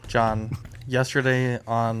John, yesterday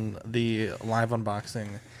on the live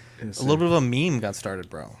unboxing, Yes, a little bit of a meme got started,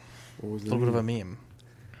 bro. What was A little bit of a meme.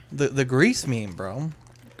 The grease meme, bro.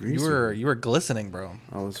 Grease You were glistening, bro.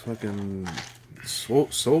 I was fucking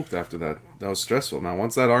soaked after that. That was stressful, man.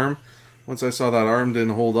 Once I saw that arm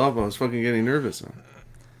didn't hold up, I was fucking getting nervous, man.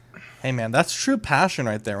 Hey, man, that's true passion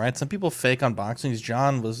right there, right? Some people fake unboxings.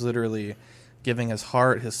 John was literally giving his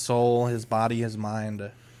heart, his soul, his body, his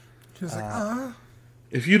mind. He was like,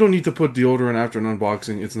 If you don't need to put deodorant after an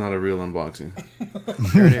unboxing, it's not a real unboxing.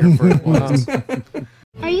 Heard it here first, boys.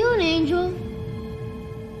 Are you an angel?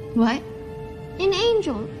 What? An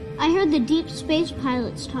angel. I heard the deep space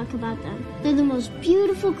pilots talk about them. They're the most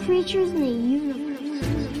beautiful creatures in the universe.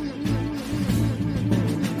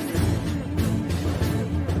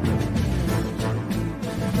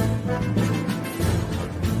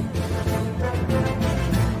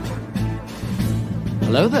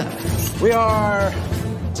 Hello there. We are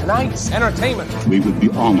tonight's entertainment. We would be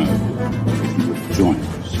honored if you would join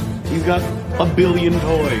us. He's got a billion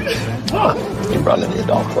toys. You brought in the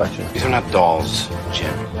adult collection. These are not dolls,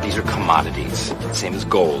 Jim. These are commodities. Same as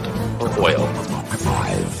gold or oil.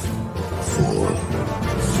 5, 4,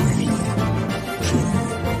 3, 2,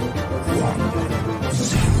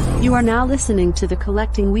 1. You are now listening to the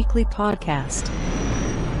Collecting Weekly podcast.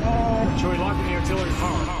 Shall we lock in the artillery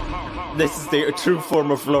power? This is the true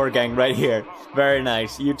form of floor gang right here. Very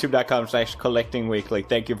nice. YouTube.com/collectingweekly.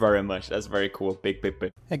 Thank you very much. That's very cool. Big.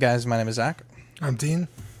 Hey, guys, my name is Zach. I'm Dean.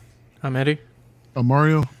 I'm Eddie. I'm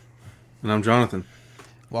Mario. And I'm Jonathan.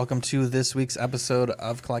 Welcome to this week's episode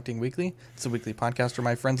of Collecting Weekly. It's a weekly podcast where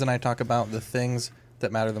my friends and I talk about the things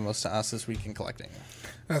that matter the most to us this week in collecting.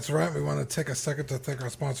 That's right. We want to take a second to thank our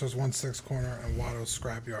sponsors, 1/6 Corner and Watto's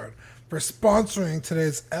Scrapyard, for sponsoring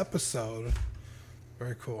today's episode.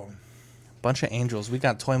 Very cool. Bunch of angels. We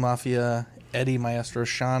got Toy Mafia, Eddie Maestro,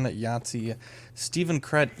 Sean Yahtzee, Stephen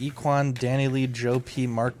Krett, Equan, Danny Lee, Joe P,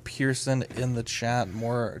 Mark Pearson in the chat.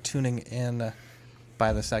 More tuning in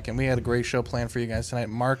by the second. We had a great show planned for you guys tonight.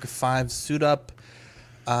 Mark 5 suit up,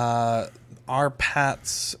 our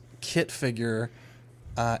Pat's kit figure,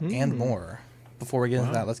 and more. Before we get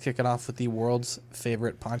into that, let's kick it off with the world's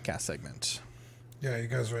favorite podcast segment. Yeah, you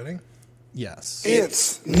guys ready? Yes.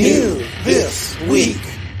 It's new this week.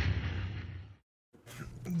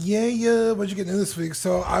 Yeah. What'd you get new this week?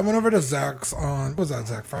 So I went over to Zach's on, what was that,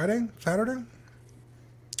 Zach? Friday? Saturday?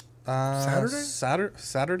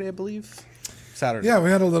 Saturday, I believe. Saturday. Yeah, we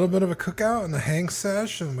had a little bit of a cookout and a hang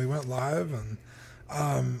sesh, and we went live. And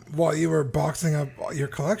while you were boxing up your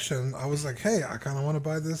collection, I was like, hey, I kind of want to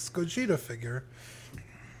buy this Gogeta figure.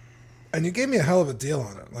 And you gave me a hell of a deal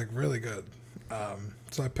on it, like really good.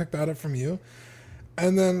 So I picked that up from you.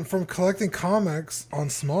 And then from collecting comics on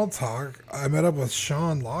Small Talk, I met up with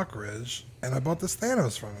Sean Lockridge, and I bought this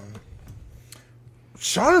Thanos from him.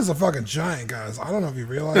 Sean is a fucking giant, guys. I don't know if you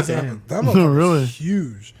realize that, but that motherfucker really? is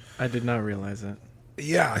huge. I did not realize that.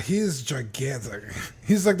 Yeah, he's gigantic.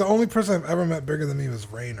 He's like the only person I've ever met bigger than me was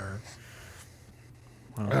Rainer.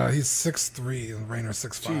 Wow. He's 6'3", and Rainer's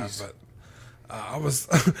 6'5", but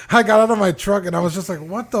I got out of my truck and I was just like,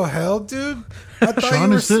 "What the hell, dude? I thought Sean you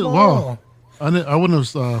were is small. small." I wouldn't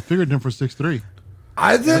have figured him for 6'3".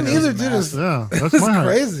 I didn't either, dude. Yeah, that's it's my height.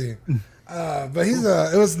 crazy. But he's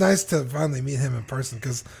it was nice to finally meet him in person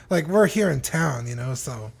because like we're here in town, you know,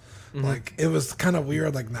 so like it was kind of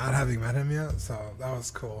weird like not having met him yet, so that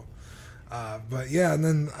was cool. But yeah, and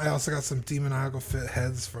then I also got some demoniacal fit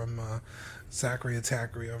heads from Zachary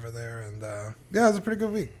Attackery over there, and yeah, it was a pretty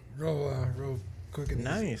good week. Real quick and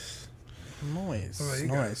easy. Nice.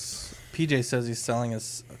 Nice. PJ says he's selling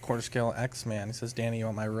his quarter scale X-Man. He says, Danny, you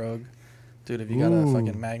want my Rogue? Dude, if you got a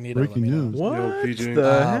fucking Magneto, breaking let me know. news. What Yo, PJ.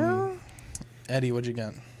 the hell? Eddie, what'd you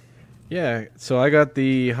get? Yeah, so I got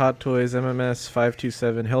the Hot Toys MMS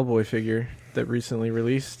 527 Hellboy figure that recently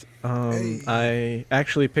released. Hey. I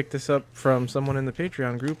actually picked this up from someone in the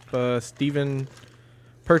Patreon group, Steven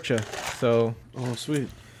Percha. So Oh, sweet.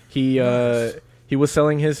 he was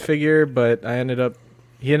selling his figure, but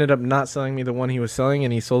he ended up not selling me the one he was selling,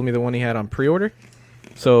 and he sold me the one he had on pre-order.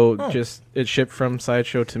 So just it shipped from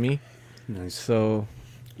Sideshow to me. Nice. So,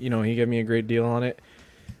 he gave me a great deal on it.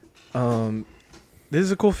 This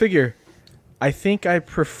is a cool figure. I think I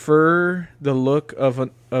prefer the look of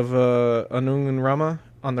Anung Rama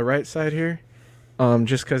on the right side here,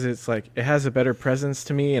 just because it's like it has a better presence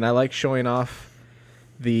to me, and I like showing off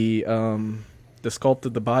the sculpt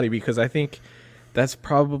of the body because I think that's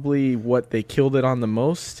probably what they killed it on the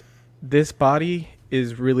most. This body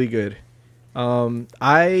is really good.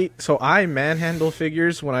 I manhandle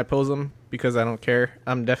figures when I pose them because I don't care.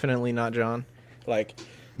 I'm definitely not John. Like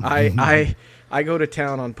I I go to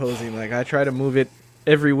town on posing. Like I try to move it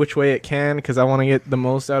every which way it can because I want to get the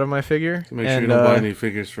most out of my figure. Make sure you don't buy any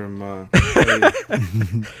figures from.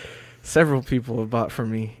 Several people have bought from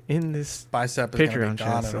me in this bicep is Patreon gonna be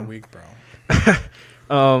gone chat, in a week, bro.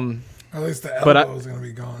 At least the elbow is gonna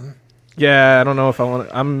be gone. Yeah, I don't know if I want.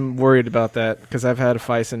 I'm worried about that because I've had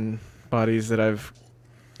Fison bodies that I've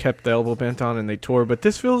kept the elbow bent on and they tore, but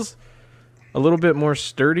this feels a little bit more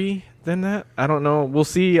sturdy than that. I don't know. We'll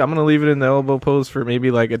see. I'm gonna leave it in the elbow pose for maybe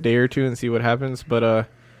like a day or two and see what happens. But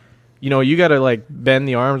you gotta like bend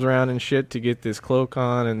the arms around and shit to get this cloak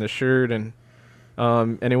on and the shirt and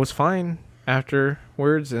it was fine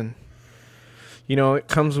afterwards. And it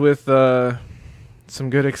comes with some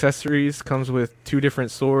good accessories. Comes with 2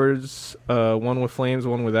 different swords, one with flames,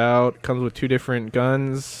 one without. Comes with 2 different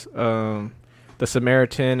guns, the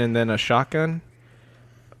Samaritan and then a shotgun.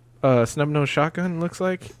 Snub-nosed shotgun looks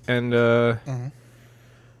like, and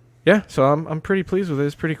yeah, so I'm pretty pleased with it.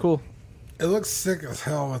 It's pretty cool. It looks sick as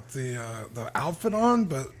hell with the outfit on,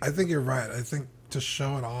 but I think you're right. I think to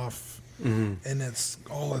show it off in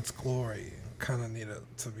all its glory, kind of need it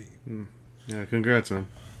to be. Yeah, congrats, man.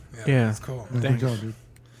 Yeah, it's cool. Good job, dude.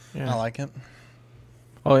 Yeah. I like it.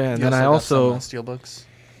 Oh yeah, and then I also got some, steelbooks.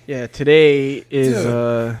 Yeah, today is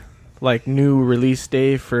like new release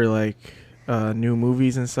day for like new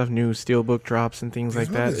movies and stuff, new steelbook drops and things like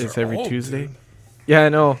that. It's every Tuesday. Dude. Yeah, I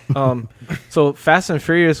know. So Fast and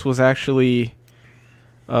Furious was actually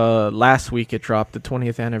last week. It dropped the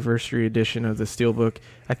 20th anniversary edition of the steelbook.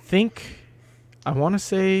 I want to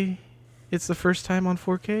say it's the first time on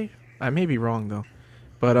 4K. I may be wrong though,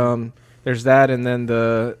 but there's that, and then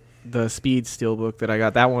the Speed steelbook that I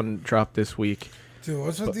got. That one dropped this week. Dude,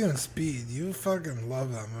 what's with you and Speed? You fucking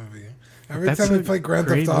love that movie. Every time we play Grand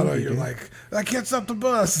Theft Auto, you're like, I can't stop the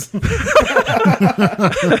bus.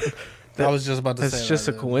 I was just about to say that's just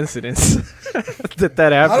a coincidence that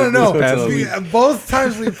happened. I don't know. Both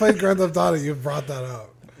times we played Grand Theft Auto, you brought that up.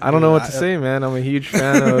 I don't know what to say, man. I'm a huge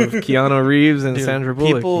fan of Keanu Reeves and Sandra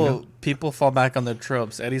Bullock. People fall back on their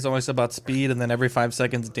tropes. Eddie's always about speed, and then every 5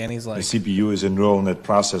 seconds, Danny's like, the CPU is a neural net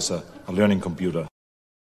processor, a learning computer.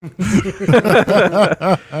 Fucking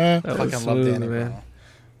love Danny, bro.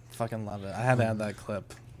 Fucking love it. I had to add that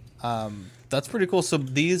clip. That's pretty cool. So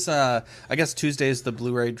these, I guess Tuesday's the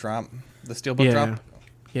Blu-ray drop, the steelbook drop.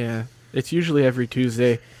 Yeah, it's usually every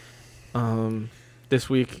Tuesday. This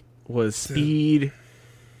week was Speed.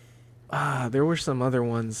 There were some other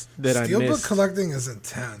ones that I missed. Steelbook collecting is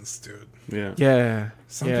intense, dude. Yeah.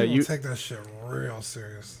 Some people take that shit real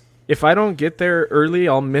serious. If I don't get there early,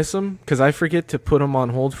 I'll miss them because I forget to put them on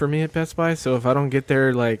hold for me at Best Buy. So if I don't get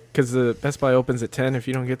there, because the Best Buy opens at 10, if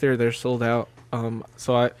you don't get there, they're sold out.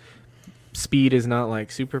 Speed is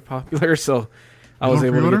not super popular, so I was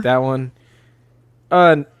able to get that one.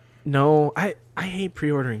 No, I hate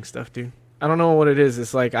pre-ordering stuff, dude. I don't know what it is.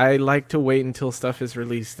 It's like I like to wait until stuff is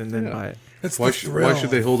released and then buy it. Why should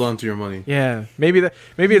they hold on to your money? Yeah, maybe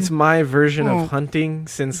it's my version of hunting,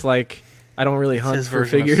 since I don't really hunt for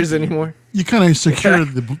figures anymore. You kind of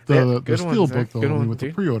secured the steelbook though with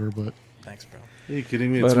the pre-order, but thanks, bro. Are you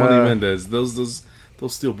kidding me? It's Money Mendez. Those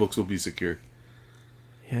steelbooks will be secure.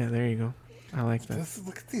 Yeah, there you go. I like that.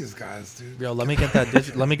 Look at these guys, dude. Yo, let me get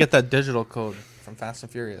that. Let me get that digital code from Fast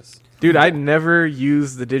and Furious. Dude, I never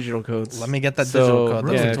use the digital codes. Let me get that digital code.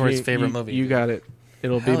 That's Victoria's favorite movie. You got it.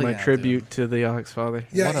 It'll be my tribute to the Alex Father.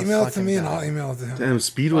 Yeah, email it to me and I'll email it to him. Damn,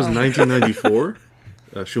 Speed was 1994.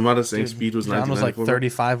 Shumada saying Speed was 1994. John was like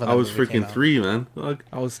 35 when I was freaking 3, man. Fuck.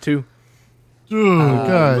 I was 2. Dude,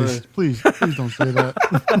 guys, please don't say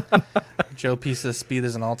that. Joe P says Speed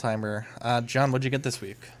is an all-timer. John, what'd you get this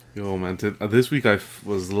week? Yo, man, this week I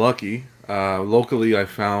was lucky. Locally, I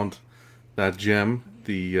found that gem,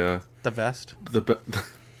 the vest.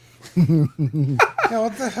 Yeah,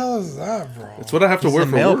 what the hell is that, bro? It's what I have to wear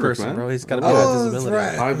for male work, person, man. Bro. He's got to be high visibility.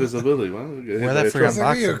 Right. High visibility, man. Wear that for your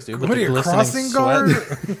unboxings, dude. What are you, crossing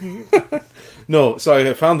guard? No, so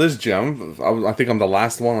I found this gem. I think I'm the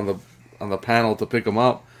last one on the panel to pick them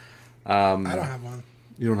up. I don't have one.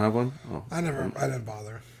 You don't have one? Oh. I didn't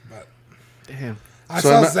bother. But damn. I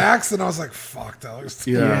saw Zach's and I was like, "Fuck, that looks."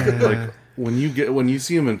 Yeah, like when you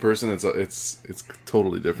see him in person, it's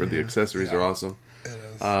totally different. The accessories are awesome. It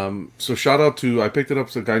is. So shout out to I picked it up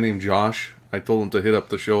to a guy named Josh. I told him to hit up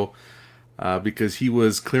the show because he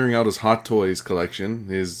was clearing out his Hot Toys collection,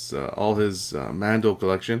 all his Mando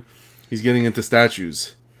collection. He's getting into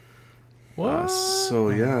statues. What?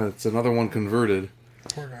 So yeah, it's another one converted.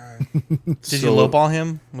 Poor guy. Did you lowball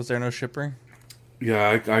him? Was there no shipper?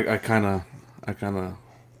 Yeah, I kind of.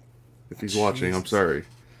 If he's watching, I'm sorry.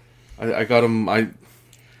 I got him. I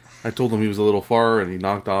told him he was a little far, and he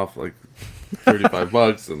knocked off like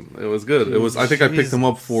 $35, and it was good. It was. I think I picked them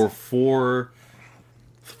up for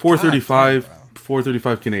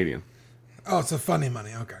 $435 Canadian. Oh, it's a funny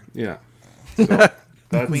money. Okay. Yeah.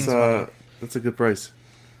 So that's a good price.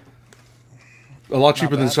 A lot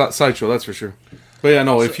cheaper than Sideshow, that's for sure. But yeah,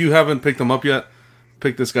 no, if you haven't picked them up yet,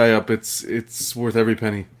 pick this guy up. It's worth every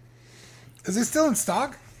penny. Is he still in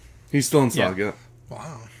stock? He's still in stock, yeah.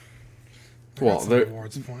 Wow. Well,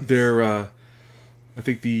 they're I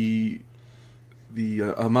think the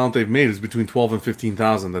amount they've made is between 12 and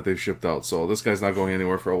 15,000 that they've shipped out. So this guy's not going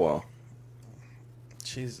anywhere for a while.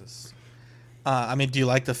 Jesus. I mean, do you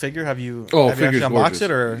like the figure? Have you figure's actually unboxed gorgeous.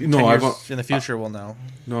 it, or no? In the future, we'll know.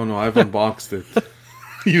 No, I've unboxed it.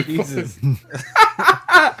 Jesus.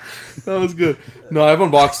 That was good. No, I've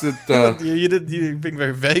unboxed it. You're being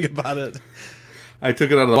very vague about it. I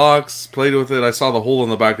took it out of the box, played with it. I saw the hole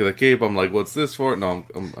in the back of the cape. I'm like, "What's this for?" No,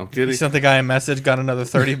 I'm kidding. You sent the guy a message, got another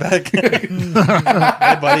 30 back. Hey,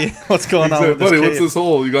 buddy, what's going on with this buddy, cape? what's this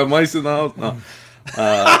hole? You got mice in the house? No.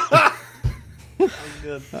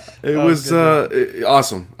 It was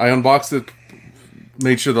awesome. I unboxed it,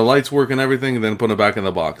 made sure the lights work and everything, and then put it back in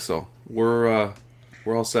the box. So we're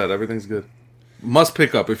all set. Everything's good. Must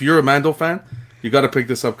pick up. If you're a Mando fan, you got to pick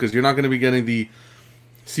this up because you're not going to be getting the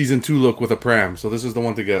season 2 look with a pram. So this is the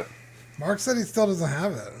one to get. Mark said he still doesn't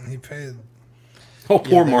have it. He paid. Oh,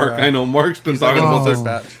 poor Mark. I know. Mark's been talking about this.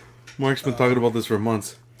 Batch. Mark's been talking about this for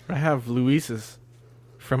months. I have Luis's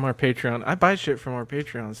from our Patreon. I buy shit from our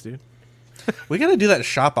Patreons, dude. We got to do that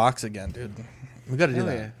Shopbox again, dude. We got to do Hell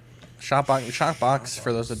that. yeah. Shopbox,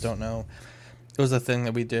 for those that don't know, it was a thing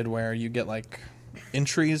that we did where you get like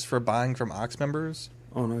entries for buying from Ox members.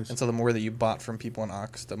 Oh, nice. And so the more that you bought from people in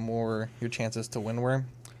Ox, the more your chances to win were.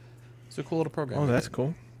 It's a cool little program. Oh, that's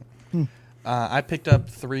cool. I picked up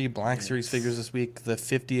 3 Black Series figures this week. The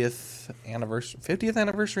 50th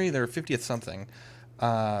anniversary, their 50th something.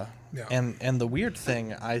 And the weird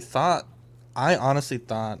thing, I honestly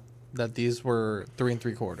thought that these were 3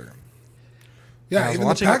 3/4. Yeah, even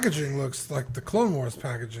the packaging looks like the Clone Wars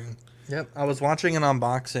packaging. Yep, I was watching an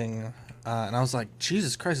unboxing, and I was like,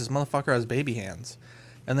 Jesus Christ, this motherfucker has baby hands.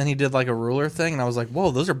 And then he did like a ruler thing, and I was like,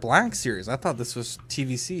 whoa, those are Black Series. I thought this was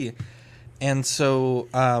TVC. And so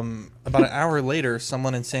about an hour later,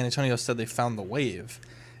 someone in San Antonio said they found the wave.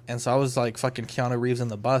 And so I was like fucking Keanu Reeves in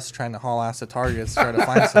the bus trying to haul ass at Target to try to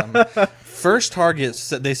find some. First Target,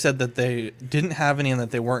 they said that they didn't have any and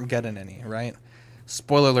that they weren't getting any, right?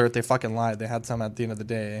 Spoiler alert, they fucking lied. They had some at the end of the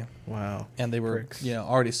day. Wow. And they were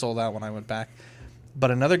already sold out when I went back. But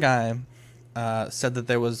another guy said that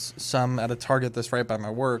there was some at a Target that's right by my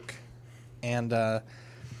work. And I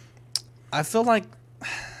feel like,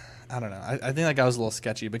 I don't know. I think that guy was a little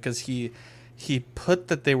sketchy because he put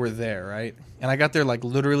that they were there, right? And I got there like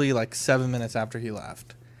literally like 7 minutes after he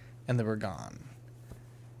left, and they were gone.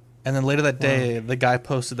 And then later that day, the guy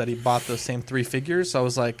posted that he bought those same 3 figures. So I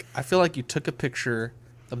was like, I feel like you took a picture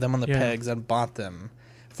of them on the pegs and bought them.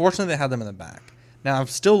 Fortunately, they had them in the back. Now, I'm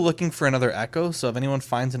still looking for another Echo, so if anyone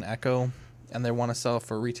finds an Echo and they want to sell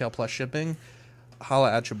for retail plus shipping,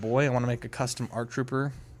 holla at your boy. I want to make a custom ARC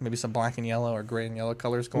Trooper, maybe some black and yellow or gray and yellow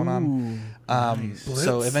colors going on. Nice.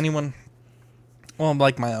 So if anyone... Well,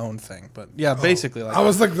 like my own thing, but yeah, basically. Like I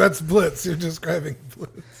was like, that's Blitz. You're describing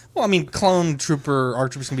Blitz. Well, I mean, clone trooper,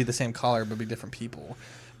 ARC troopers can be the same color, but be different people.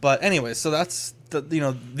 But anyway, so that's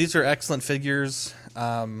these are excellent figures.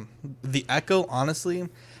 The Echo, honestly,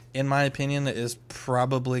 in my opinion, is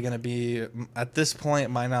probably going to be at this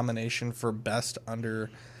point my nomination for best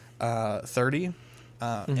under 30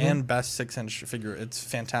 and best 6-inch figure. It's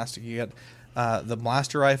fantastic. You get the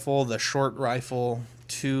blaster rifle, the short rifle,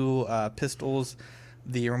 2 pistols,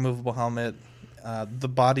 the removable helmet. The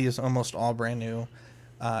body is almost all brand new.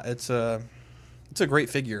 It's a great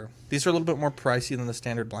figure. These are a little bit more pricey than the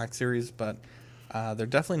standard Black Series, but they're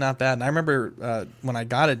definitely not bad. And I remember when I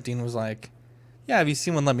got it, Dean was like, "Yeah, have you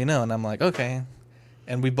seen one? Let me know." And I'm like, "Okay."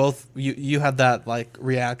 And we both, you had that like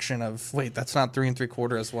reaction of, "Wait, that's not 3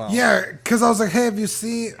 3/4 as well." Yeah, because I was like, "Hey, have you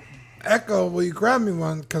seen Echo? Will you grab me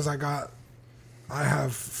one?" Because I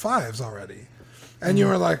have 5s already. And you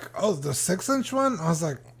were like, "Oh, the 6-inch one?" I was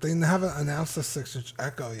like, "They haven't announced the 6-inch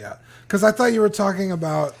Echo yet." Because I thought you were talking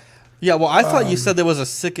about. Yeah, well, I thought you said there was a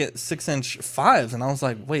 6-inch 5s, and I was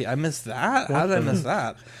like, "Wait, I missed that? How did I miss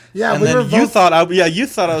that?" Yeah, and then you thought I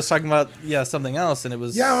was talking about something else, and it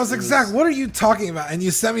was. Yeah, I was like, "Zach, what are you talking about?" And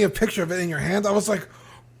you sent me a picture of it in your hand. I was like,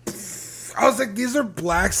 "These are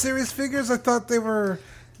Black Series figures. I thought they were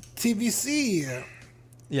TVC."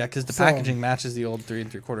 Yeah, because the packaging matches the old 3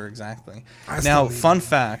 3/4 exactly. Now, fun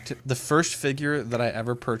fact: the first figure that I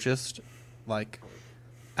ever purchased, like,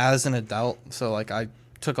 as an adult, so like I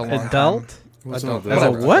took a long Adult? time. What's Adult. an As a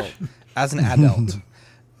adult? what? As an adult.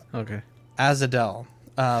 Okay. As Adele.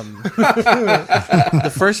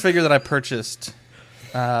 The first figure that I purchased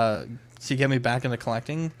to get me back into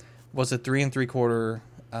collecting was a 3 3/4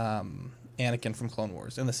 Anakin from Clone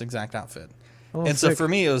Wars in this exact outfit. Oh, and so sick. for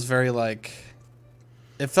me, it was very like,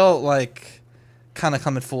 it felt like kind of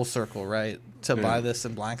coming full circle, right? To buy this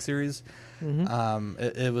in Black Series.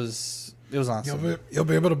 It was awesome. You'll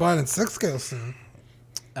be able to buy it in 6 scale soon.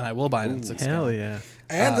 And I will buy it in 6 Hell scale. yeah.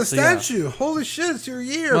 And the so yeah. statue. Holy shit, it's your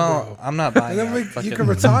year, Well, bro. I'm not buying And then that. you can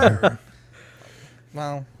retire.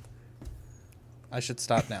 Well, I should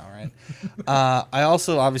stop now, right? I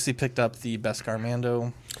also obviously picked up the Beskar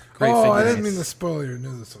Mando. Great figure. I didn't mean to spoil your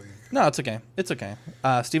news this week. No, it's okay. It's okay.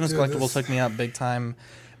 Steven's Dude, Collectibles hooked me up big time.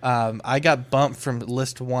 I got bumped from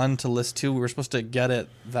list 1 to list 2. We were supposed to get it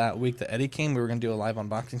that week that Eddie came. We were going to do a live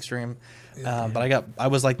unboxing stream. But I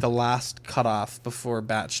was like the last cutoff before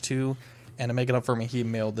batch 2. And to make it up for me, he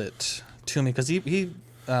mailed it to me because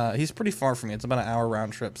he's pretty far from me. It's about an hour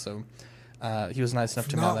round trip. So he was nice enough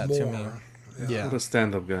to mail that to me. Yeah. What a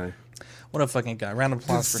stand-up guy. What a fucking guy. Round of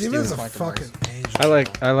applause for Steven's Steven a fucking angel.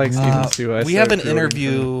 I like Steven too. We have an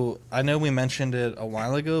interview. I know we mentioned it a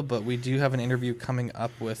while ago, but we do have an interview coming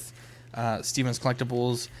up with Steven's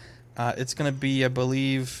Collectibles. It's going to be, I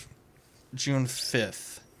believe, June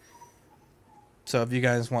 5th. So if you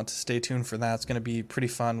guys want to stay tuned for that, it's going to be pretty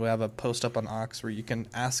fun. We have a post up on Ox where you can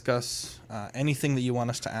ask us anything that you want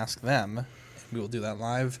us to ask them. We will do that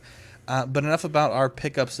live. But enough about our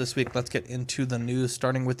pickups this week. Let's get into the news,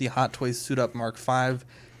 starting with the Hot Toys Suit Up Mark V,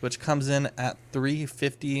 which comes in at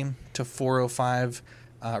 $350 to $405,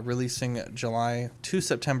 releasing July to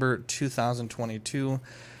September 2022.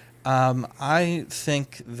 I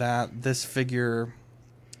think that this figure,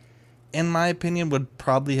 in my opinion, would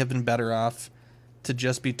probably have been better off to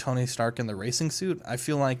just be Tony Stark in the racing suit. I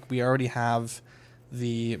feel like we already have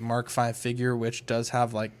the Mark V figure, which does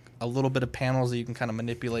have like a little bit of panels that you can kind of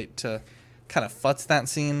manipulate to kind of futz that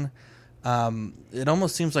scene. It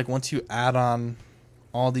almost seems like once you add on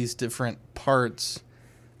all these different parts,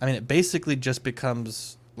 I mean, it basically just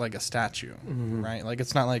becomes like a statue, right? Like,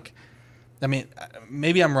 it's not like, I mean,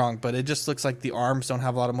 maybe I'm wrong, but it just looks like the arms don't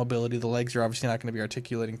have a lot of mobility. The legs are obviously not going to be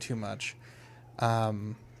articulating too much.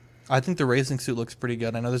 I think the racing suit looks pretty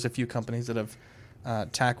good. I know there's a few companies that have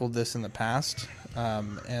tackled this in the past.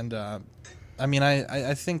 I mean,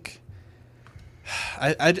 I think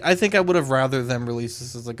I think I would have rather them release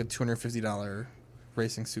this as like a $250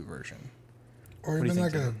 racing suit version. Or even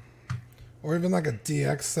like a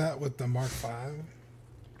DX set with the Mark V.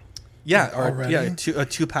 Yeah, like or already? yeah, a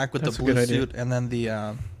two pack with That's the a good blue idea. suit and then the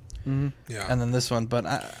Yeah. and then this one. But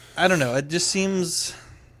I don't know. It just seems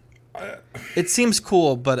it seems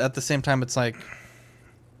cool, but at the same time, it's like,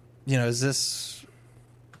 you know, is this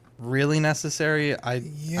really necessary? I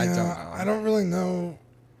don't know. I don't really know.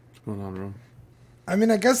 What's going on, bro? I mean,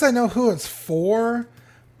 I guess I know who it's for,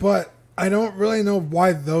 but I don't really know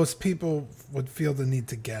why those people would feel the need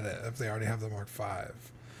to get it if they already have the Mark V.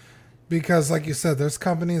 Because, like you said, there's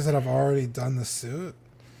companies that have already done the suit,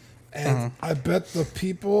 and I bet the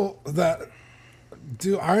people that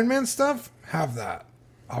do Iron Man stuff have that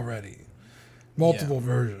already, multiple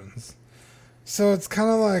versions. So it's kind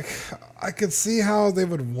of like, I could see how they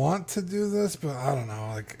would want to do this, but I don't know.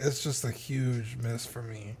 Like, it's just a huge miss for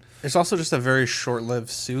me. It's also just a very short-lived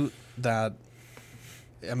suit that,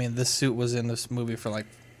 I mean, this suit was in this movie for like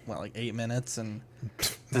 8 minutes, and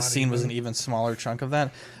the scene was an even smaller chunk of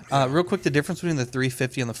that. Real quick, the difference between the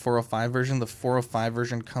 350 and the 405 version. The 405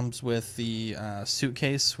 version comes with the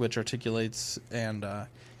suitcase, which articulates, and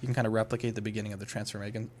you can kind of replicate the beginning of the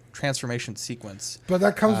transformation sequence. But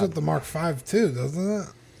that comes with the Mark V too, doesn't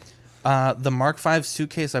it? The Mark V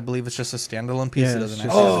suitcase, I believe, is just a standalone piece. Yeah, it it's doesn't just-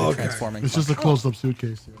 actually have Oh, a okay. transforming. It's just a closed-up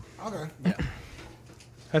suitcase. Yeah. Okay. Yeah.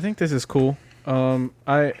 I think this is cool.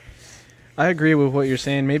 I agree with what you're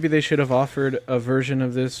saying. Maybe they should have offered a version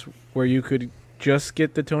of this where you could just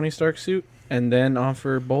get the Tony Stark suit and then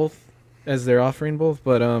offer both, as they're offering both.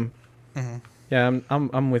 But yeah,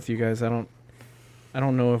 I'm with you guys. I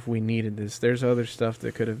don't know if we needed this. There's other stuff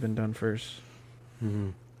that could have been done first. I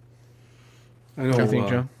know. I think,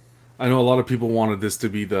 Joe. I know a lot of people wanted this to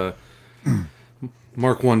be the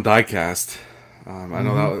Mark I diecast. I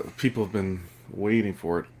know that people have been waiting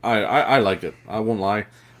for it. I like it. I won't lie.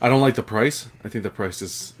 I don't like the price. I think the price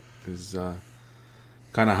is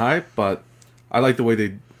kind of high, but I like the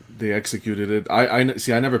way they executed it. I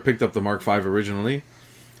see. I never picked up the Mark V originally,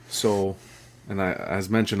 so, and as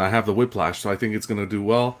mentioned, I have the Whiplash, so I think it's going to do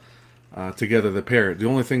well together. The pair. The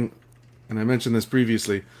only thing, and I mentioned this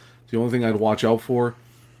previously, the only thing I'd watch out for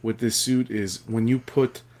with this suit is when you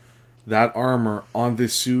put that armor on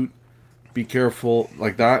this suit, be careful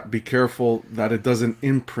like that. Be careful that it doesn't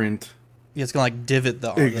imprint. Yeah, it's gonna like divot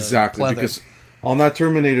the exactly the because on that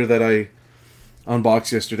Terminator that I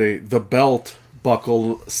unboxed yesterday, the belt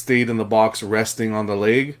buckle stayed in the box resting on the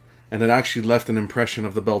leg, and it actually left an impression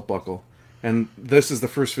of the belt buckle. And this is the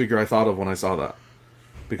first figure I thought of when I saw that,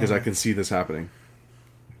 because I can see this happening.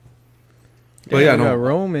 But we got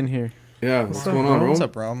Rome in here. Yeah, what's going on, Rome? What's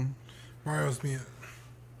up, Rome? Mario's mute.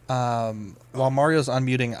 While Mario's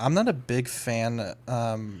unmuting, I'm not a big fan.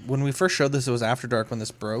 When we first showed this, it was After Dark when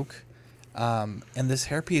this broke. And this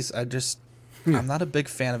hairpiece, I'm not a big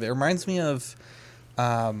fan of it. It reminds me of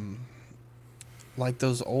like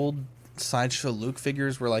those old Sideshow Luke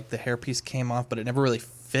figures where like the hairpiece came off, but it never really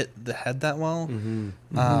fit the head that well.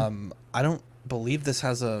 I don't believe this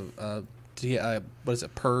has a what is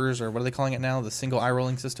it, PERS, or what are they calling it now? The single eye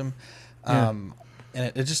rolling system. And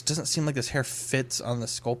it just doesn't seem like this hair fits on the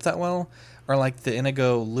sculpt that well. Or like the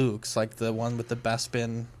Inigo Luke's, like the one with the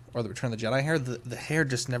Bespin or the Return of the Jedi hair. The hair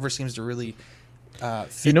just never seems to really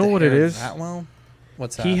fit. You know what it is? That well.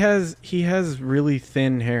 What's that? He has really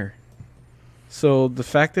thin hair. So the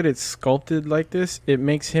fact that it's sculpted like this, it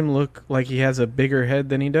makes him look like he has a bigger head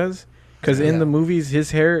than he does. Because in the movies,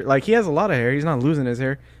 his hair, like he has a lot of hair. He's not losing his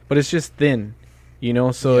hair, but it's just thin, you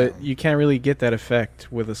know. So you can't really get that effect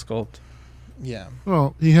with a sculpt. Yeah.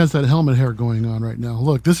 Well, he has that helmet hair going on right now.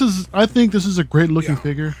 Look, I think this is a great looking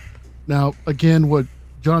figure. Now, again, what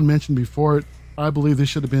John mentioned before, I believe this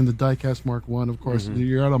should have been the Diecast Mark 1. Of course,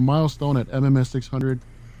 you're at a milestone at MMS 600.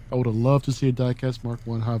 I would have loved to see a Diecast Mark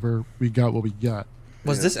 1. However, we got what we got.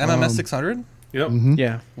 Was this MMS 600? Yep.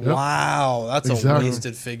 Yeah. Wow, that's a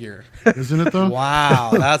wasted figure. Isn't it though?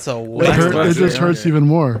 Wow, that's a wasted It just hurts even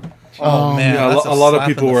more. Oh man, yeah, a lot of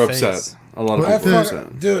people were upset. A lot of people were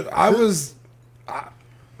upset. Dude, I was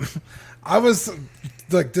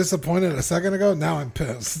like disappointed a second ago. Now I'm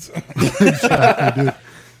pissed. Exactly, dude.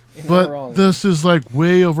 But this is like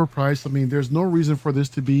way overpriced. I mean, there's no reason for this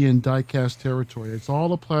to be in diecast territory. It's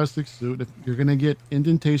all a plastic suit. If you're gonna get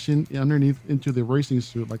indentation underneath into the racing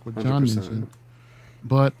suit, like what John 100%. mentioned.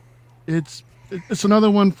 But it's another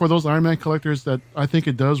one for those Iron Man collectors that I think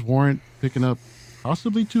it does warrant picking up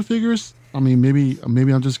possibly 2 figures. I mean, maybe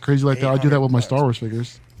I'm just crazy like that. I do that with my Star Wars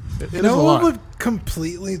figures. You know what would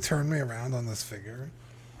completely turn me around on this figure?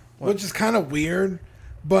 Which is kind of weird,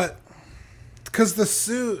 but because the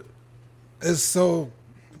suit is so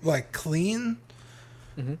like clean,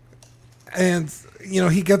 and you know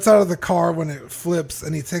he gets out of the car when it flips,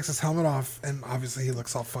 and he takes his helmet off, and obviously he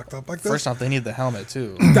looks all fucked up like this. First off, they need the helmet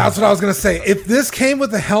too. That's what I was gonna say. If this came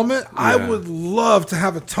with the helmet, I would love to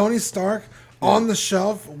have a Tony Stark on the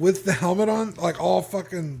shelf with the helmet on, like all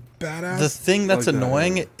fucking badass. The thing that's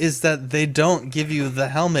annoying is that they don't give you the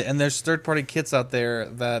helmet, and there's third-party kits out there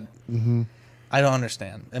that I don't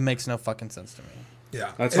understand. It makes no fucking sense to me.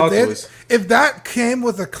 Yeah, that's Hot Toys. If that came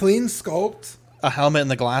with a clean sculpt, a helmet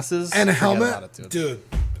and the glasses, and a forget helmet, about it, dude,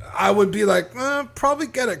 I would be like, probably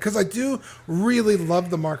get it, because I do really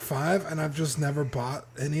love the Mark V, and I've just never bought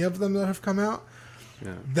any of them that have come out.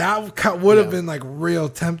 Yeah. That would have been like real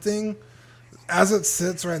tempting. As it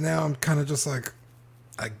sits right now, I'm kind of just like,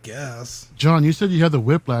 I guess. John, you said you had the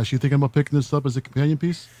Whiplash. You think about picking this up as a companion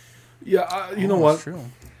piece? Yeah, you know what? True.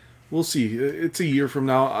 We'll see. It's a year from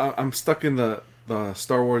now. I'm stuck in the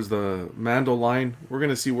Star Wars, the Mando line. We're going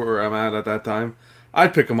to see where I'm at that time.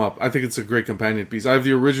 I'd pick them up. I think it's a great companion piece. I have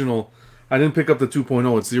the original. I didn't pick up the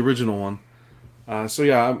 2.0. It's the original one. So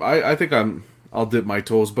yeah, I think I'll dip my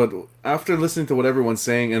toes. But after listening to what everyone's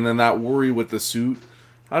saying, and then that worry with the suit,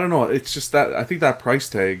 I don't know. It's just that I think that price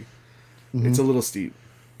tag, it's a little steep.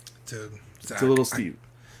 Dude, Zach, it's a little steep.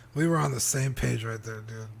 We were on the same page right there,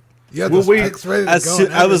 dude. Yeah, I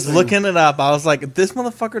was looking it up. I was like, this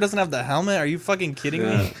motherfucker doesn't have the helmet. Are you fucking kidding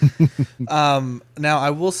me? Now,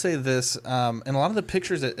 I will say this. In a lot of the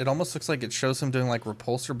pictures, it almost looks like it shows him doing like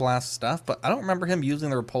repulsor blast stuff, but I don't remember him using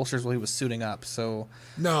the repulsors while he was suiting up. So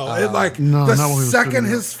the second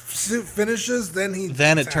his suit finishes, then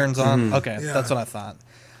it turns on. Okay, that's what I thought.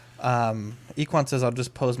 Equan says, I'll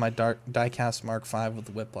just pose my diecast Mark V with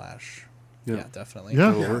the Whiplash. Yeah, definitely.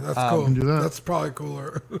 Yeah, that's cool. Do that. That's probably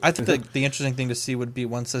cooler. I think the interesting thing to see would be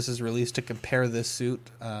once this is released to compare this suit,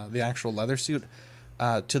 the actual leather suit,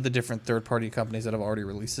 to the different third-party companies that have already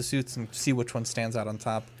released the suits and see which one stands out on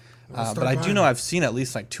top. But I do know I've seen at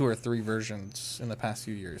least like 2 or 3 versions in the past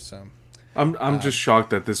few years. So I'm just shocked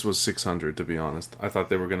that this was 600. To be honest, I thought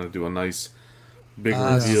they were going to do a nice big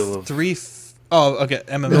reveal of Oh, okay.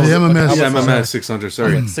 MMS. MMS 600.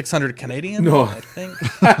 Sorry, 600 Canadian. No, I think.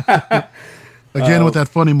 Again with that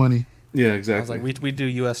funny money. Yeah, exactly. I was like, we do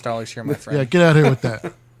U.S. dollars here, my friend. Yeah, get out of here with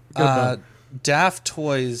that. Daft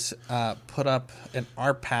Toys put up an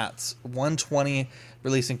RPATS 120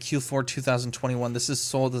 released in Q4 2021. This is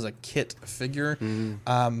sold as a kit figure.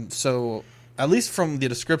 So at least from the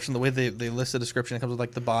description, the way they list the description, it comes with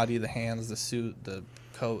like the body, the hands, the suit, the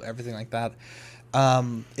coat, everything like that.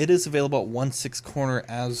 It is available at 1/6 corner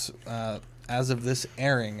as of this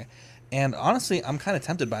airing. And honestly, I'm kind of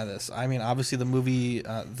tempted by this. I mean, obviously the movie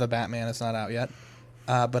The Batman is not out yet.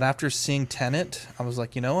 But after seeing Tenet, I was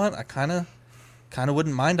like, you know what? I kind of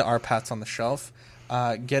wouldn't mind a RPATS on the shelf.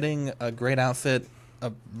 Getting a great outfit,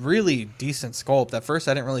 a really decent sculpt. At first,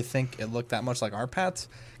 I didn't really think it looked that much like RPATS.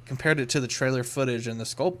 Compared it to the trailer footage, and the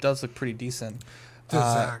sculpt does look pretty decent.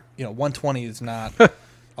 Zach, 120 is not a lot.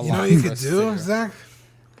 You know what you could do, Zach?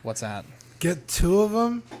 What's that? Get two of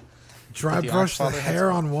them, dry brush the Oxfather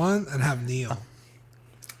hair on one, and have Neo.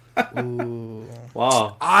 Ooh.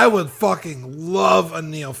 Wow. I would fucking love a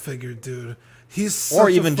Neo figure, dude. He's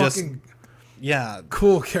such a fucking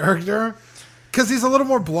cool character. Because he's a little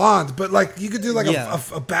more blonde, but like you could do like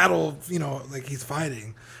a battle, like he's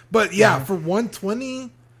fighting. But for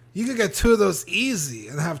 120, you could get two of those easy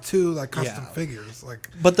and have two like custom figures. Like,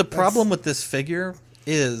 but the problem with this figure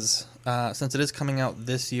is, since it is coming out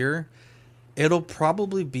this year, it'll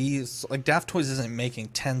probably be like Daft Toys isn't making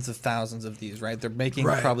tens of thousands of these, right? They're making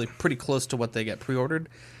probably pretty close to what they get pre-ordered.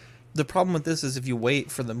 The problem with this is if you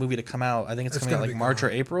wait for the movie to come out, I think it's coming out like March or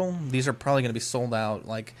April. These are probably going to be sold out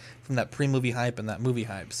like from that pre-movie hype and that movie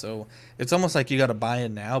hype. So it's almost like you got to buy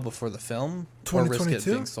it now before the film or risk it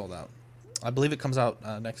being sold out. I believe it comes out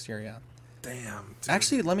next year. Yeah. Damn. Dude.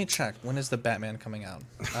 Actually, let me check. When is the Batman coming out?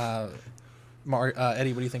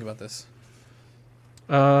 Eddie, what do you think about this?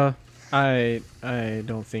 I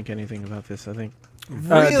don't think anything about this. I think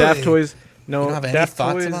really? Daft Toys. No, you don't have any Daft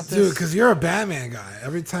thoughts Toys, about this? Dude, because you're a Batman guy.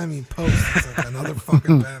 Every time he posts, it's like another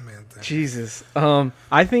fucking Batman thing. Jesus.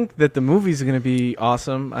 I think that the movie's going to be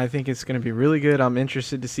awesome. I think it's going to be really good. I'm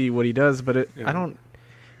interested to see what he does, but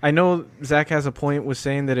I know Zach has a point with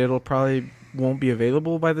saying that it'll probably won't be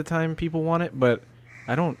available by the time people want it, but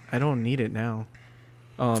I don't need it now.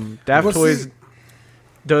 Daft Toys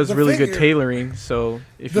does really good tailoring, so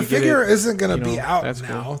if the you get figure it, isn't going to be out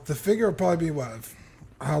now. Cool. The figure will probably be what?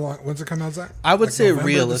 How long? When's it come out, Zach? I would say November,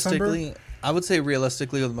 realistically,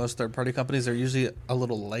 December? with most third-party companies, they're usually a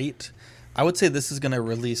little late. I would say this is going to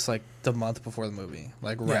release like the month before the movie,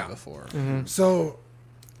 like right before. Mm-hmm. So,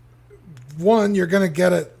 one, you're going to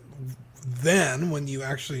get it then when you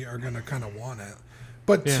actually are going to kind of want it.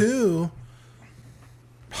 But two,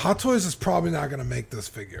 Hot Toys is probably not going to make this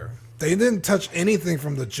figure. They didn't touch anything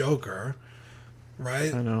from the Joker,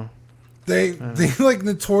 right? I know. They like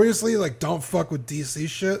notoriously like don't fuck with DC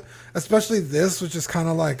shit, especially this, which is kind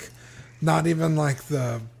of like not even like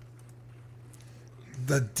the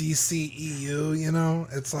DCEU, you know?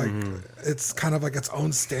 It's like it's kind of like its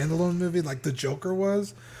own standalone movie, like the Joker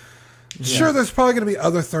was. Yeah. Sure, there's probably going to be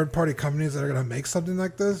other third-party companies that are going to make something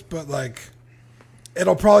like this, but like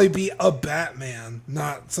it'll probably be a Batman,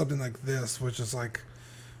 not something like this, which is like,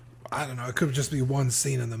 I don't know, it could just be one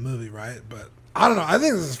scene in the movie, right? But I don't know. I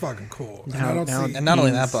think this is fucking cool. And not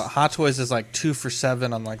only that, but Hot Toys is like 2 for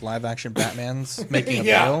 $7 on like live action Batmans making a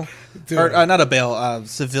Bale, or not a Bale,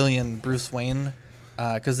 civilian Bruce Wayne,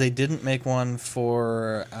 because they didn't make one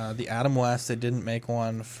for the Adam West. They didn't make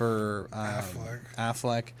one for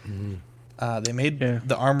Affleck. Mm-hmm. They made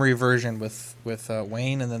the Armory version with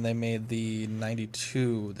Wayne, and then they made the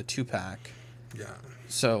 92, the 2-pack. Yeah.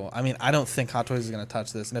 So, I mean, I don't think Hot Toys is going to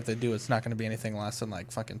touch this, and if they do, it's not going to be anything less than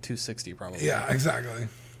like fucking $260 probably. Yeah, exactly.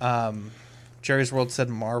 Jerry's World said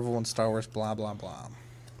Marvel and Star Wars, blah blah blah.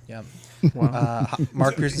 Yeah. Wow.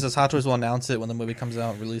 Mark Pearson says Hot Toys will announce it when the movie comes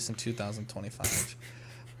out, released in 2025.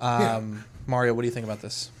 Mario, what do you think about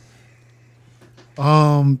this?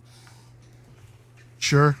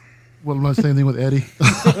 Sure. Well, I'm not saying anything with Eddie.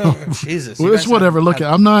 Jesus. Well, it's whatever. Look,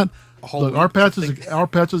 I'm not. Look,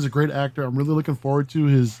 Arpats is a great actor. I'm really looking forward to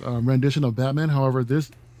his rendition of Batman. However, this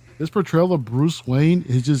portrayal of Bruce Wayne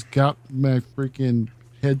has just got my freaking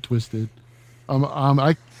head twisted. All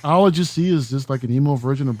I just see is just like an emo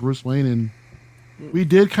version of Bruce Wayne, and we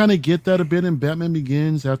did kind of get that a bit in Batman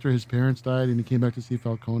Begins after his parents died and he came back to see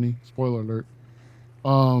Falcone. Spoiler alert.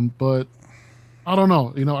 But I don't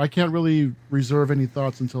know. You know, I can't really reserve any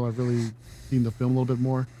thoughts until I've really seen the film a little bit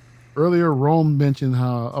more. Earlier, Rome mentioned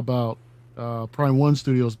about Prime 1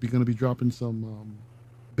 Studios going to be dropping some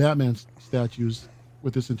Batman statues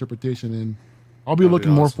with this interpretation, and I'll be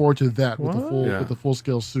looking more forward to that with the full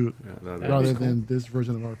scale suit rather than this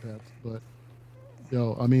version of Arpats. But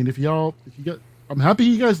I mean, I'm happy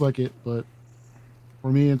you guys like it, but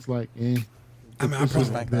For me, it's like, I mean, I This probably is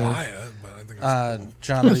won't there. buy it, but I think it's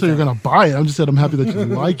John, I didn't say you're gonna buy it. I'm just saying I'm happy that you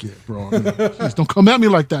like it, bro. Jeez, don't come at me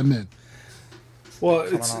like that, man. Well,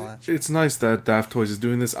 it's nice that Daft Toys is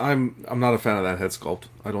doing this. I'm not a fan of that head sculpt.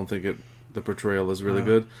 I don't think the portrayal is really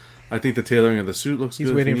good. I think the tailoring of the suit looks good.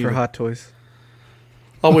 He's waiting for Hot Toys.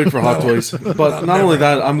 I'll wait for Hot Toys, but not only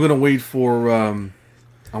that, I'm gonna wait for.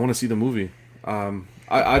 I want to see the movie.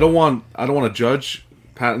 I don't want to judge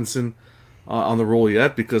Pattinson on the role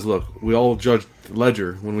yet, because look, we all judged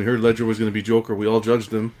Ledger when we heard Ledger was going to be Joker. We all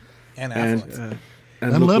judged him, and look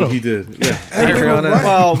Leto. what he did. Yeah, Adriana,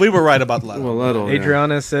 well, we were right about Leto. Well, Leto.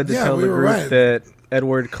 Adriana said to tell we the were group right. that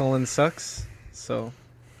Edward Cullen sucks. So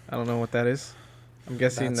I don't know what that is. I'm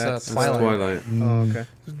guessing That's, that's Twilight. Oh, okay.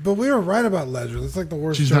 But we were right about Ledger. It's like the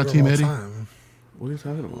worst She's Joker not Team of all Eddie? time. What are you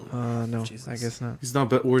talking about? No, Jesus. I guess not. He's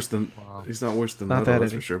not worse than. He's not worse than Not Leto, that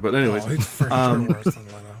that's Eddie. for sure. But anyways, Oh, he's for sure worse than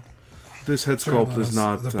Leto. this head sculpt is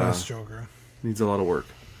not the best Joker. needs a lot of work.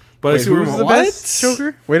 But Wait, I see where who's I'm the going. best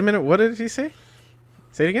Joker? Wait a minute. What did he say?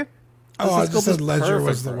 Say it again. Oh, I This just sculpt is said Ledger perfect,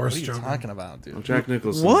 was the bro. worst What are you Joker. talking about, dude? Jack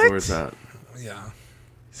Nicholson's What? where it's at. Yeah.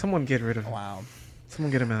 Someone get rid of him. Wow.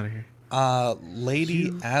 Someone get him out of here.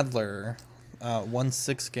 Lady Adler,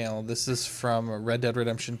 1/6 scale. This is from Red Dead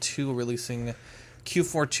Redemption 2, releasing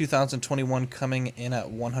Q4 2021, coming in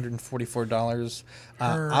at $144.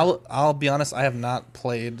 I'll be honest, I have not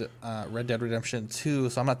played Red Dead Redemption 2,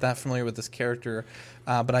 so I'm not that familiar with this character.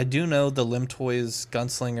 But I do know the Limb Toys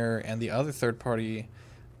Gunslinger and the other third party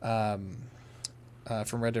from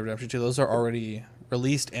Red Dead Redemption 2. Those are already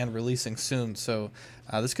released and releasing soon, so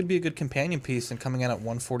this could be a good companion piece, and coming in at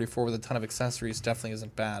 $144 with a ton of accessories definitely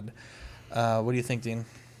isn't bad. What do you think, Dean?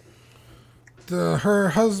 Her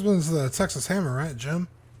husband's the Texas Hammer, right, Jim?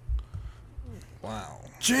 Wow.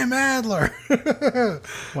 Jim Adler.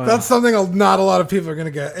 Wow. That's something not a lot of people are going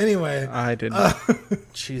to get. Anyway. I didn't.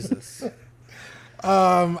 Jesus.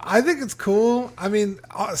 I think it's cool. I mean,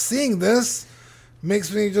 seeing this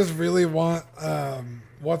makes me just really want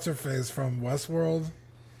what's her face from Westworld.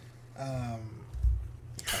 I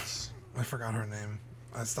forgot her name.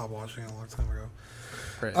 I stopped watching it a long time ago.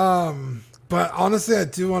 Right. But honestly, I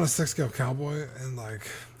do want a 6-scale cowboy, and like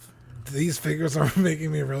these figures are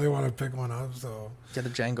making me really want to pick one up. So Get a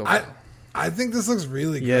Django. I think this looks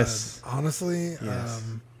really Yes. good. Honestly, Yes.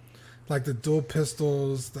 like the dual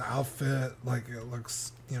pistols, the outfit, like it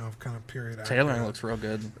looks, kind of period. Tailoring accurate. looks real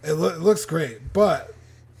good. It looks great, but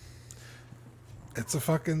it's a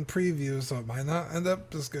fucking preview, so it might not end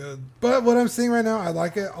up as good. But what I'm seeing right now, I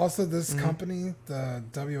like it. Also, this company, the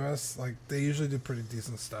WS, like they usually do pretty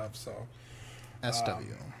decent stuff. So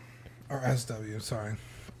SW. or SW, sorry.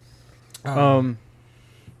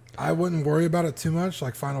 I wouldn't worry about it too much,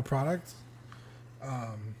 like final product.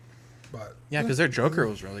 But Yeah, because their Joker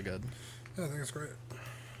was really good. yeah, I think it's great.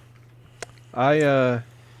 I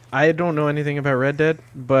don't know anything about Red Dead,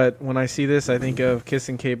 but when I see this, I think of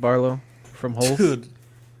Kissing Kate Barlow from Holes. Dude,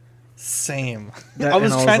 same. That- I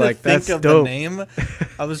was and I was trying like, to think that's of dope. the name.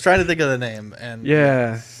 I was trying to think of the name, and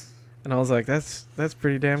Yeah, and I was like, that's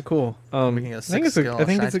pretty damn cool. I Making a think it's six-scale I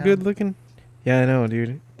think it's a Chi-Town. good looking. Yeah, I know,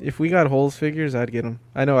 dude. If we got Holes figures, I'd get them.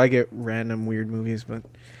 I know I get random weird movies, but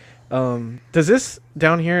does this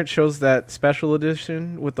down here? It shows that special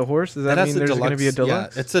edition with the horse. Does that has mean the there's going to be a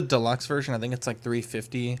deluxe? Yeah, it's a deluxe version. I think it's like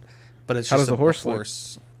 $350, but it's How just does the a horse look?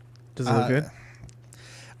 horse. Does it look good?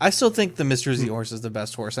 I still think the Mr. Z horse is the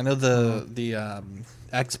best horse. I know the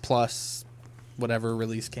X Plus whatever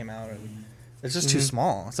release came out, and it's just too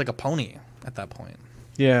small. It's like a pony at that point.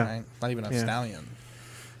 Yeah, Right? Not even a Yeah. stallion.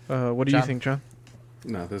 What do you John? think, John?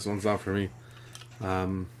 No, this one's not for me.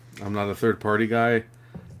 I'm not a third party guy,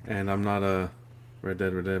 and I'm not a Red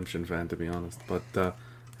Dead Redemption fan, to be honest. But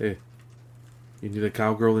hey, you need a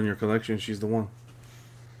cowgirl in your collection. She's the one.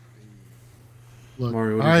 Look,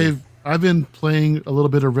 Mario, what do you think? I've been playing a little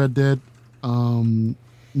bit of Red Dead.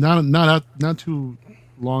 Not too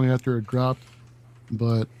long after it dropped,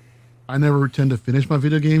 but I never tend to finish my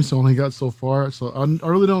video games, so I only got so far. So I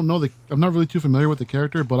really don't know I'm not really too familiar with the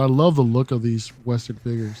character, but I love the look of these Western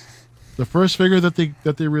figures. The first figure that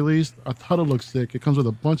they released, I thought it looked sick. It comes with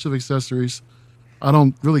a bunch of accessories. I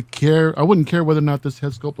don't really care. I wouldn't care whether or not this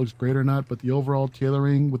head sculpt looks great or not, but the overall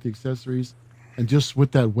tailoring with the accessories and just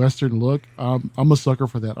with that Western look, I'm a sucker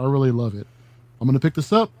for that. I really love it. I'm gonna pick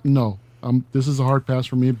this up. No, this is a hard pass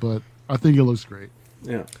for me, but I think it looks great.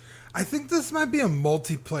 Yeah. I think this might be a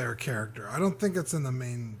multiplayer character. I don't think it's in the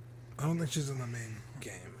main. I don't think she's in the main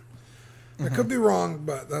game. I could be wrong,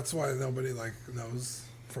 but that's why nobody knows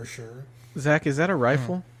for sure. Zach, is that a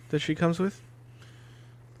rifle that she comes with?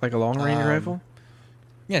 Like a long range rifle?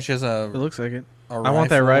 Yeah, she has a. It looks like it. A I want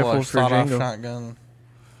that rifle a for sawed-off Django. shotgun.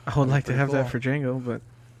 I would like to have that cool. for Django, but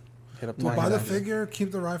Hit up Well, Tony buy the Dog. figure,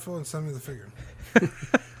 keep the rifle, and send me the figure.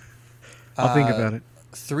 I'll think about it.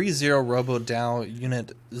 3-0 Robo Dow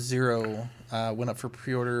Unit 0 went up for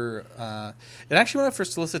pre-order. It actually went up for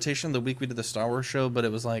solicitation the week we did the Star Wars show, but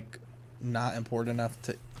it was like not important enough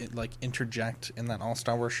to interject in that all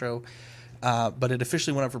Star Wars show. But it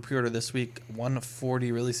officially went up for pre-order this week.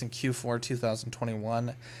 140 releasing Q4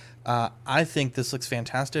 2021. I think this looks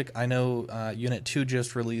fantastic. I know Unit 2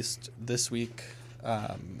 just released this week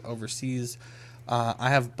overseas. I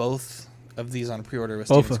have both of these on pre-order with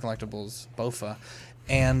Bofa. Stevens Collectibles, BOFA.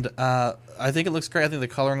 And I think it looks great. I think the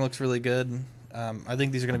coloring looks really good. I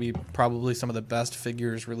think these are going to be probably some of the best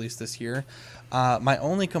figures released this year. My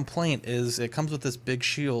only complaint is it comes with this big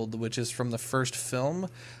shield, which is from the first film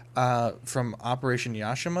from Operation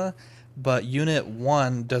Yashima, but Unit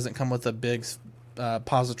 1 doesn't come with a big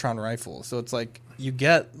positron rifle. So it's like you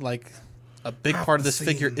get like a big part of this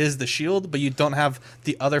figure is the shield, but you don't have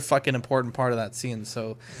the other fucking important part of that scene.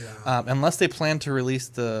 So unless they plan to release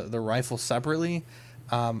the rifle separately,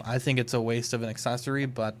 I think it's a waste of an accessory.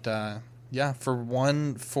 But yeah, for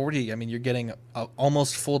 140, I mean, you're getting a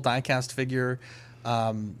almost full diecast figure.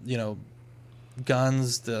 You know,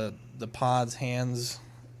 guns, the pods, hands,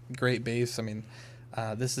 great base. I mean,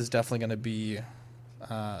 this is definitely going to be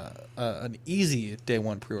an easy day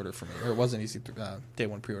one pre-order for me, or it was an easy day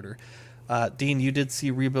one pre-order. Dean, you did see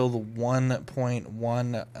Rebuild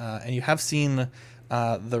 1.1, and you have seen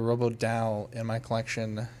the Robo Dow in my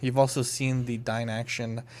collection. You've also seen the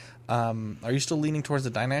Dynaction. Are you still leaning towards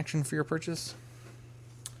the Dynaction for your purchase?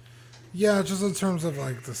 Yeah, just in terms of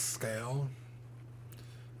like the scale.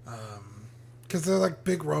 Because they're like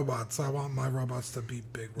big robots. So I want my robots to be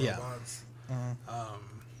big robots. Yeah.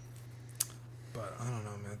 But I don't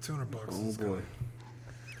know, man. $200 Oh is boy.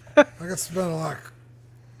 I could spend a lot.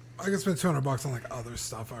 I could spend $200 on like other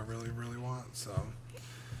stuff I really, really want. So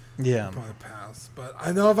Yeah. I'll probably pass. But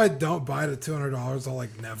I know if I don't buy it at $200, I'll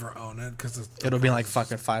like never own it because It'll be like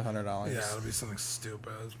fucking $500. Yeah, it'll be something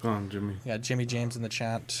stupid. Come on, Jimmy. Yeah, Jimmy James in the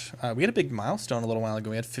chat. We had a big milestone a little while ago.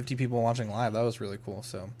 We had 50 people watching live. That was really cool.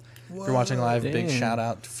 So if you're watching live, big Dang. shout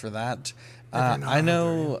out for that. Every now I and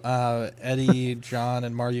know Eddie, John,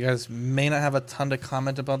 and Mar, you guys may not have a ton to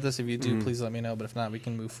comment about this. If you do, Mm. please let me know. But if not, we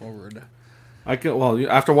can move forward. I can. Well,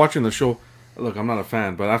 after watching the show, look, I'm not a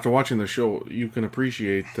fan, but after watching the show, you can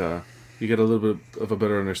appreciate. You get a little bit of a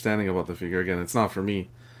better understanding about the figure. Again, it's not for me,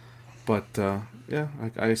 but yeah,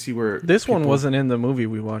 I see where This one people- wasn't in the movie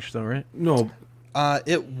we watched, though, right? No,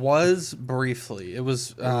 It was briefly. It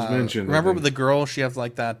was mentioned, I remember think. the girl? She had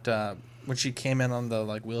like that when she came in on the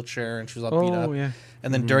like wheelchair and she was all beat up. yeah.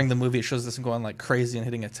 And then during the movie, it shows this going like crazy and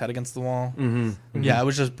hitting its head against the wall. Mm-hmm. Yeah, it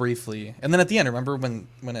was just briefly. And then at the end, remember when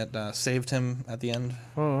it saved him at the end?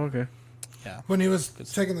 Oh, okay. Yeah. When he was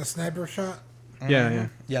taking the sniper shot. Yeah, yeah.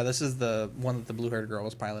 Yeah, this is the one that the blue-haired girl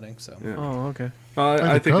was piloting. So Yeah. Oh, okay.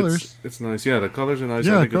 I the think colors. it's nice. Yeah, the colors are nice.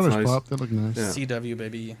 Yeah, I the think colors it's nice. pop. They look nice. Yeah. CW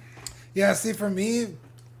baby. Yeah, see, for me,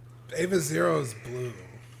 Ava Zero is blue.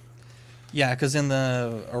 Yeah, because in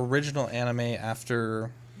the original anime, after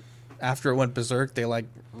it went berserk, they like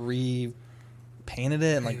repainted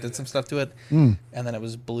it and like did some stuff to it, and then it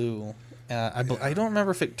was blue. I don't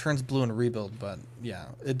remember if it turns blue in Rebuild, but yeah,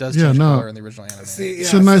 it does change color in the original anime. See,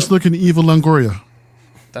 It's a nice looking evil Longoria.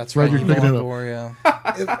 That's Right, right, you're picking it up. Longoria.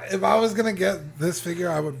 If I was gonna get this figure,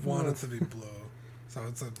 I would want it to be blue. So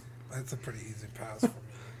it's a pretty easy pass for me.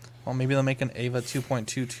 Well, maybe they'll make an Ava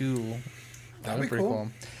 2.22. That'd be pretty cool.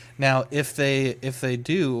 Now, if they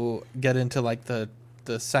do get into like the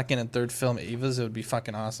second and third film Avas, it would be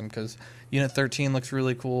fucking awesome because Unit 13 looks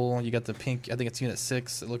really cool. You got the pink. I think it's Unit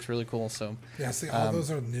 6. It looks really cool. So Yeah, see, all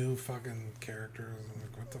those are new fucking characters. And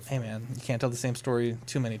like, what the hey, man, you can't tell the same story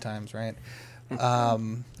too many times, right?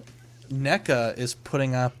 NECA is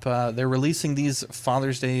putting up. They're releasing these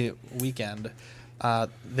Father's Day weekend.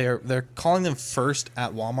 They're calling them first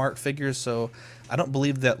at Walmart figures, so I don't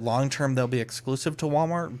believe that long term they'll be exclusive to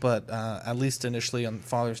Walmart, but at least initially on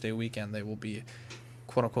Father's Day weekend they will be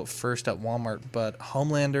quote unquote first at Walmart. But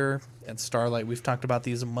Homelander and Starlight, we've talked about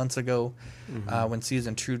these months ago. When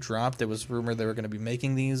season 2 dropped, there was rumor they were going to be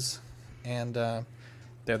making these, and there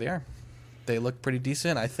they are. They look pretty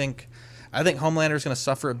decent. I think Homelander is going to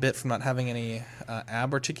suffer a bit from not having any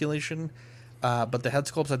ab articulation, but the head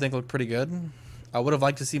sculpts I think look pretty good. I would have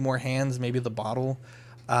liked to see more hands, maybe the bottle.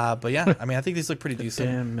 But yeah, I mean, I think these look pretty decent.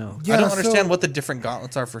 Damn milk. I Yeah, don't so- understand what the different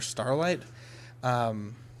gauntlets are for Starlight.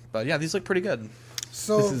 But yeah, these look pretty good.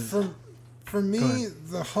 So for me,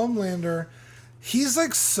 the Homelander, he's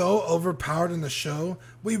like so overpowered in the show.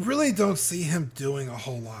 We really don't see him doing a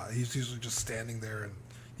whole lot. He's usually just standing there and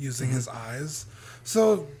using his eyes.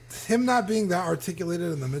 So him not being that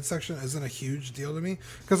articulated in the midsection isn't a huge deal to me,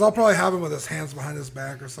 because I'll probably have him with his hands behind his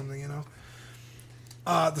back or something, you know.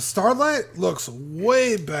 The Starlight looks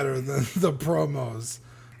way better than the promos.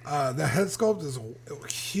 The head sculpt is a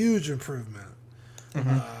huge improvement.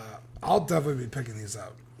 I'll definitely be picking these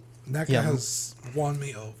up. NECA has won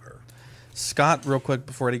me over. Scott, real quick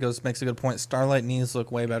before he goes, makes a good point. Starlight knees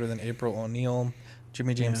look way better than April O'Neil.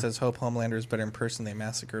 Jimmy James says, hope Homelander is better in person. They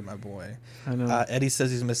massacred my boy. I know. Eddie says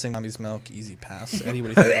he's missing Mommy's milk. Easy pass. Eddie,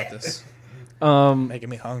 what do you think about this? Making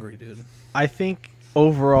me hungry, dude. I think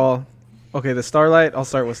overall, okay, the Starlight, I'll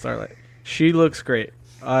start with Starlight. She looks great.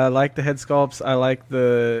 I like the head sculpts. I like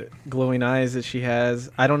the glowing eyes that she has.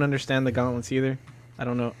 I don't understand the gauntlets either. I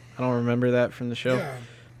don't know. I don't remember that from the show.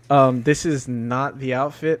 Yeah. This is not the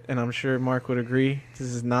outfit, and I'm sure Mark would agree. This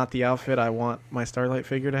is not the outfit I want my Starlight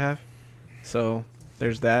figure to have. So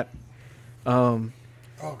there's that. And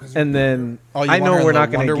then I know we're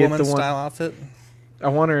not going to get the one style outfit. I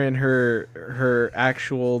want her in her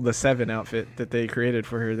actual the 7 outfit that they created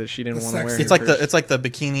for her that she didn't want to wear. It's like the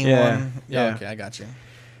bikini one. Yeah. Okay, I got you.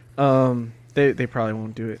 They probably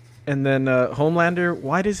won't do it. And then Homelander,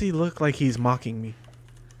 why does he look like he's mocking me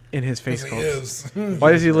in his face sculpt?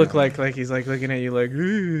 Why does he look like he's like looking at you like,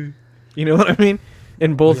 ooh. You know what I mean?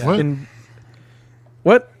 In both in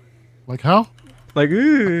what? Like how? Like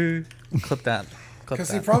ooh. Clip that.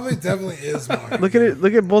 Because he probably definitely is mocking. Look at it.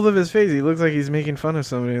 Look at both of his face. He looks like he's making fun of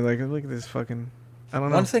somebody. Like look at this fucking. I don't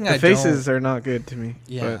know. One thing the faces are not good to me.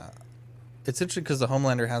 Yeah. But. It's interesting because the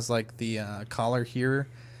Homelander has like the collar here,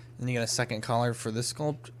 and you get a second collar for this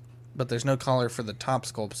sculpt, but there's no collar for the top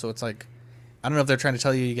sculpt. So it's like, I don't know if they're trying to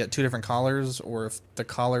tell you get 2 different collars, or if the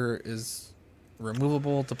collar is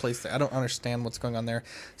removable to place. I don't understand what's going on there.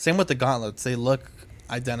 Same with the gauntlets; they look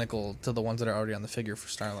identical to the ones that are already on the figure for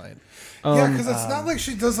Starlight. Yeah, because it's not like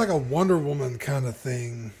she does like a Wonder Woman kind of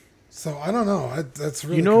thing. So I don't know. That's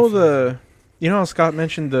really confusing. You know how Scott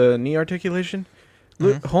mentioned the knee articulation.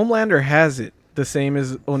 Look, Homelander has it the same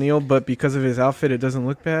as O'Neil, but because of his outfit, it doesn't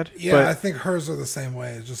look bad. Yeah, but I think hers are the same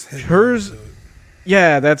way. It's just hers.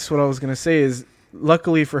 Yeah, that's what I was gonna say. Is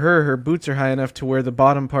luckily for her boots are high enough to where the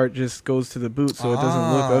bottom part just goes to the boot, so it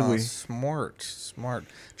doesn't look ugly. Smart.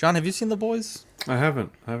 John, have you seen The Boys? I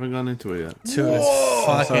haven't gone into it yet. Dude, it's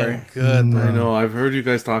fucking good, bro. I know. I've heard you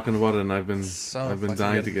guys talking about it, and I've been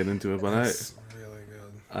dying good. to get into it, but it's really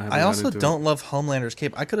good. I also don't love Homelander's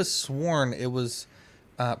cape. I could have sworn it was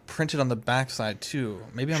printed on the backside too.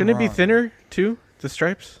 Maybe Shouldn't it be thinner too? The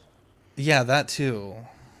stripes? Yeah, that too.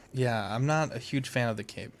 Yeah, I'm not a huge fan of the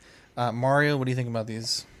cape. Mario, what do you think about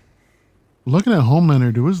these? Looking at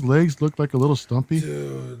Homelander, do his legs look like a little stumpy?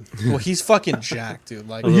 Dude. Well, he's fucking jacked, dude.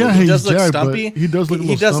 Like, yeah, he does he's look jacked, stumpy. He does look.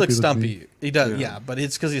 He does look stumpy. He does, yeah. But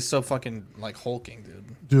it's because he's so fucking like hulking,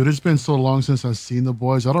 dude. Dude, it's been so long since I've seen The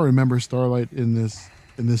Boys. I don't remember Starlight in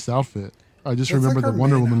this outfit. I just remember the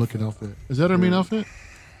Wonder Woman looking outfit. Is that her main outfit?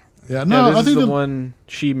 Yeah, no, this I think is the one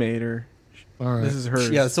she made her. All right. This is hers.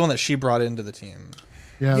 Yeah, it's the one that she brought into the team.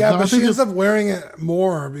 Yeah, no, but she ends up wearing it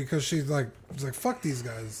more because she's like, fuck these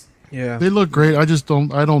guys. Yeah, they look great. I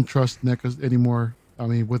don't trust NECA anymon. I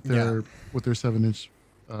mean, with their 7-inch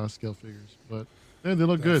scale figures, but yeah, they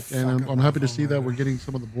look good, and I'm happy to see that we're getting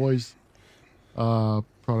some of the Boys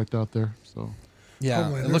product out there. So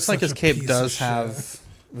yeah, it looks like his cape does have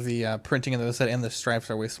the printing in the set, and the stripes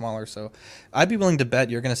are way smaller. So I'd be willing to bet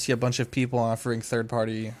you're going to see a bunch of people offering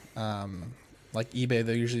third-party, like eBay.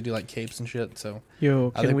 They usually do like capes and shit. So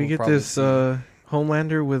can we get this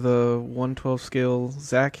Homelander with a 1/12 scale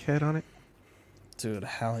Zack head on it? Dude,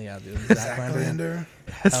 hell yeah, dude. Zacklander.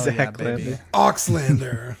 Zacklander.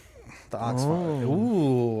 Oxlander. The Oxford.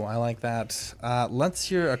 Ooh, I like that. Let's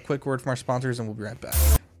hear a quick word from our sponsors, and we'll be right back.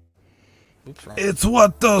 Oops, wrong. It's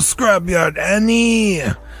Watto Scrapyard, Annie.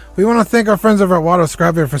 We want to thank our friends over at Watto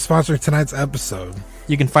Scrapyard for sponsoring tonight's episode.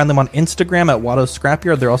 You can find them on Instagram at Watto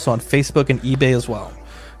Scrapyard. They're also on Facebook and eBay as well.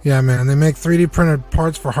 Yeah, man. They make 3D printed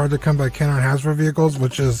parts for hard-to-come-by Kenner and Hasbro vehicles,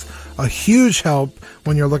 which is a huge help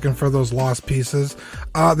when you're looking for those lost pieces.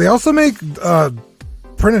 They also make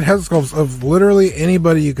printed head sculpts of literally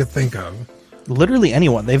anybody you could think of. Literally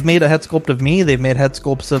anyone. They've made a head sculpt of me. They've made head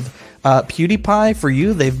sculpts of PewDiePie for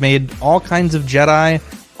you. They've made all kinds of Jedi,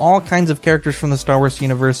 all kinds of characters from the Star Wars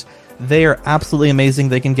universe. They are absolutely amazing.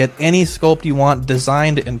 They can get any sculpt you want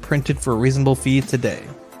designed and printed for a reasonable fee today.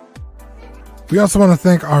 We also want to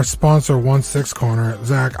thank our sponsor, 1/6 Corner.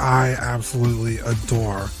 Zach, I absolutely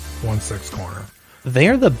adore 1/6 Corner. They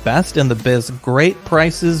are the best in the biz. Great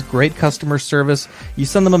prices, great customer service. You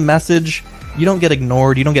send them a message, you don't get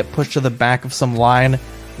ignored, you don't get pushed to the back of some line.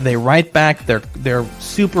 They write back. They're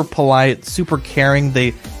super polite, super caring.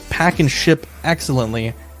 They pack and ship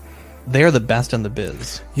excellently. They're the best in the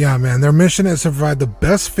biz. Yeah, man. Their mission is to provide the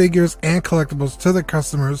best figures and collectibles to their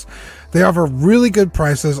customers. They offer really good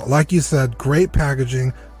prices, like you said, great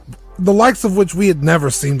packaging, the likes of which we had never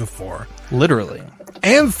seen before. Literally.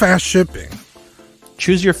 And fast shipping.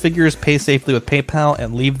 Choose your figures, pay safely with PayPal,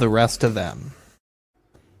 and leave the rest to them.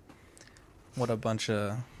 What a bunch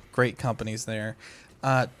of great companies there.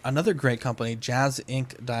 Another great company, Jazz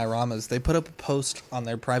Inc. Dioramas, they put up a post on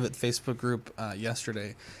their private Facebook group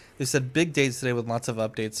yesterday. They said, big days today with lots of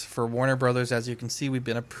updates. For Warner Brothers, as you can see, we've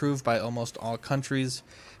been approved by almost all countries.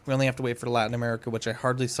 We only have to wait for Latin America, which I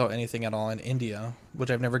hardly saw anything at all, in India,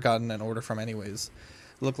 which I've never gotten an order from anyways.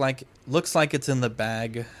 Looks like it's in the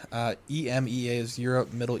bag. EMEA is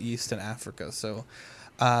Europe, Middle East, and Africa. So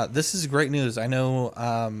this is great news. I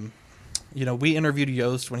know, we interviewed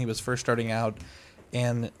Yost when he was first starting out,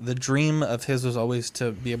 and the dream of his was always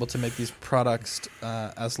to be able to make these products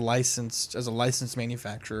as a licensed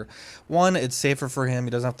manufacturer. One, it's safer for him. He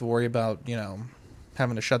doesn't have to worry about,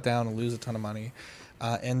 having to shut down and lose a ton of money.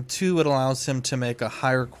 And two, it allows him to make a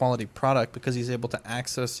higher quality product because he's able to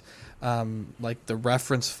access the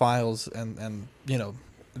reference files and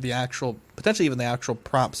the actual, potentially even the actual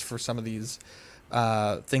props for some of these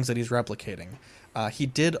things that he's replicating. He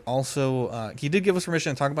did give us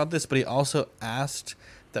permission to talk about this, but he also asked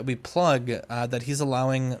that we plug that he's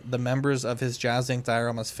allowing the members of his Jazz Inc.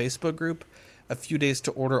 Dioramas Facebook group a few days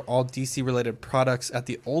to order all DC related products at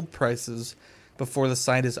the old prices before the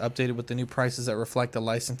site is updated with the new prices that reflect the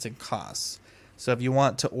licensing costs. So if you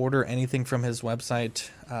want to order anything from his website,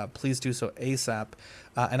 please do so ASAP.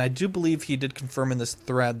 And I do believe he did confirm in this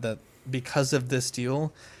thread that because of this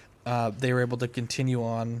deal, they were able to continue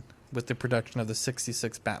on with the production of the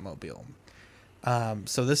 66 Batmobile.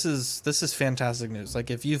 So this is fantastic news. Like,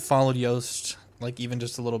 if you've followed Yost, like, even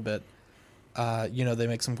just a little bit, they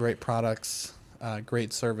make some great products,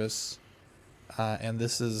 great service. And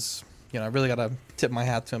this is, I really got to tip my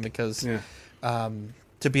hat to him because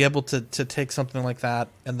to be able to take something like that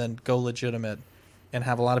and then go legitimate and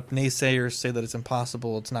have a lot of naysayers say that it's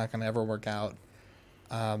impossible, it's not going to ever work out.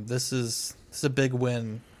 This is a big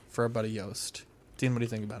win for our buddy Yost. Dean, what do you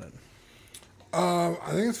think about it?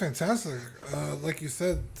 I think it's fantastic. Like you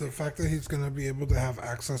said, the fact that he's going to be able to have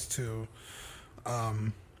access to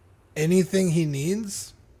anything he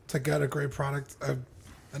needs to get a great product,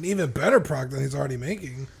 an even better product than he's already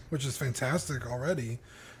making, which is fantastic already.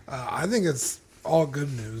 I think it's all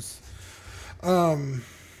good news.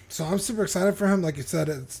 So I'm super excited for him. Like you said,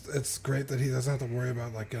 it's great that he doesn't have to worry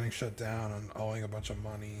about like getting shut down and owing a bunch of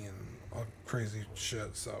money and all crazy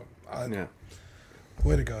shit. So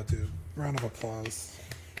way to go, dude. Round of applause.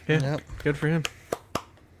 Yeah, good for him.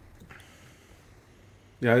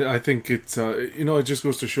 Yeah, I think it's it just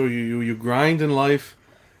goes to show you grind in life,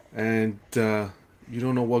 and you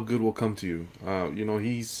don't know what good will come to you.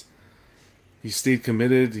 He's stayed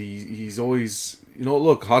committed. He's always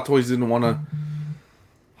look. Hot Toys didn't want to.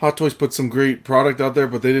 Hot Toys put some great product out there,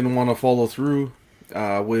 but they didn't want to follow through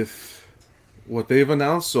with what they've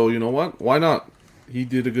announced. So you know what? Why not? He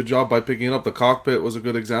did a good job by picking it up. The cockpit was a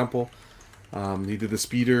good example. He did the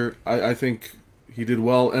speeder. I think he did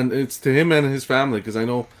well, and it's to him and his family because I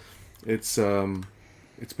know it's been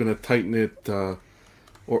a tight knit or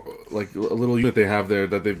like a little unit they have there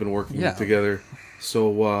that they've been working together.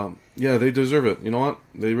 So they deserve it. You know what?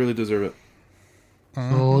 They really deserve it.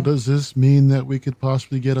 So does this mean that we could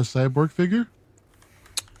possibly get a Cyborg figure?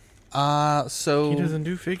 So he doesn't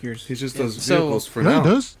do figures. He just does vehicles for now. He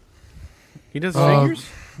does. He does figures.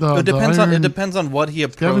 It depends on what he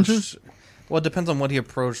approached. Scavengers? Well, it depends on what he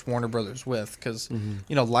approached Warner Brothers with, because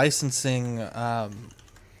licensing.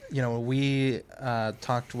 We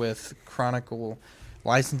talked with Chronicle.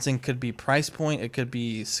 Licensing could be price point, it could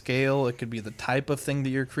be scale, it could be the type of thing that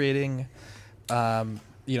you're creating. Also,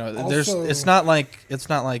 it's not like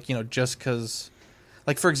just because,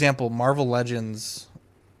 like, for example, Marvel Legends,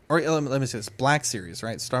 or let me say this, Black Series,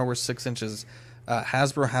 right? Star Wars 6 inches.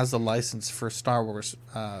 Hasbro has the license for Star Wars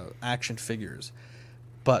action figures,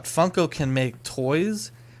 but Funko can make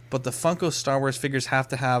toys, but the Funko Star Wars figures have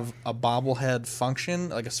to have a bobblehead function,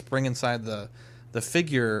 like a spring inside the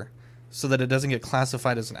figure, so that it doesn't get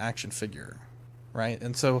classified as an action figure, right?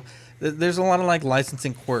 And so there's a lot of like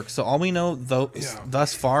licensing quirks. So all we know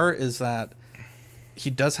thus far is that he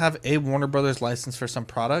does have a Warner Brothers license for some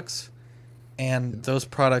products, and those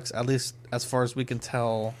products, at least as far as we can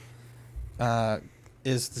tell,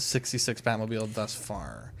 is the 66 Batmobile thus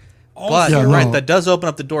far. But you're right, that does open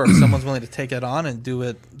up the door if someone's willing to take it on and do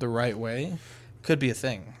it the right way. Could be a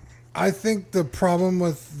thing. I think the problem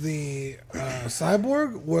with the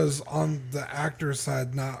Cyborg was on the actor's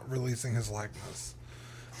side not releasing his likeness.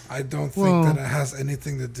 I don't think that it has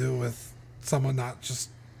anything to do with someone not just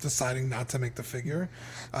deciding not to make the figure.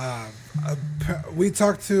 We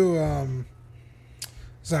talked to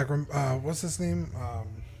Zach. What's his name?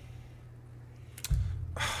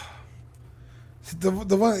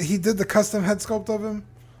 The one he did the custom head sculpt of him.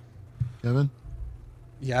 Kevin.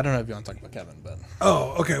 Yeah, I don't know if you want to talk about Kevin, but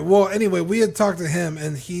oh, okay. Well, anyway, we had talked to him,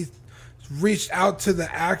 and he reached out to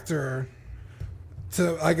the actor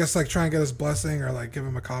to, I guess, like try and get his blessing or like give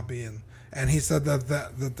him a copy, and he said that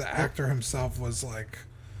the actor himself was like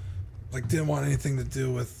didn't want anything to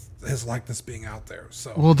do with his likeness being out there.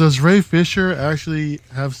 So, well, does Ray Fisher actually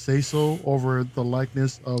have say so over the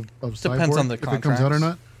likeness of Cyborg? Depends on the if it comes out or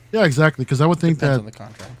not. Yeah, exactly. Because I would think Depends that on the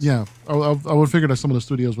contracts. Yeah, I would figure that some of the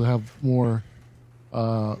studios would have more.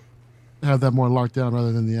 Have that more locked down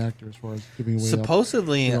rather than the actor as far as giving away.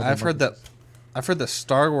 Supposedly, I've heard that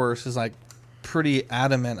Star Wars is like pretty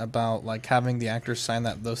adamant about like having the actors sign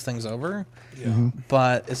those things over. Yeah. Mm-hmm.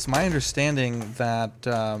 But it's my understanding that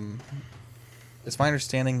the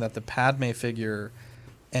Padme figure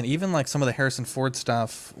and even like some of the Harrison Ford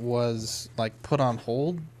stuff was like put on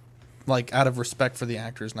hold, like out of respect for the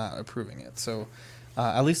actors not approving it. So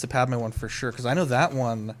at least the Padme one for sure, because I know that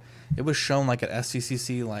one. It was shown like at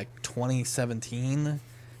SCCC like 2017,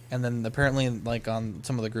 and then apparently like on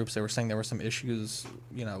some of the groups they were saying there were some issues,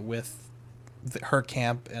 with her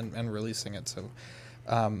camp and releasing it. So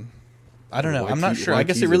I don't know. I'm not sure. I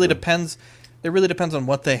guess it really depends. It really depends on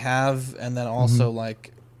what they have, and then also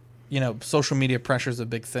like, social media pressure is a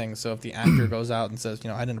big thing. So if the actor goes out and says,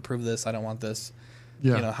 I didn't approve this, I don't want this,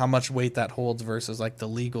 how much weight that holds versus like the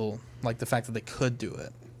legal, like the fact that they could do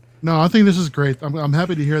it. No, I think this is great. I'm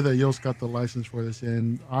happy to hear that Yost got the license for this,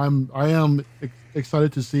 and I am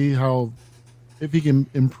excited to see if he can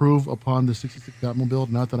improve upon the 66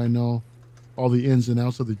 Batmobile. Not that I know all the ins and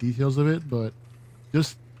outs of the details of it, but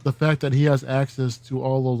just the fact that he has access to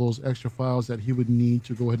all of those extra files that he would need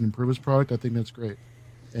to go ahead and improve his product, I think that's great.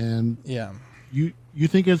 And yeah, you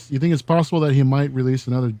think it's possible that he might release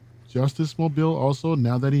another Justice Mobile also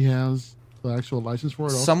now that he has the actual license for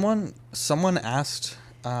it? Also? Someone asked.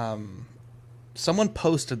 Someone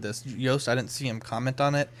posted this. Yost, I didn't see him comment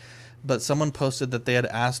on it, but someone posted that they had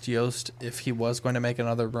asked Yost if he was going to make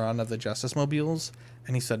another run of the Justice Mobiles,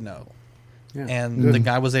 and he said no. Yeah. And the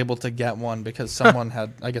guy was able to get one because someone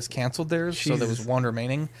had, I guess, canceled theirs, so there was one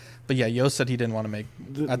remaining. But yeah, Yost said he didn't want to make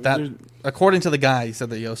according to the guy, he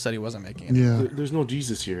said that Yost said he wasn't making it. Yeah. There's no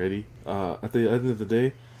Jesus here, Eddie. At the end of the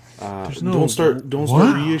day, don't start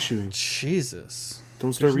reissuing. Jesus.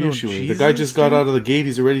 Don't start reissuing. The guy just got out of the gate.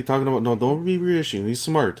 He's already talking about, no, don't be reissuing. He's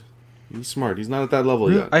smart. He's not at that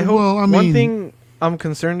level yet. I hope one thing I'm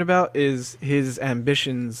concerned about is his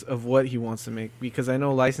ambitions of what he wants to make, because I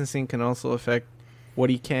know licensing can also affect what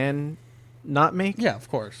he can not make. Yeah, of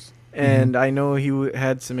course. And I know he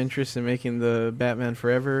had some interest in making the Batman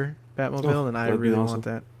Forever Batmobile, and I really want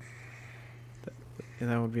that.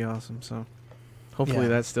 That would be awesome. So hopefully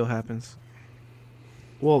that still happens.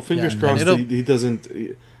 Well, fingers crossed he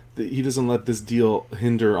doesn't let this deal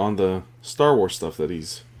hinder on the Star Wars stuff that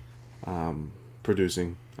he's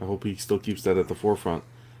producing. I hope he still keeps that at the forefront.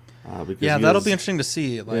 Because that'll be interesting to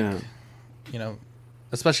see. Like,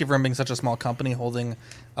 especially for him being such a small company holding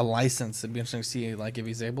a license, it'd be interesting to see like if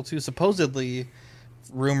he's able to. Supposedly,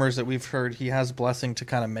 rumors that we've heard, he has blessing to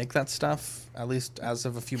kind of make that stuff. At least as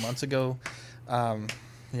of a few months ago,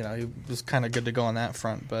 he was kind of good to go on that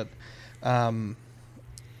front, but.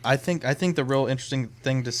 I think the real interesting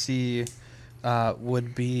thing to see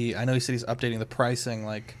would be, I know he said he's updating the pricing.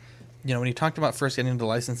 Like, when he talked about first getting into the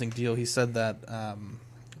licensing deal, he said that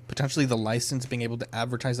potentially the license, being able to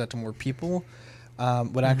advertise that to more people,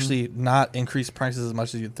 would actually not increase prices as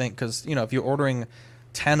much as you'd think. Because, if you're ordering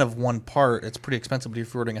 10 of one part, it's pretty expensive. But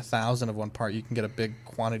if you're ordering 1,000 of one part, you can get a big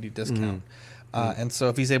quantity discount. And so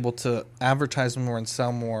if he's able to advertise more and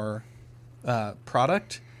sell more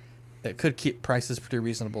product, it could keep prices pretty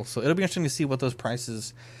reasonable. So it'll be interesting to see what those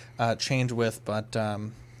prices change with. But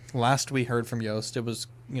last we heard from Yost, it was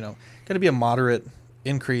going to be a moderate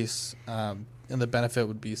increase, and the benefit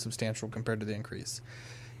would be substantial compared to the increase.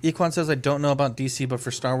 Equan says, I don't know about DC, but for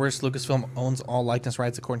Star Wars, Lucasfilm owns all likeness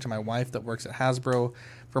rights, according to my wife that works at Hasbro.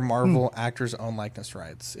 For Marvel, actors own likeness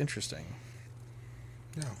rights. Interesting.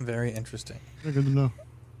 Yeah. Very interesting. Very good to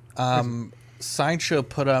know. Sideshow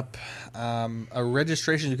put up a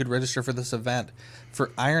registration. You could register for this event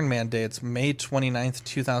for Iron Man Day. It's May 29th,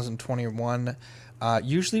 2021.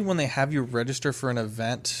 Usually when they have you register for an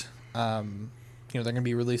event, they're going to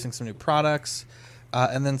be releasing some new products.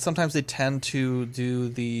 And then sometimes they tend to do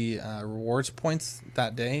the rewards points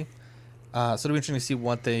that day. So it'll be interesting to see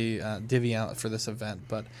what they divvy out for this event.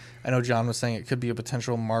 But I know John was saying it could be a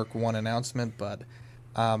potential Mark 1 announcement, but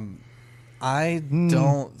I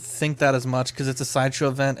don't think that as much because it's a sideshow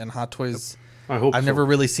event and Hot Toys. I've never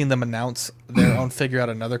really seen them announce their own figure at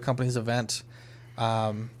another company's event.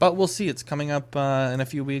 But we'll see. It's coming up in a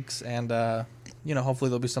few weeks, and hopefully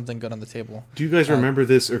there'll be something good on the table. Do you guys remember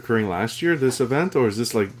this occurring last year, this event, or is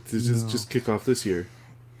this just kick off this year?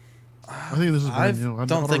 I think this is brand new. I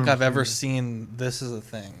don't think I've ever seen this as a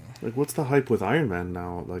thing. Like, what's the hype with Iron Man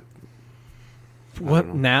now? Like, what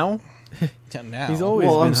now? Yeah, now. He's always.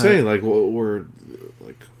 Well, been I'm saying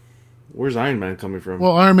where's Iron Man coming from?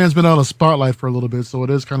 Well, Iron Man's been out of spotlight for a little bit, so it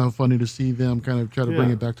is kind of funny to see them kind of try to bring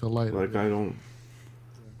it back to the light. Like, I don't.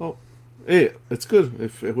 Well, hey, it's good.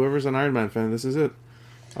 If whoever's an Iron Man fan, this is it.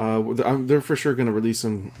 They're for sure going to release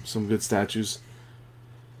some good statues.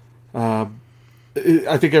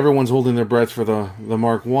 I think everyone's holding their breath for the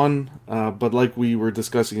Mark 1, but like we were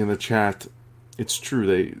discussing in the chat, it's true.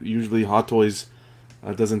 They usually Hot Toys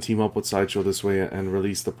doesn't team up with Sideshow this way and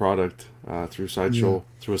release the product through Sideshow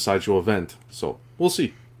through a Sideshow event. So we'll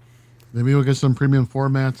see. Maybe we'll get some premium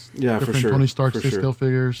formats. Yeah, for sure. Tony Stark for sure. scale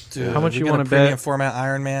figures. Dude, how much you want to bet? Premium format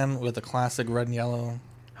Iron Man with the classic red and yellow.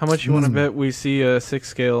 How much you want to bet we see a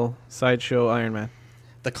 6-scale Sideshow Iron Man?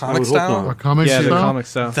 The comic style? A comic style? The comic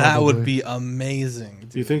style. That would be amazing. Dude.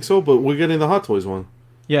 Do you think so? But we're getting the Hot Toys one.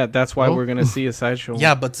 Yeah, that's why we're going to see a Sideshow.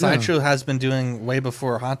 Yeah, but Sideshow has been doing way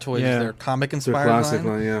before Hot Toys their comic-inspired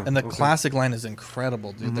line. And the classic line is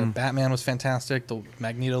incredible, dude. Their Batman was fantastic. The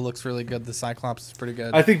Magneto looks really good. The Cyclops is pretty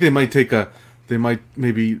good. I think they might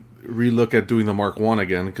maybe relook at doing the Mark 1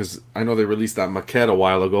 again, because I know they released that maquette a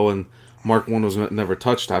while ago, and Mark 1 was never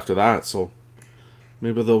touched after that, so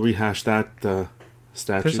maybe they'll rehash that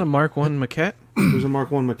statue. There's a Mark 1 maquette? There's a Mark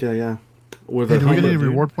 1 maquette, yeah. Hey, do we get any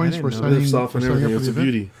reward points for signing up for the event? It's a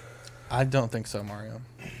beauty. I don't think so, Mario.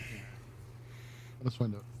 Let's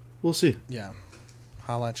find out. We'll see. Yeah.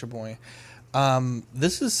 Holla at your boy.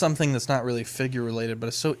 This is something that's not really figure related, but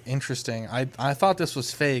it's so interesting. I thought this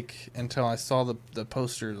was fake until I saw the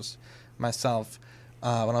posters myself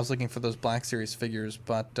when I was looking for those Black Series figures.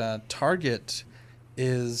 But Target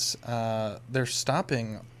is they're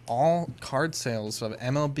stopping all card sales of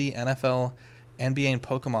MLB, NFL, NBA, and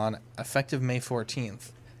Pokemon effective May 14th.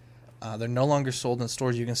 They're no longer sold in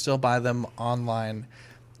stores. You can still buy them online.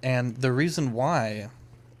 And the reason why,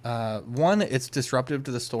 one, it's disruptive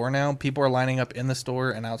to the store now. People are lining up in the store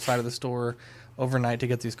and outside of the store overnight to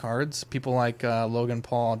get these cards. People like Logan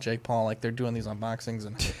Paul, Jake Paul, like they're doing these unboxings.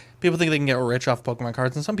 And people think they can get rich off Pokemon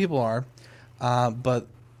cards, and some people are. But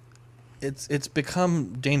it's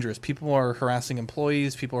become dangerous. People are harassing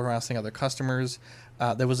employees. People are harassing other customers.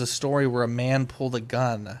 There was a story where a man pulled a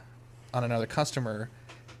gun on another customer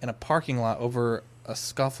in a parking lot over a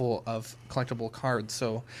scuffle of collectible cards.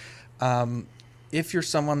 So if you're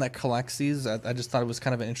someone that collects these, I just thought it was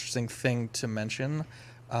kind of an interesting thing to mention.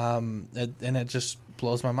 And it just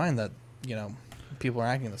blows my mind that, people are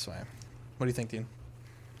acting this way. What do you think, Dean?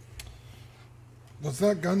 Was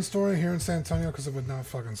that gun story here in San Antonio? Because it would not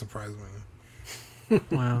fucking surprise me.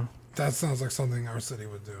 Wow. That sounds like something our city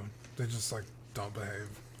would do. They just, don't behave.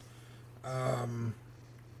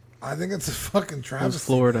 I think it's a fucking travesty. It's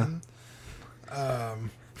Florida.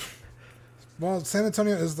 Well, San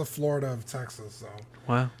Antonio is the Florida of Texas, so.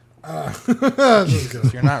 Wow.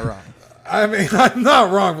 You're not wrong. I mean, I'm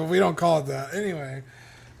not wrong, but we don't call it that. Anyway,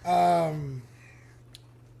 I'm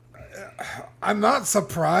not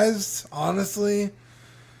surprised, honestly.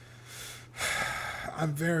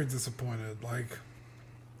 I'm very disappointed.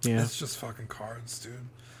 It's just fucking cards, dude.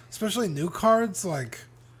 Especially new cards,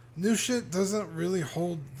 new shit doesn't really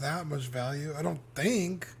hold that much value, I don't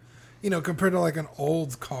think. Compared to an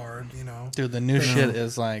old card, Dude, the new shit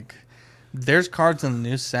is there's cards in the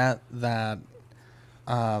new set that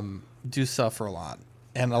do sell for a lot.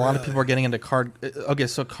 And a lot of people are getting into card. Okay,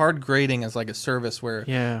 so card grading is like a service where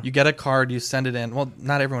you get a card, you send it in. Well,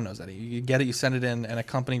 not everyone knows that. You get it, you send it in, and a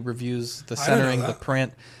company reviews the centering, the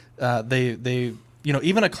print. They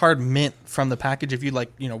even a card mint from the package, if you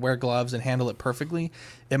wear gloves and handle it perfectly,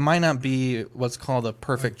 it might not be what's called a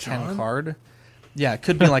perfect 10 card. Yeah, it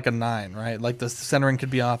could be like a 9, right? The centering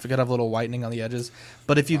could be off. It could have a little whitening on the edges.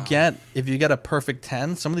 But if you get a perfect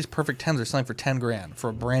 10, some of these perfect 10s are selling for $10,000 for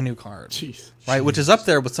a brand new card. Jeez. Right, which is up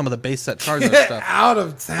there with some of the base set cards and stuff. Out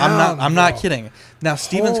of town. I'm not kidding. Now,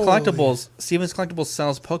 Steven's Collectibles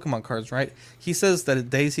sells Pokemon cards, right? He says that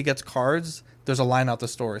days he gets cards, there's a line out the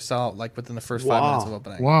store, sell out within the first 5 minutes of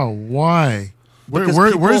opening. Wow, why?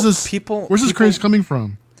 Where's this craze coming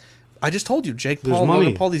from? I just told you, Jake There's Paul, money.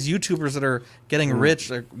 Logan Paul, these YouTubers that are getting rich,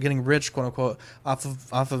 quote unquote,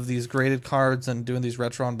 off of these graded cards and doing these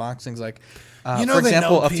retro unboxings. Like, for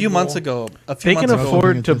example, a few months ago, they can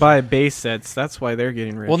afford to buy base sets. That's why they're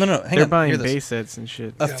getting rich. Well, no, they're buying base sets and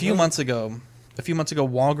shit. A few months ago,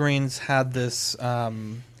 Walgreens had this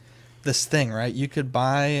this thing, right? You could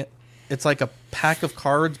buy. It's like a pack of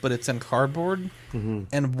cards, but it's in cardboard,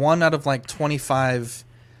 and 1 out of like 25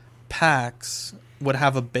 packs would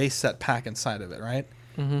have a base set pack inside of it, right?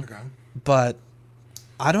 Okay. But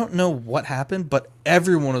I don't know what happened, but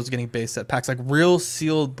everyone was getting base set packs, like real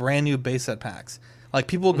sealed, brand new base set packs. Like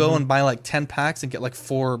people go and buy like 10 packs and get like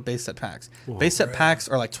 4 base set packs. Whoa, base set packs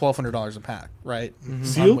are like $1,200 a pack, right?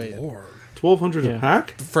 Sealed? Unweighted. $1,200 a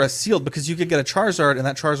pack for a sealed, because you could get a Charizard, and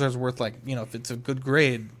that Charizard is worth like, if it's a good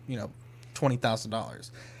grade, $20,000.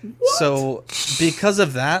 So because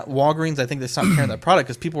of that, Walgreens, I think they stopped carrying that product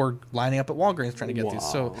because people were lining up at Walgreens trying to get these.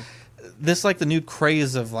 So this is like the new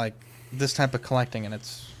craze of like this type of collecting, and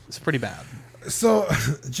it's pretty bad. So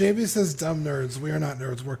JB says, dumb nerds. We are not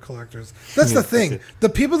nerds. We're collectors. That's the thing. The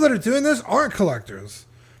people that are doing this aren't collectors.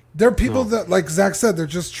 They're people that, like Zach said, they're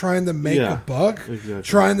just trying to make a buck,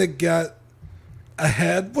 trying to get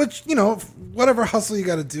ahead, which, whatever hustle you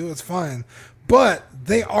got to do, it's fine. But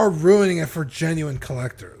they are ruining it for genuine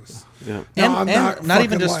collectors. Yeah. And not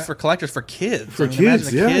even just for collectors, for kids. For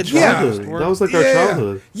kids, childhood. That was like our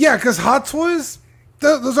childhood. Yeah, because Hot Toys,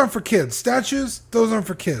 those aren't for kids. Statues, those aren't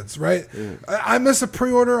for kids, right? Yeah. I miss a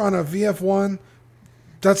pre-order on a VF1.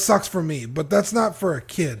 That sucks for me, but that's not for a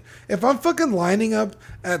kid. If I'm fucking lining up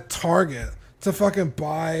at Target to fucking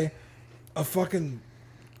buy a fucking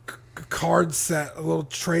card set, a little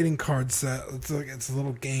trading card set, it's a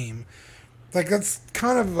little game. Like, that's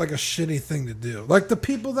kind of like a shitty thing to do. Like, the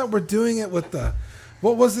people that were doing it with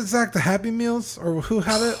what was it, Zach? The Happy Meals? Or who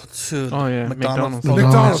had it? Oh, yeah.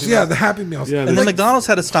 McDonald's. Yeah, the Happy Meals. Yeah, and then McDonald's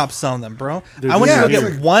had to stop selling them, bro. I went to go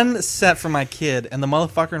get one set for my kid, and the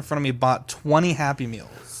motherfucker in front of me bought 20 Happy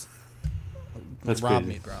Meals. That's robbed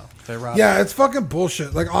crazy. me, bro. They robbed me. It's fucking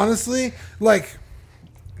bullshit. Like, honestly, like,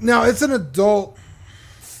 now it's an adult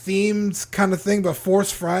themed kind of thing, but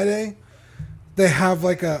Force Friday, they have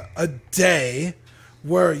like a day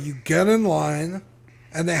where you get in line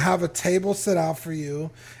and they have a table set out for you,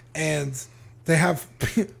 and they have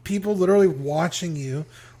people literally watching you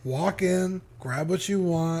walk in, grab what you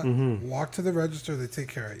want, walk to the register, they take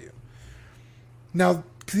care of you. Now,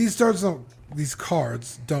 these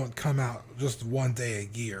cards don't come out just one day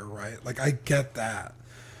a year, right? Like, I get that.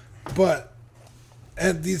 But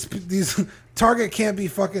and these Target can't be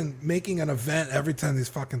fucking making an event every time these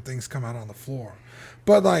fucking things come out on the floor.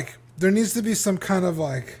 But like, there needs to be some kind of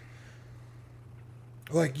like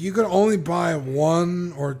you could only buy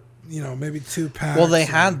 1 or maybe 2 packs. Well, they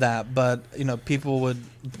had that, but people would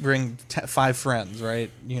bring 5 friends,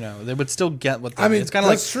 right? They would still get what they. I mean, it's kind of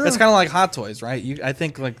like true. It's kind of like Hot Toys, right? I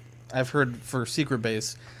think like I've heard for Secret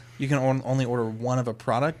Base, you can only order 1 of a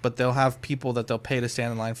product, but they'll have people that they'll pay to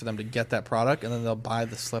stand in line for them to get that product, and then they'll buy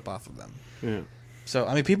the slip off of them. Yeah. So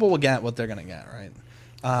I mean, people will get what they're gonna get, right?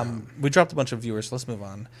 We dropped a bunch of viewers, so let's move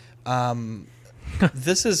on.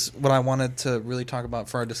 This is what I wanted to really talk about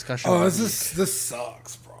for our discussion. Oh, this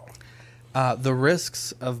sucks, bro. The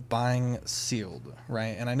risks of buying sealed,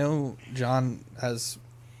 right? And I know John is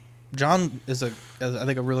I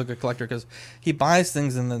think a really good collector because he buys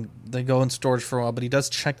things and then they go in storage for a while, but he does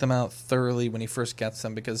check them out thoroughly when he first gets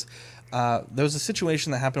them because there was a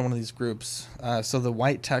situation that happened in one of these groups. So the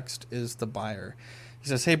white text is the buyer. He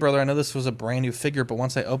says, "Hey brother, I know this was a brand new figure, but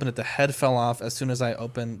once I opened it, the head fell off as soon as I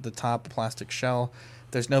opened the top plastic shell.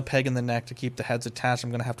 There's no peg in the neck to keep the heads attached. I'm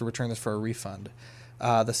going to have to return this for a refund."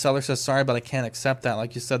 The seller says, "Sorry, but I can't accept that.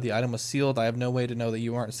 Like you said, the item was sealed. I have no way to know that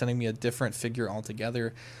you aren't sending me a different figure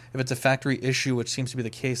altogether. If it's a factory issue, which seems to be the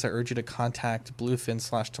case, I urge you to contact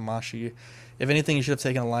Bluefin/Tamashi. If anything, you should have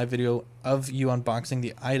taken a live video of you unboxing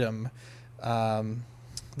the item.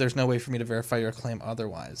 There's no way for me to verify your claim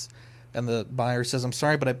otherwise." And the buyer says, "I'm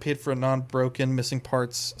sorry, but I paid for a non-broken, missing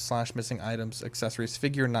parts/missing items, accessories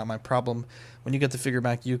figure. Not my problem. When you get the figure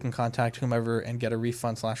back, you can contact whomever and get a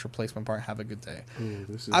refund/replacement part. Have a good day."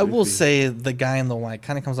 I will say the guy in the white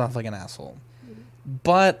kind of comes off like an asshole.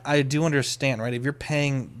 But I do understand, right? If you're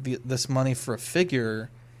paying this money for a figure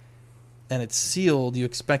and it's sealed, you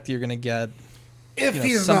expect that you're going to get... If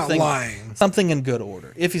he's not lying. Something in good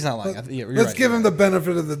order. If he's not lying. Let's give him the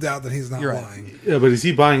benefit of the doubt that he's not lying. Yeah, but is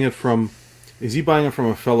he buying it from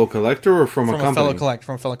a fellow collector or from a company?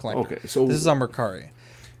 From a fellow collector. Okay, so this is on Mercari.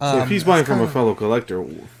 So if he's buying from a fellow collector,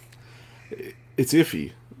 it's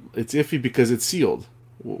iffy. It's iffy because it's sealed.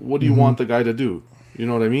 What do you want the guy to do? You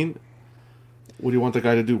know what I mean? What do you want the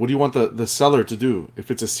guy to do? What do you want the seller to do?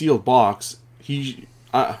 If it's a sealed box,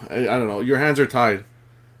 I don't know. Your hands are tied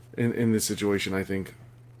in this situation, I think.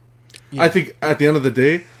 Yeah. I think at the end of the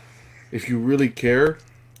day, if you really care,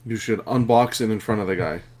 you should unbox it in front of the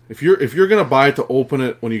guy. If you're gonna buy it to open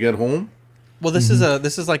it when you get home. Well, this is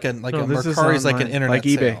like a Mercari's like an internet like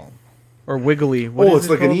eBay. sale. Or Wiggly. It's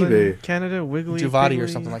like an eBay. Canada, Wiggly. Duvati or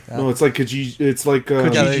something like that. No, it's like Kijiji. It's like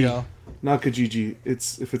Kijiji. Yeah, there you go. Not Kijiji.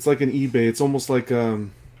 If it's like an eBay, it's almost like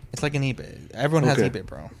It's like an eBay. Everyone has eBay,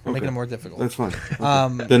 bro. We're making it more difficult. That's fine.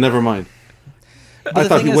 Okay. Then never mind. I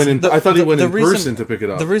thought he went in person to pick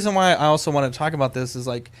it up. The reason why I also want to talk about this is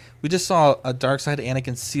like we just saw a Darkseid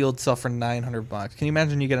Anakin sealed sell for $900. Can you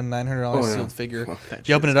imagine you get a $900 sealed figure?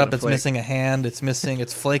 You open it up, it's missing a hand,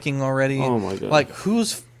 it's flaking already. Oh my god!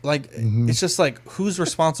 Like it's just like who's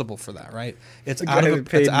responsible for that, right? It's out of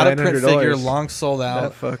print figure, long sold out.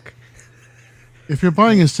 That fuck. If you're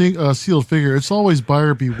buying a sealed figure, it's always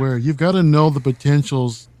buyer beware. You've got to know the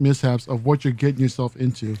potentials, mishaps of what you're getting yourself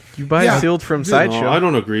into. You buy sealed from Sideshow. No, I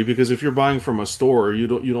don't agree, because if you're buying from a store, you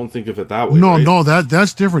don't think of it that way. No, right? no,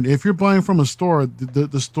 that's different. If you're buying from a store,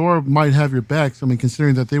 the store might have your backs. I mean,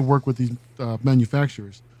 considering that they work with these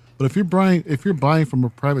manufacturers. But if you're buying from a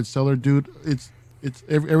private seller, dude,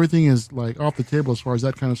 everything is like off the table as far as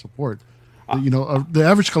that kind of support. The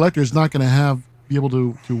average collector is not going to be able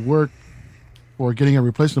to work or getting a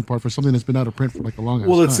replacement part for something that's been out of print for like a long time.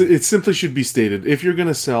 Well, it simply should be stated. If you're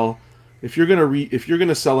gonna sell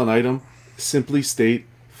an item, simply state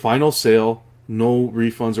final sale, no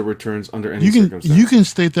refunds or returns under any circumstance. You can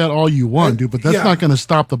state that all you want, dude, but that's not going to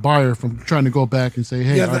stop the buyer from trying to go back and say,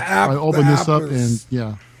 "Hey, I opened this up," and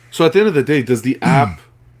yeah. So at the end of the day, does the app?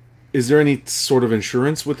 Is there any sort of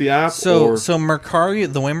insurance with the app? So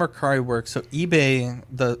Mercari, the way Mercari works, so eBay,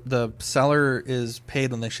 the seller is paid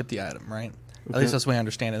when they ship the item, right? Okay. At least that's the way I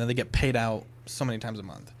understand it. And they get paid out so many times a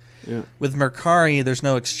month. Yeah. With Mercari, there's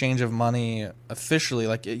no exchange of money officially.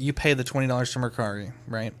 Like you pay the $20 to Mercari,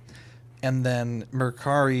 right? And then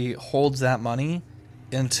Mercari holds that money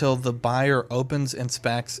until the buyer opens,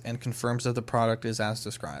 inspects, and confirms that the product is as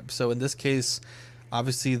described. So in this case,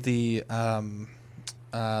 obviously the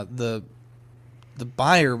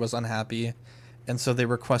buyer was unhappy, and so they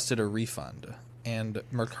requested a refund, and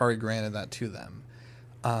Mercari granted that to them.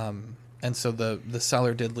 And so the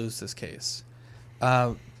seller did lose this case.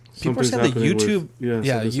 People are saying that YouTube,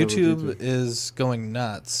 YouTube is going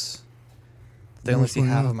nuts. They only see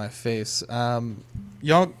half of my face.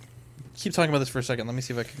 Y'all keep talking about this for a second. Let me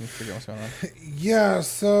see if I can figure out what's going on. Yeah,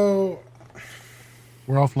 so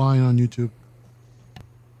we're offline on YouTube.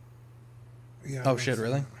 Yeah. Oh shit!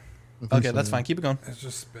 Really? Okay, that's fine. Keep it going. It's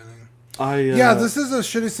just spinning. This is a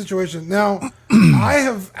shitty situation. Now, I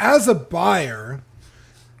have, as a buyer,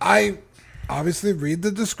 I obviously read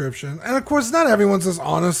the description, and of course, not everyone's as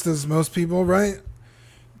honest as most people, right?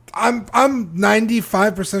 I'm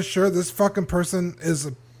 95% sure this fucking person is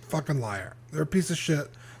a fucking liar. They're a piece of shit.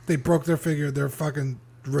 They broke their figure. They're fucking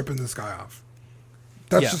ripping this guy off.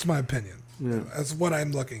 That's just my opinion. Yeah. That's what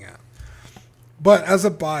I'm looking at. But as a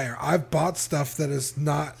buyer, I've bought stuff that is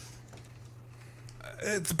not...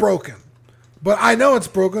 It's broken. But I know it's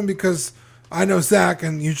broken because I know Zach,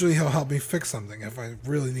 and usually he'll help me fix something if I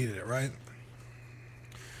really needed it, right?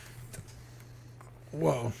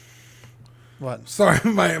 Whoa. What? Sorry,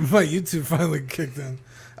 my YouTube finally kicked in.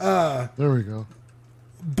 There we go.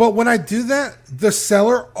 But when I do that, the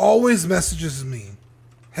seller always messages me,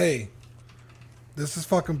 "Hey, this is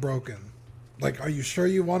fucking broken. Like, are you sure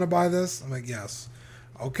you want to buy this?" I'm like, "Yes."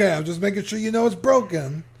 "Okay, I'm just making sure you know it's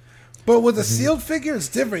broken." But with a sealed figure, it's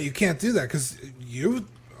different. You can't do that because you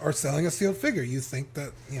are selling a sealed figure. You think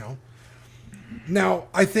that, Now,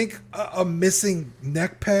 I think a missing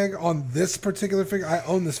neck peg on this particular figure, I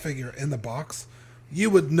own this figure in the box, you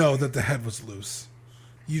would know that the head was loose.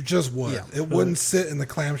 You just would. Yeah, it wouldn't sit in the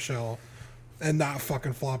clamshell and not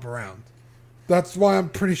fucking flop around. That's why I'm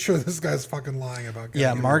pretty sure this guy's fucking lying about.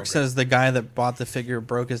 Yeah, Mark says the guy that bought the figure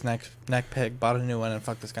broke his neck peg, bought a new one, and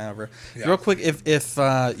fucked this guy over. Yeah. Real quick, if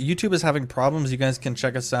YouTube is having problems, you guys can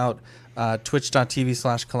check us out.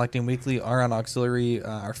 Twitch.tv/collectingweekly or on Auxiliary,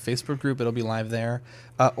 our Facebook group. It'll be live there.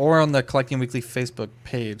 Or on the Collecting Weekly Facebook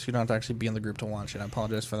page. You don't have to actually be in the group to watch it. I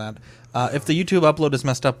apologize for that. If the YouTube upload is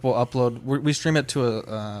messed up, we'll upload. We stream it to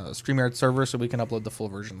a StreamYard server so we can upload the full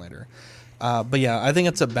version later. But yeah, I think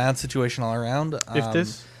it's a bad situation all around. If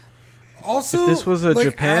this was a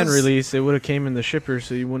Japan release, it would have came in the shipper,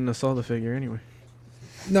 so you wouldn't have saw the figure anyway.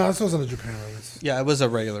 No, this wasn't a Japan release. Yeah, it was a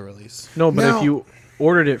regular release. No, but if you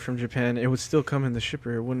ordered it from Japan, it would still come in the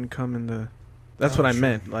shipper. It wouldn't come in the That's what I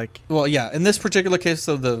meant. Like, well, yeah. In this particular case,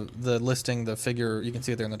 so the listing, the figure, you can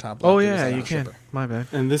see it there in the top. Oh left. yeah, you can. My bad.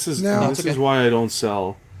 And this is No. this is why I don't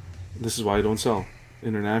sell. This is why I don't sell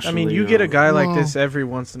internationally. I mean, you get a guy like this every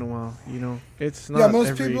once in a while. You know, it's not. Yeah, most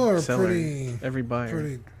every people are seller, pretty every buyer.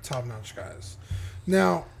 pretty top-notch guys.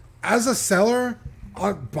 Now, as a seller,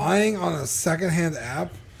 buying on a secondhand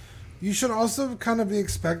app, you should also kind of be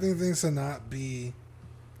expecting things to not be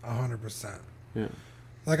 100%. Yeah.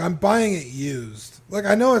 Like, I'm buying it used. Like,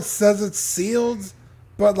 I know it says it's sealed,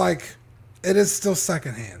 but like, it is still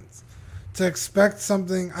secondhand. To expect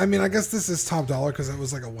something, I mean, I guess this is top dollar because it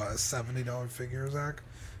was like a $70 figure, Zach,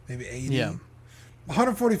 maybe 80. Yeah,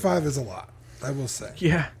 145 is a lot, I will say.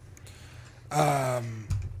 Yeah.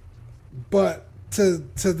 But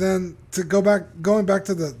going back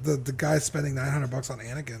to the guy spending $900 on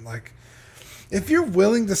Anakin, like, if you're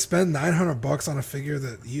willing to spend $900 on a figure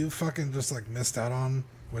that you fucking just like missed out on,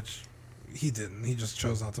 which he didn't, he just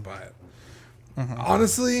chose not to buy it.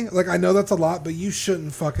 Honestly, like, I know that's a lot, but you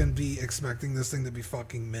shouldn't fucking be expecting this thing to be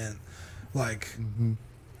fucking mint. Like,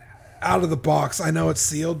 out of the box. I know it's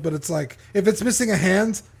sealed, but it's like, if it's missing a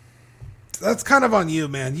hand, that's kind of on you,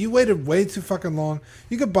 man. You waited way too fucking long.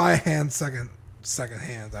 You could buy a hand second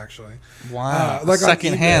hand, actually. wow. Like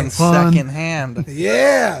second on hand, eBay. second hand.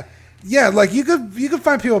 Yeah, like you could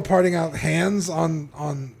find people parting out hands on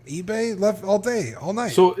eBay left all day, all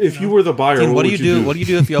night. So if you were the buyer, Dean, what do you would do? What do you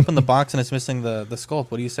do if you open the box and it's missing the sculpt?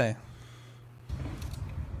 What do you say?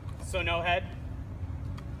 So no head?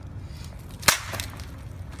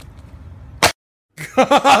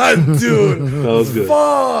 God, dude. That was good.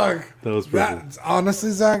 Fuck. That was pretty good.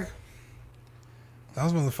 Honestly, Zach, that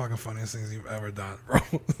was one of the fucking funniest things you've ever done, bro.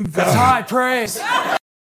 That's high praise.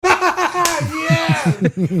 Yeah.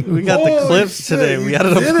 We got the clips shit, today. you We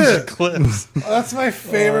added a did bunch it. of clips. That's my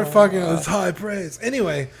favorite fucking. It's high praise.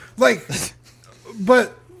 Anyway, like,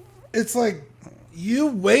 but it's like you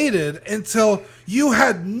waited until you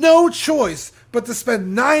had no choice but to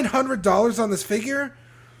spend $900 on this figure.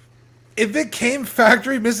 If it came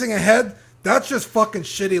factory missing a head, that's just fucking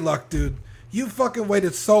shitty luck, dude. You fucking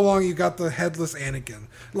waited so long, you got the headless Anakin.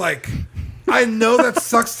 Like, I know that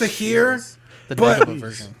sucks to hear, The but negative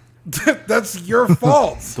version. that's your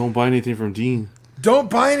fault. Don't buy anything from Dean. Don't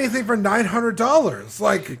buy anything for $900.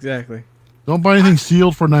 Like, Exactly. Don't buy anything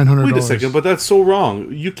sealed for $900. Wait a second, but that's so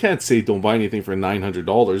wrong. You can't say don't buy anything for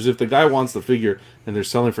 $900. If the guy wants the figure and they're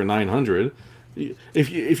selling for $900,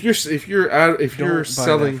 if you're Don't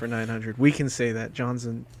selling buy that for 900. We can say that. John's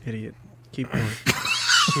an idiot. Keep going.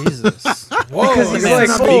 Jesus. whoa, Because he's man like,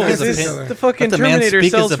 speak oh, his this, opinion. the fucking Let the man Terminator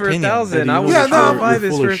speak sells his for opinion. $1,000. I Yeah, would no, buy you're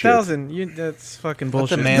this full for of shit. $1,000. That's fucking Let the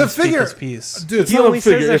bullshit. man The speak figure- his piece. dude, He only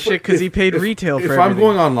says that shit because he paid retail for If everything. I'm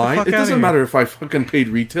going Get online, the fuck it outta doesn't here. matter if I fucking paid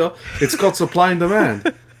retail. It's called supply and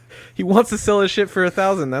demand. He wants to sell his shit for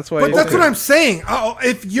 $1,000. That's why. but he's that's there. what I'm saying.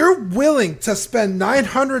 If you're willing to spend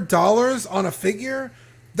 $900 on a figure,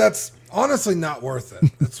 that's honestly not worth it.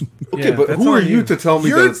 It's, Okay, Yeah, but that's who are on you you. to tell me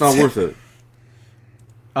You're that it's not t- worth it?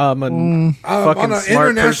 A fucking on an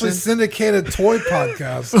smart internationally person. syndicated toy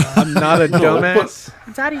podcast. I'm not a dumbass.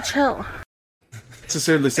 Daddy, chill.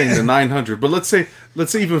 Necessarily saying the 900, but let's say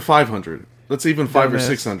even 500. Let's say even 500 or Dumbass.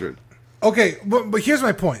 600. Okay, but here's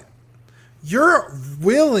my point. You're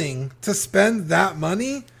willing to spend that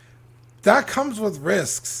money, that comes with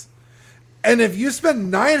risks. And if you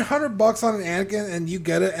spend $900 on an Anakin and you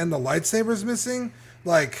get it and the lightsaber's missing,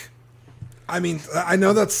 like, I mean, I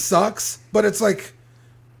know that sucks, but it's like,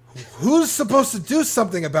 who's supposed to do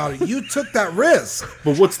something about it? You took that risk.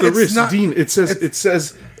 But what's the It's risk, not- Dean? It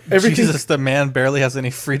says everything. Jesus, the man barely has any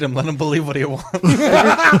freedom. Let him believe what he wants.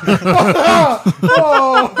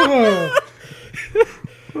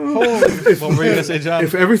 If, What were you gonna say, John?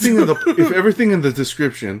 If everything in the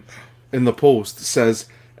description in the post says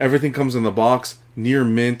everything comes in the box, near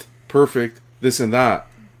mint, perfect, this and that,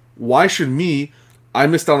 why should I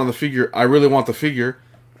missed out on the figure. I really want the figure.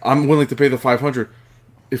 I'm willing to pay the 500.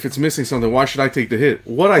 If it's missing something, why should I take the hit?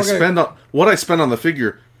 What I spend on the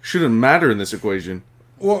figure shouldn't matter in this equation.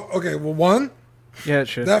 Well, okay, one, Yeah, it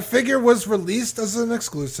should. that figure was released as an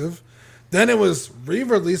exclusive. Then it was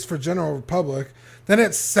re-released for general public. Then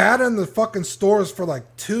it sat in the fucking stores for like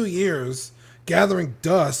 2 years, gathering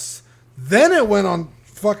dust. Then it went on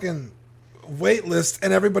fucking wait list,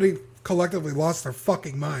 and everybody collectively lost their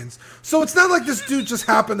fucking minds. So it's not like this dude just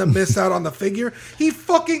happened to miss out on the figure. He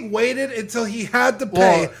fucking waited until he had to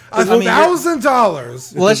pay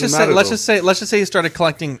 $1,000. Well, let's just say he started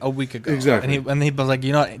collecting a week ago. Exactly. And he was like,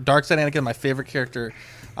 Dark Side Anakin, my favorite character.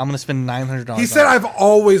 I'm going to spend $900. He said, "I've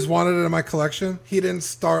always wanted it in my collection." He didn't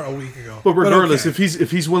start a week ago. But regardless, okay. if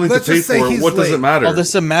he's willing Let's to pay just say for it, he's what does late. it matter? Oh,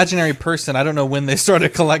 this imaginary person. I don't know when they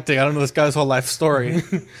started collecting. I don't know this guy's whole life story.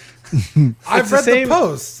 I've read the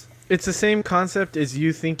post. It's the same concept as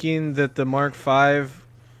you thinking that the Mark V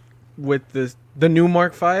with the new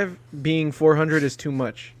Mark V being 400 is too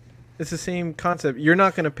much. It's the same concept. You're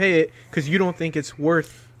not going to pay it because you don't think it's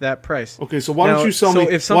worth that price. Okay, so why don't you sell me?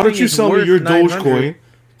 Why don't you sell me your Dogecoin?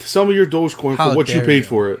 Sell me your Dogecoin for what you paid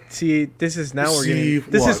for it. See, this is now we're See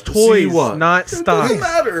getting. This what? is toys, See what? not It stock. doesn't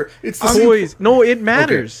matter. It's the toys. same- No, it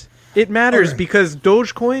matters. It matters Okay. because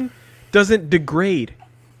Dogecoin doesn't degrade.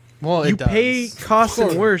 Well, You it does. pay cost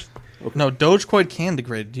and worst. No, Dogecoin can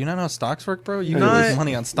degrade. Do you not know how stocks work, bro? You can Not- lose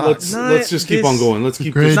money on stocks. Let's just keep this- on going. Let's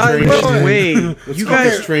keep Great this Not train. this train. way. Let's You keep this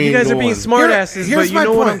guys, train you guys are going. being smartasses, but you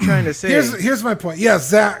know what I'm trying to say. Here's my point. Yeah,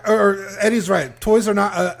 Zach or Eddie's right. Toys are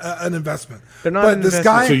not an investment. They're not But an this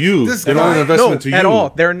investment. guy, So you, this they're guy, not an investment no, to at you.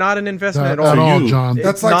 all. They're not an investment Not at all. at all, you. John.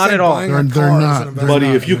 That's like Not saying at all. buying a They're car is not. an investment. Buddy,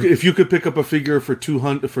 if you could pick up a figure for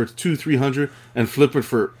 200 for 200-300 and flip it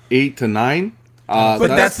for 8 to 9, But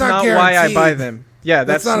That's not why I buy them. Yeah,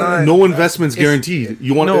 that's That's not not. an- no investment's guaranteed.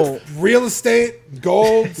 You want No. Real estate,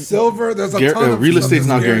 gold, silver. There's a ton of real stuff estate's that's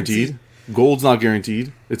not guaranteed. Gold's not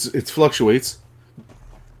guaranteed. It fluctuates.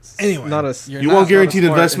 Anyway, Not a. You're You not- want guaranteed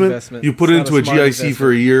smart investment? You put it It's into not a smart GIC investment.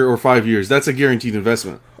 for a year or 5 years. That's a guaranteed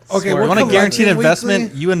investment. okay, You we're want a guaranteed collecting investment?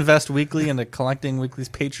 weekly. You invest weekly into Collecting Weekly's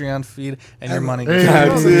Patreon feed, and your money Hey,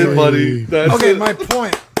 goes. That's it, buddy. That's Okay, it.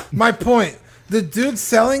 my point. The dude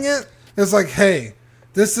selling it is like, hey,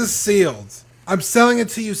 this is sealed. I'm selling it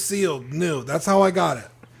to you sealed, new. That's how I got it.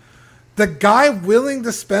 The guy willing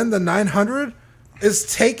to spend the 900 is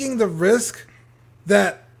taking the risk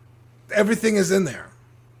that everything is in there.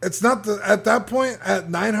 It's not at that point at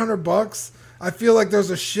 $900. I feel like there's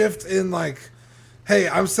a shift in like, hey,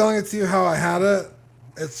 I'm selling it to you how I had it.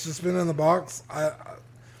 It's just been in the box.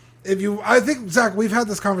 I think Zach, we've had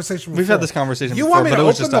this conversation before. We've had this conversation You before, want me but to it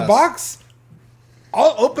was open just the us. box?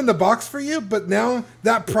 I'll open the box for you, but now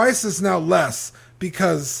that price is now less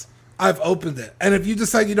because I've opened it. And if you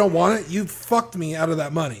decide you don't want it, you fucked me out of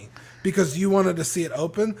that money because you wanted to see it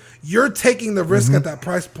open. You're taking the risk at that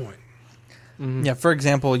price point. Yeah, for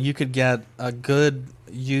example, you could get a good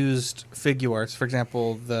used Figuarts. For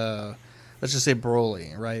example, let's just say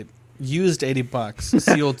Broly, right? Used $80,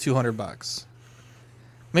 sealed $200.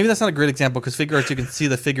 Maybe that's not a great example because Figuarts you can see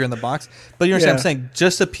the figure in the box, but you understand what I'm saying.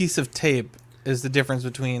 Just a piece of tape is the difference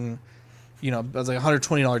between, it's like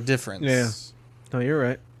 $120 difference. Yeah. No, you're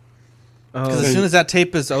right. Because as soon as that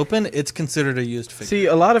tape is open, it's considered a used figure. See,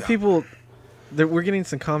 a lot of people, we're getting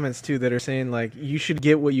some comments too that are saying like you should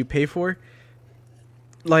get what you pay for.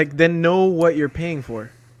 Like then know what you're paying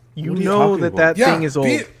for. You What are you know talking that about? that thing is old.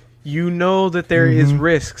 You know that there is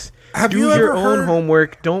risks. Have Do you your ever own heard-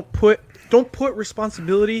 homework. Don't put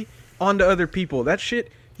responsibility onto other people. That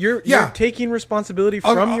shit. You're taking responsibility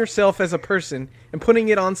from yourself as a person and putting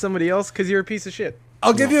it on somebody else because you're a piece of shit.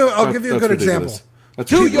 I'll give you a good ridiculous. example. That's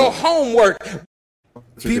Do ridiculous. your homework.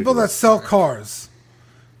 It's People that ridiculous. sell cars.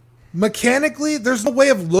 Mechanically, there's no way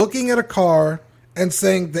of looking at a car and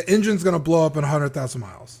saying the engine's going to blow up in 100,000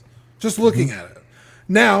 miles. Just looking at it.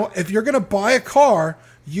 Now, if you're going to buy a car,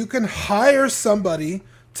 you can hire somebody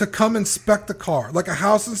to come inspect the car. Like a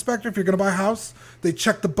house inspector, if you're going to buy a house, they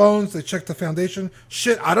check the bones, they check the foundation.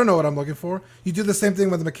 Shit, I don't know what I'm looking for. You do the same thing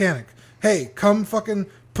with a mechanic. Hey, come fucking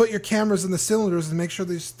put your cameras in the cylinders and make sure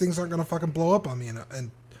these things aren't going to fucking blow up on me in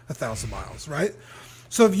 1,000 miles, right?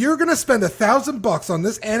 So if you're going to spend $1,000 on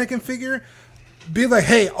this Anakin figure, be like,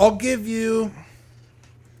 hey, I'll give you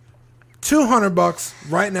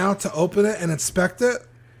 $200 right now to open it and inspect it.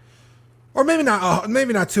 Or maybe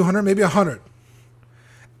not 200, maybe 100.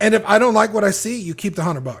 And if I don't like what I see, you keep the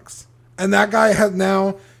 $100. And that guy has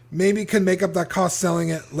now maybe can make up that cost selling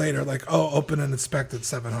it later. Like, open and inspect it,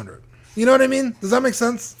 700. You know what I mean? Does that make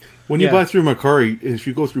sense? When you buy through Mercari, if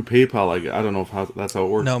you go through PayPal, I don't know how that's how it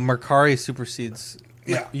works. No, Mercari supersedes.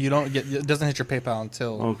 Yeah, you don't get. It doesn't hit your PayPal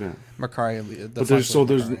until Mercari. But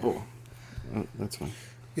that's fine.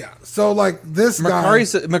 Yeah. So like this guy,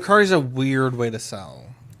 Mercari's a weird way to sell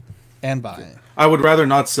and buy. I would rather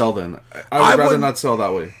not sell then. I would rather not sell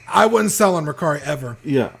that way. I wouldn't sell on Mercari ever.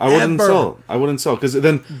 Yeah, I wouldn't sell. I wouldn't sell because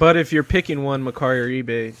then. But if you're picking one, Mercari or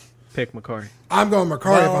eBay, pick Mercari. I'm going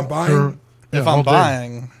Mercari if I'm buying. Sure. If Yeah, I'm all day.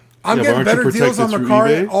 buying, I'm Yeah, but getting aren't you better deals on protected through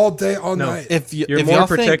Mercari eBay? all day, all No. night. You're if more y'all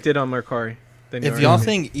protected on Mercari than you If are y'all on eBay.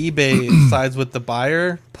 think eBay sides with the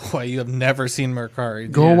buyer, boy, you have never seen Mercari.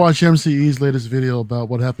 Go watch MCE's latest video about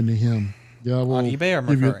what happened to him. Yeah, we'll On eBay or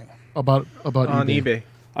give you- Mercari? About on eBay.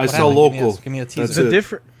 I What sell happened? local. Give me a teaser. That's The it.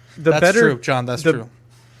 different, the That's better, true, John. That's true.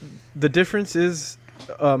 The difference is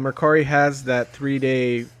Mercari has that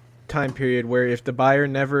 3-day time period where if the buyer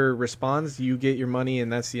never responds, you get your money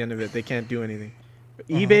and that's the end of it. They can't do anything.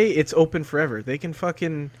 eBay, it's open forever. They can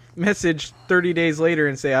fucking message 30 days later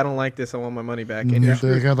and say, I don't like this, I want my money back. And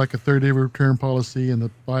They got like a 30-day return policy, and the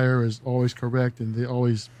buyer is always correct, and they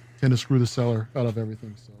always tend to screw the seller out of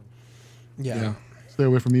everything. So Yeah. Stay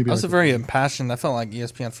away from eBay. I was very impassioned. I felt like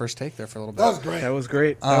ESPN First Take there for a little bit. That was great. That was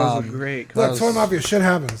great. That was a great. Look, Toy Mafia, shit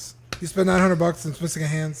happens. You spend $900 and it's missing a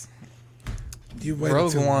hands. You waited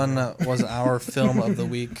Rogue too One long. was our film of the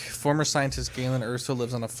week. Former scientist Galen Erso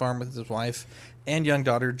lives on a farm with his wife and young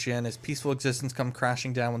daughter Jen. His peaceful existence comes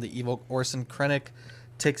crashing down when the evil Orson Krennic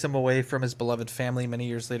takes him away from his beloved family. Many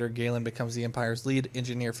years later, Galen becomes the Empire's lead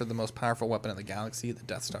engineer for the most powerful weapon in the galaxy, the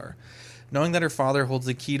Death Star. Knowing that her father holds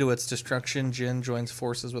the key to its destruction, Jen joins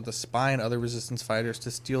forces with a spy and other resistance fighters to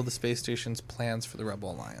steal the space station's plans for the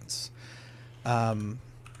Rebel Alliance.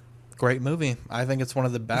 Great movie. I think it's one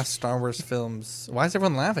of the best Star Wars films. Why is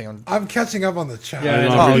everyone laughing? I'm catching up on the chat. Yeah,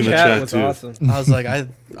 I'm the chat was awesome. I was like, I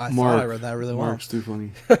thought I read that really well. Mark's too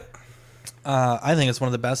funny. I think it's one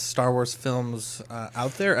of the best Star Wars films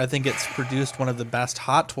out there. I think it's produced one of the best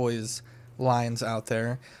Hot Toys lines out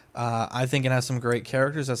there. I think it has some great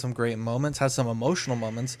characters, has some great moments, has some emotional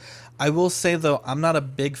moments. I will say, though, I'm not a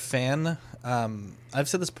big fan. I've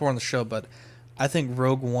said this before on the show, but I think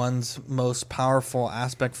Rogue One's most powerful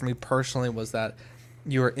aspect for me personally was that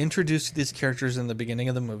you are introduced to these characters in the beginning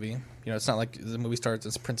of the movie. You know, it's not like the movie starts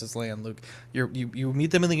as Princess Leia and Luke. You meet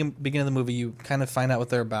them in the beginning of the movie. You kind of find out what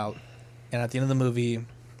they're about, and at the end of the movie,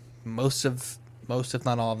 most if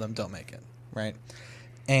not all of them don't make it, right?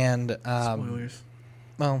 And Spoilers.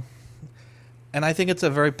 Well, and I think it's a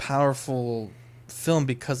very powerful film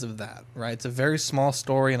because of that, right? It's a very small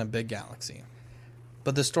story in a big galaxy,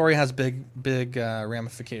 but the story has big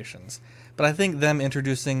ramifications. But I think them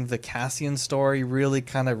introducing the Cassian story really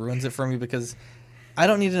kind of ruins it for me because I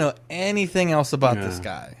don't need to know anything else about this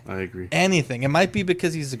guy. I agree. Anything. It might be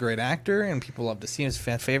because he's a great actor and people love to see him as a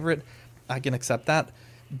fan favorite. I can accept that.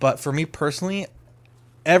 But for me personally,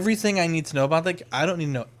 everything I need to know about I don't need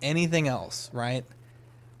to know anything else, right?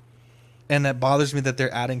 And that bothers me that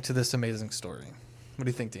they're adding to this amazing story. What do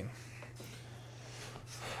you think, Dean?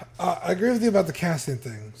 I agree with you about the casting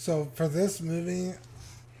thing. So for this movie,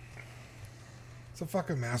 it's a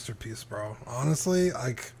fucking masterpiece, bro. Honestly,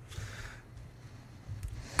 like,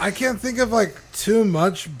 I can't think of like too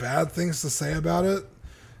much bad things to say about it.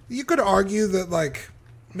 You could argue that like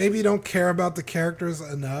maybe you don't care about the characters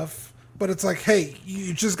enough, but it's like, hey,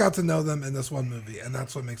 you just got to know them in this one movie, and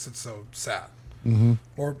that's what makes it so sad. Mm-hmm.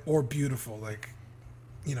 Or beautiful. Like,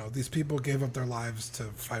 you know, these people gave up their lives to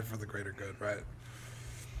fight for the greater good, right?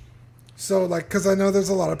 So, like, because I know there's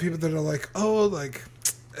a lot of people that are like, oh, like,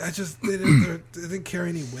 they didn't carry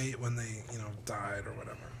any weight when they, you know, died or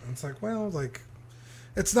whatever. And it's like, well, like,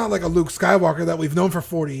 it's not like a Luke Skywalker that we've known for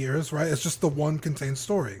 40 years, right? It's just the one contained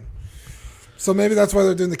story. So maybe that's why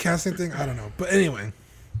they're doing the casting thing. I don't know. But anyway,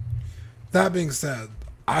 that being said,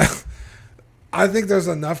 I think there's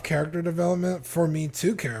enough character development for me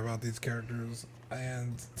to care about these characters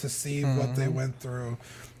and to see what they went through.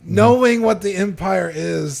 Knowing what the Empire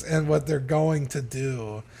is and what they're going to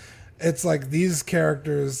do. It's like these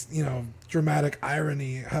characters, you know, dramatic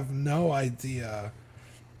irony, have no idea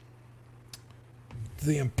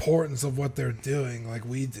the importance of what they're doing like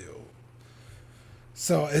we do.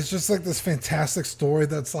 So it's just like this fantastic story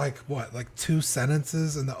that's like, what, like 2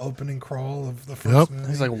 sentences in the opening crawl of the first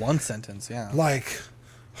movie? It's like 1 sentence, yeah. Like,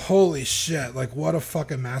 holy shit, like what a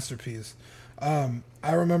fucking masterpiece. I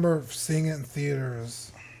remember seeing it in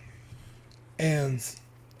theaters, and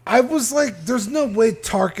I was like, there's no way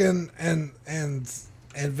Tarkin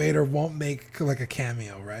and Vader won't make like a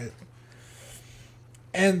cameo, right?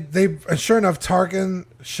 And sure enough, Tarkin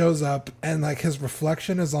shows up, and like his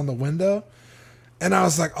reflection is on the window. And I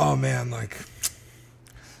was like, oh man, like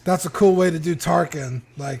that's a cool way to do Tarkin.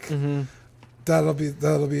 Like that'll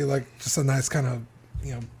be like just a nice kind of,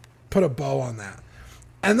 you know, put a bow on that.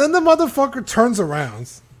 And then the motherfucker turns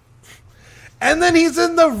around. And then he's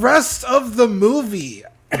in the rest of the movie.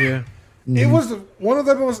 Yeah. It was one of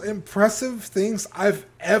the most impressive things I've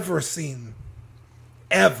ever seen.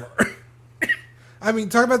 Ever. I mean,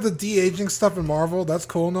 talk about the de-aging stuff in Marvel, that's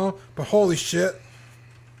cool and all, but holy shit.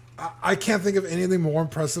 I can't think of anything more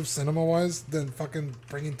impressive cinema-wise than fucking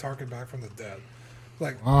bringing Tarkin back from the dead.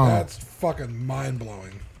 Like, that's fucking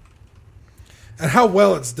mind-blowing. And how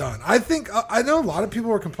well it's done. I think, I know a lot of people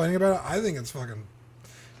were complaining about it. I think it's fucking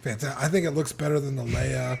fantastic. I think it looks better than the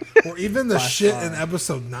Leia or even the shit in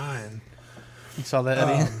Episode 9. You saw that,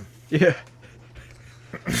 Eddie? Yeah.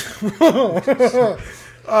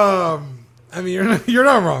 I mean, you're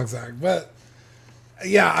not wrong, Zach. But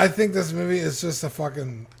yeah, I think this movie is just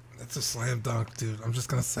it's a slam dunk, dude. I'm just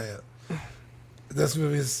gonna say it. This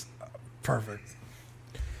movie is perfect.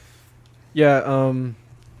 Yeah,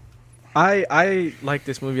 I like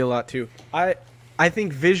this movie a lot too. I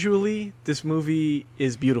think visually this movie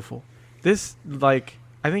is beautiful. This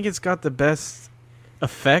I think it's got the best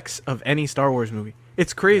effects of any Star Wars movie.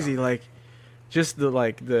 It's crazy, just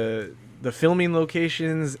the filming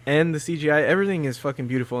locations and the CGI, everything is fucking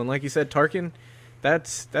beautiful. And like you said, Tarkin,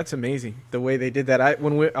 that's amazing the way they did that. I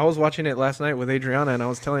was watching it last night with Adriana, and I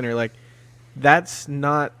was telling her that's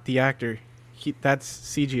not the actor, that's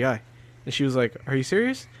CGI, and she was like, "Are you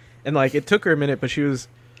serious?" And it took her a minute, but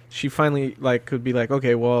she finally could be like,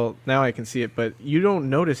 "Okay, well now I can see it," but you don't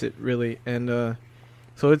notice it really, and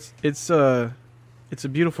so it's a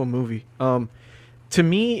beautiful movie. To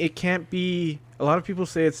me, it can't be. A lot of people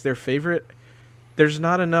say it's their favorite. There's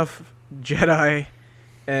not enough Jedi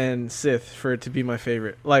and Sith for it to be my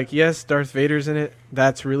favorite. Yes, Darth Vader's in it.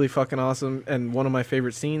 That's really fucking awesome. And one of my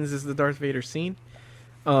favorite scenes is the Darth Vader scene.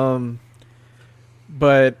 But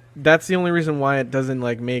that's the only reason why it doesn't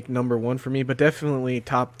make number one for me. But definitely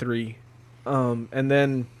top 3. And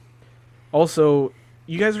then also,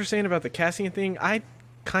 you guys were saying about the Cassian thing. I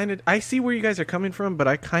see where you guys are coming from, but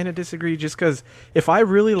I kind of disagree just because if I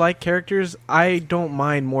really like characters, I don't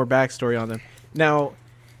mind more backstory on them. Now,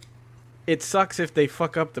 it sucks if they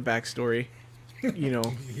fuck up the backstory,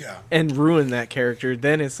 Yeah. and ruin that character.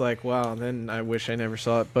 Then it's wow, then I wish I never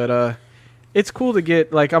saw it. But it's cool to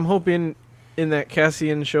get, I'm hoping in that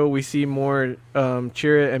Cassian show we see more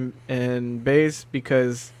Chirrut and Baze,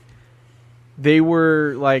 because they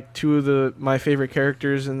were 2 of my favorite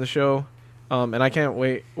characters in the show. And I can't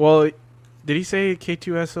wait. Well, did he say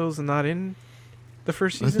K2SO's not in the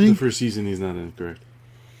first season? The first season he's not in, correct.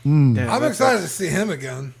 I'm excited to see him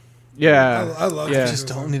again. Yeah. I love it. I just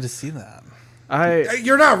don't need to see that.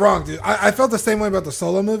 You're not wrong, dude. I felt the same way about the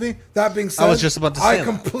Solo movie. That being said, I was just about to say I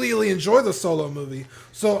completely enjoy the Solo movie.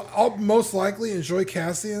 So I'll most likely enjoy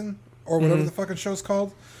Cassian or whatever the fucking show's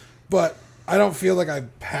called. But I don't feel like I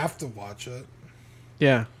have to watch it.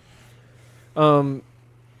 Yeah.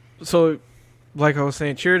 So, like I was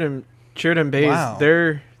saying, Chirrut and Baze, Wow.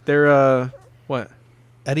 they're what?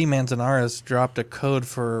 Eddie Manzanares dropped a code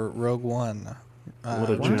for Rogue One.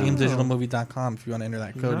 DeanDigitalMovie.com. If you want to enter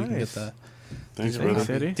that code, you can get the. Thanks,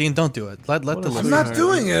 brother. Eddie. Dean, don't do it. Let the I'm listeners not know.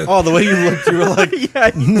 doing it. Oh, the way you looked, you were like,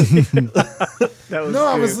 Yeah. That was No,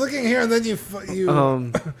 I good. was looking here and then you.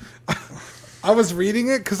 I was reading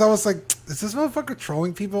it because I was like, is this motherfucker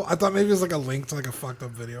trolling people? I thought maybe it was a link to a fucked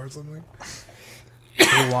up video or something.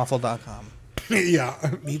 waffle.com. Yeah,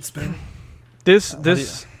 meat spin. This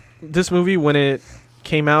movie, when it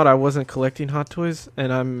came out, I wasn't collecting Hot Toys,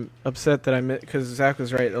 and I'm upset that because Zach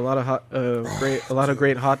was right. A lot of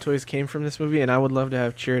great Hot Toys came from this movie, and I would love to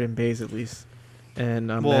have Chirrut and Baze at least.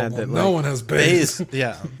 And I'm mad that no one has Baze.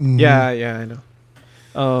 Yeah. Yeah, I know.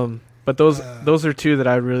 But those are 2 that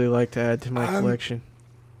I'd really like to add to my collection.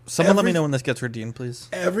 Someone let me know when this gets redeemed, please.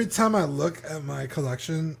 Every time I look at my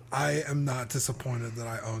collection, I am not disappointed that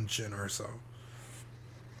I own Jyn Erso.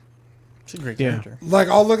 She's a great character.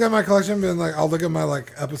 I'll look at my collection and I'll look at my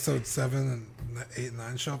episode 7 and 8 and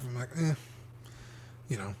 9 shelf and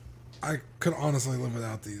I'm I could honestly live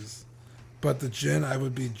without these. But the Jyn, I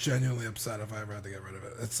would be genuinely upset if I ever had to get rid of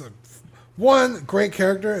it. It's one, great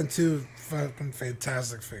character, and 2, fucking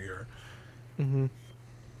fantastic figure. Mm-hmm.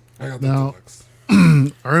 I got the Now, deluxe.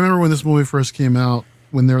 I remember when this movie first came out,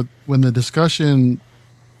 when the discussion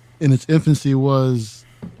in its infancy was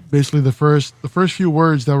basically the first few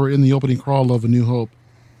words that were in the opening crawl of A New Hope,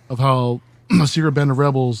 of how a secret band of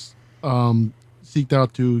rebels seeked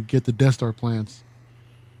out to get the Death Star plans.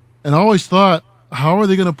 And I always thought, how are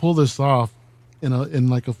they going to pull this off in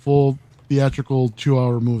a full theatrical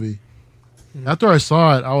 2-hour movie? Mm-hmm. After I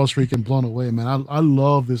saw it, I was freaking blown away, man. I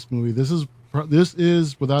love this movie. This is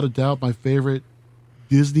without a doubt my favorite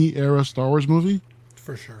Disney era Star Wars movie.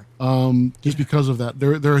 For sure. Just because of that.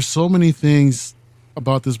 There are so many things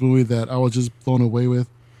about this movie that I was just blown away with.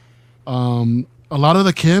 A lot of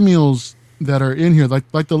the cameos that are in here,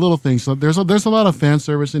 like the little things. So there's a lot of fan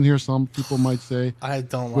service in here. Some people might say I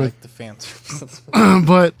don't like the fan service,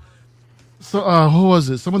 but so who was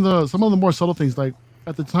it? Some of the more subtle things, like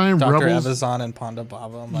at the time, Dr. Rebels, Evazan and Ponda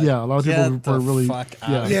Baba. I'm like, yeah, a lot of people were really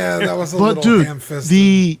yeah, that was a but little dude,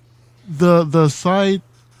 ham-fisted. the side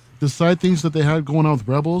things that they had going on with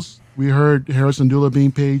Rebels. We heard Harrison Dula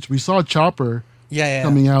being paged. We saw Chopper.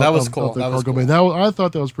 Coming out. That was of, cool. Of the that was cargo cool. bay. I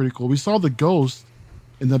thought that was pretty cool. We saw the Ghost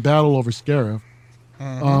in the battle over Scarif.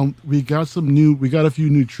 Mm-hmm. We got a few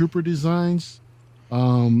new trooper designs.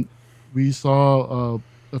 We saw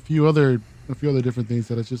a few other different things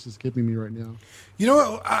that are just escaping me right now. You know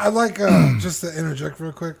what? I like just to interject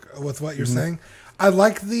real quick with what you're saying. I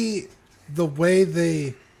like the way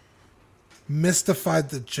they mystified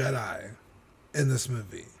the Jedi in this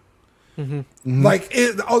movie. Like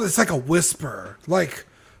it's like a whisper. Like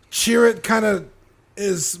Chirrut kind of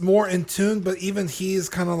is more in tune, but even he's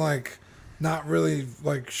kind of like not really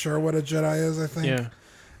like sure what a Jedi is, I think. Yeah.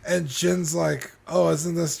 And Jin's like, oh,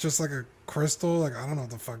 isn't this just like a crystal? Like, I don't know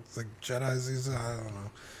what the fuck like Jedi's use. I don't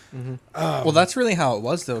know. Well, that's really how it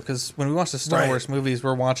was, though, because when we watch the Star Wars movies,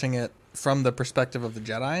 we're watching it from the perspective of the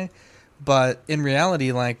Jedi. But in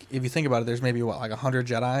reality, like, if you think about it, there's maybe, like 100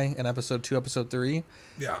 Jedi in Episode 2, Episode 3.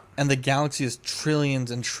 Yeah. And the galaxy is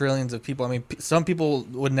trillions and trillions of people. I mean, some people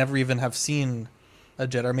would never even have seen a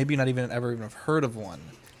Jedi, or maybe not even ever even have heard of one.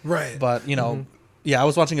 Right. But, you know, I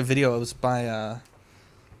was watching a video. It was by,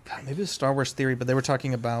 maybe it was Star Wars Theory, but they were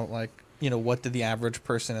talking about, like, you know, what did the average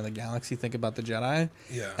person in the galaxy think about the Jedi?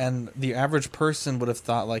 Yeah. And the average person would have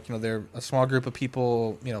thought, like, you know, they're a small group of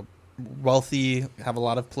people, you know, wealthy, have a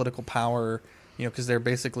lot of political power, you know, because they're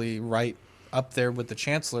basically right up there with the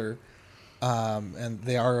Chancellor. And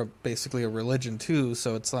they are basically a religion, too.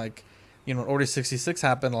 So it's like, you know, when Order 66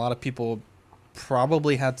 happened, a lot of people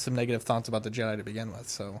probably had some negative thoughts about the Jedi to begin with.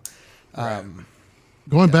 So,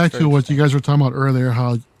 going back to what you guys were talking about earlier,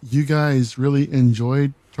 how you guys really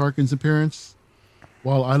enjoyed Tarkin's appearance.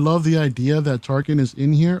 While I love the idea that Tarkin is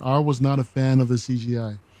in here, I was not a fan of the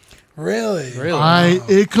CGI. Really?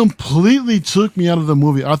 It completely took me out of the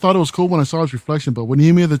movie. I thought it was cool when I saw his reflection, but when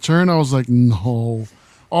he made the turn, I was like, no.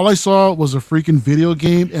 All I saw was a freaking video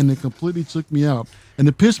game, and it completely took me out. And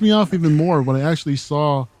it pissed me off even more when I actually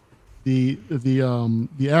saw the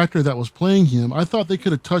actor that was playing him. I thought they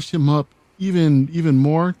could have touched him up even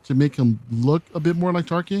more to make him look a bit more like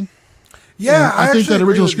Tarkin. Yeah, I think that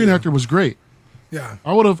original screen actor was great. Yeah,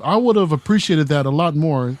 I would have appreciated that a lot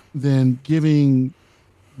more than giving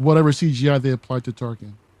whatever CGI they applied to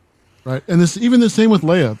Tarkin, right? And this even the same with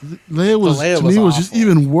Leia. Leia was just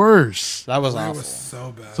even worse. That was awful. Was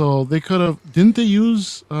so bad. So they could have. Didn't they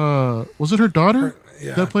use? Was it her daughter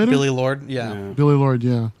that played her? Billy Lord. Yeah. Billy Lord.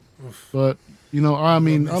 Yeah. But you know, I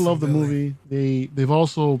mean, I love the movie. They've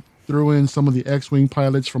also threw in some of the X-wing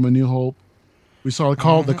pilots from A New Hope. We saw the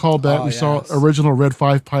callback. Oh, we saw original Red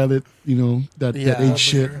 5 pilot. You know that ate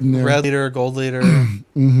shit in there. Red leader, gold leader.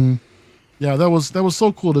 Yeah, that was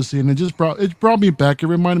so cool to see, and it brought me back. It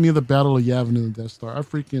reminded me of the Battle of Yavin and the Death Star.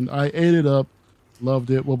 I ate it up, loved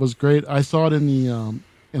it. What was great, I saw it in the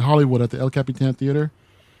in Hollywood at the El Capitan Theater,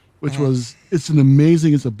 which it's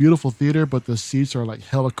a beautiful theater, but the seats are like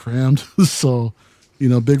hella crammed. So, you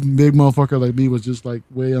know, big motherfucker like me was just like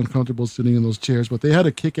way uncomfortable sitting in those chairs. But they had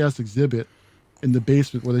a kick-ass exhibit in the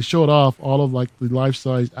basement where they showed off all of like the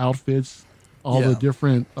life-size outfits, all the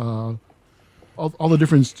different all the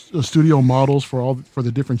different studio models for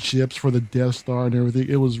the different ships, for the Death Star and everything.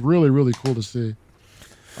 It was really, really cool to see.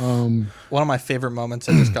 One of my favorite moments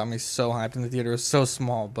that just got me so hyped in the theater. It was so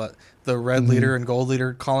small, but the red leader and gold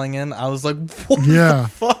leader calling in, I was like, what the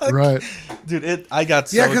fuck? Right. Dude, I got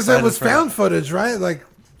so because it was found footage, right? Like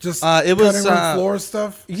just it was room floor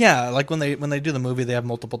stuff. Yeah, like when they do the movie, they have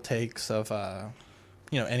multiple takes of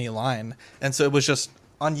any line, and so it was just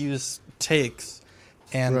unused takes.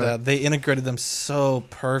 And they integrated them so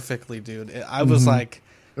perfectly, dude. I was like,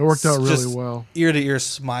 it worked out really well. Ear to ear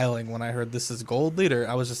smiling when I heard this is Gold Leader.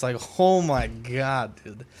 I was just like, oh my god,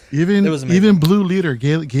 dude. Even Blue Leader,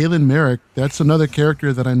 Galen Merrick. That's another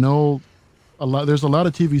character that I know a lot. There's a lot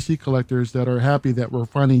of TVC collectors that are happy that we're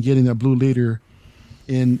finally getting that Blue Leader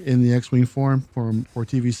in the X-wing form for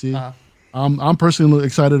TVC. I'm personally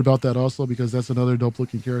excited about that also because that's another dope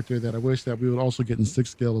looking character that I wish that we would also get in 6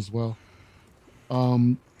 scale as well.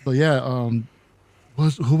 But yeah,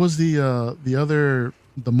 who was the other,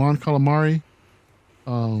 the Mon Calamari?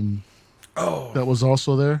 That was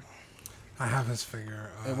also there. I have his figure.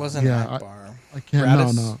 It wasn't Akbar. I can't.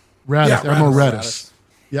 Radis? No. Radis, Admiral Radis.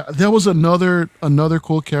 Yeah, that was another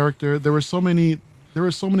cool character. There were so many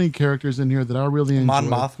characters in here that I really enjoyed. Mon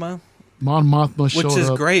Mothma. Mon Mothma showed up. Which is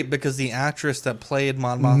great because the actress that played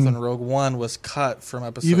Mon Mothma in Rogue One was cut from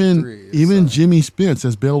episode 3. Even Jimmy Spence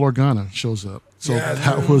as Bail Organa shows up. So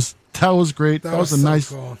that was great. That was a nice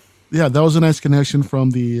cool. Yeah, that was a nice connection from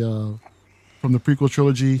the prequel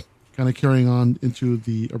trilogy, kind of carrying on into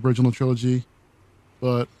the original trilogy.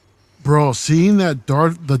 But bro, seeing the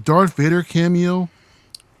Darth Vader cameo,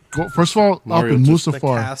 first of all, Mario, up in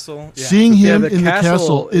Mustafar, seeing him in the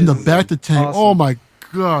castle in the Bacta tank. Awesome. Oh my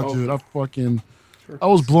god, dude! I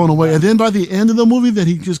was blown away. And then by the end of the movie, that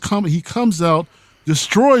he comes out,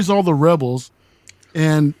 destroys all the rebels,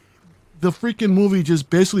 and the freaking movie just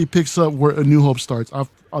basically picks up where A New Hope starts. I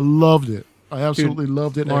loved it. I absolutely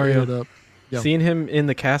loved it. Mario, I ate it up. Yeah. Seeing him in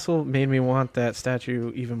the castle made me want that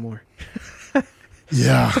statue even more.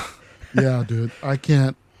 Yeah, yeah, dude. I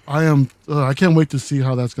can't wait to see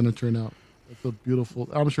how that's going to turn out. It's a beautiful.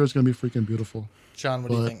 I'm sure it's going to be freaking beautiful. John,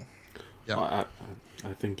 what do you think? Yeah,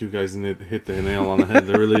 I think you guys hit the nail on the head.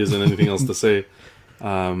 There really isn't anything else to say.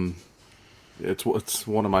 It's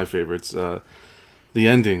one of my favorites. The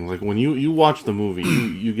ending, like when you watch the movie,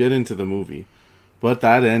 you get into the movie, but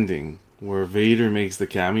that ending where Vader makes the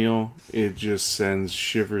cameo, it just sends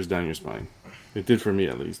shivers down your spine. It did for me,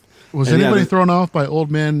 at least. Was anybody thrown off by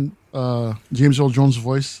old man James Earl Jones'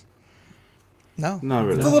 voice? No, not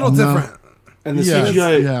really. It's a little different. And the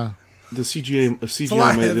CGI, the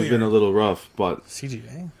CGI might have been a little rough, but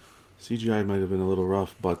CGI might have been a little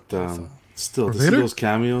rough, but still, to see those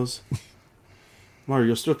cameos. Mario,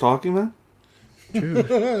 you're still talking, man?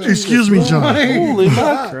 Excuse me, John. Holy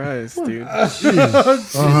Christ, dude.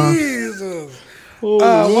 Jesus.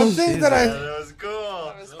 One thing that That was cool.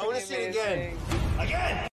 I want to see it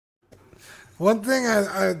again. One thing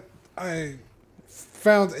I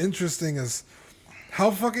found interesting is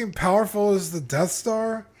how fucking powerful is the Death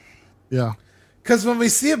Star? Yeah. Because when we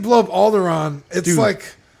see it blow up Alderaan, it's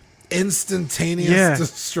like instantaneous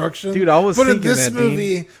destruction. Dude, I was but in thinking this that,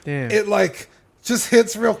 movie, it like just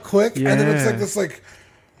hits real quick, and then it's like this like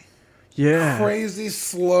crazy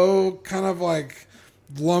slow kind of like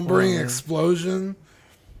lumbering explosion.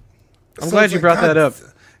 I'm glad you brought that up.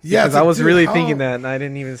 Yeah, because I was really thinking that, and I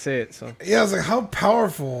didn't even say it. So yeah, I was like, how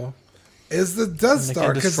powerful is the Death They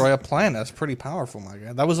Star? can destroy a planet. That's pretty powerful, my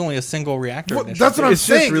guy. That was only a single reactor. Well, that's what I'm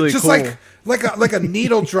saying. Really just cool. like a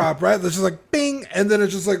needle drop, right? It's just like bing, and then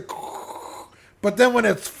it's just like. But then when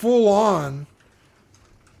it's full on,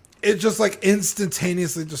 it just like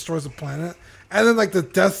instantaneously destroys a planet. And then like the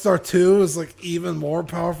Death Star 2 is like even more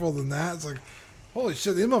powerful than that. It's like, holy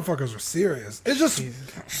shit, these motherfuckers are serious. It's just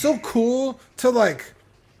so cool to like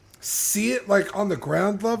see it like on the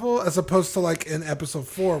ground level as opposed to like in episode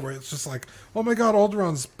 4 where it's just like, oh my god,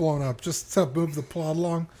 Alderaan's blown up just to move the plot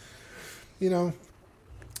along. You know?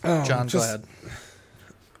 John, go ahead.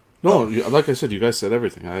 No, like I said, you guys said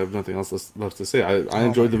everything. I have nothing else left to say. I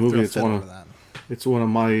enjoyed the movie. It's one of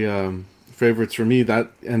my favorites for me.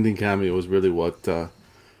 That ending cameo was really what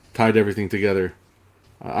tied everything together.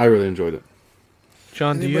 I really enjoyed it.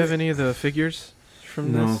 John, do you have any of the figures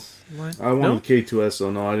from this line? I wanted K2S,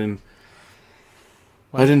 so no, I didn't.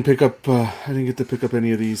 I didn't pick up. I didn't get to pick up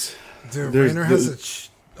any of these. Dude, Rainer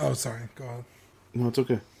has a. Oh, sorry. Go on. No, it's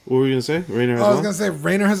okay. What were you gonna say? Rainer has I was gonna say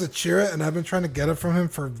Rainer has a Chirrut, and I've been trying to get it from him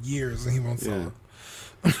for years, and he won't sell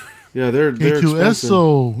it. Yeah, they're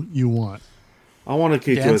K2SO you want. I want a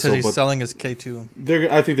K2SO. Dan said he's selling his K2.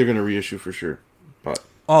 I think they're gonna reissue for sure. But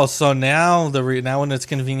so now now when it's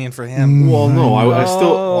convenient for him. Well, no, I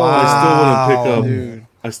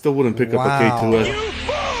still wouldn't pick up a K2S.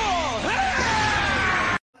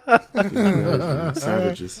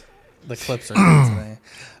 Savages. The clips are good today.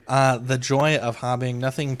 The joy of hobbying.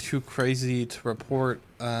 Nothing too crazy to report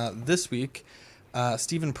this week.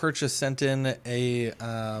 Stephen Purchase sent in a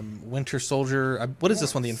Winter Soldier. What is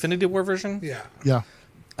this one? The Infinity War version? Yeah.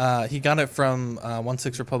 He got it from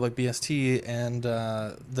 1/6 Republic BST, and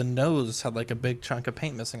the nose had like a big chunk of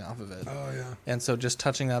paint missing off of it. Oh, yeah. And so just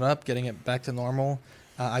touching that up, getting it back to normal.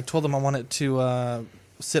 I told him I want it to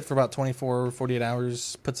sit for about 24 or 48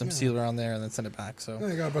 hours, put some sealer on there, and then send it back. So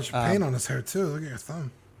he got a bunch of paint on his hair, too. Look at your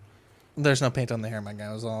thumb. There's no paint on the hair, my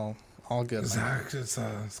guy. It was all good.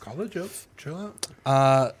 It's college jokes. Chill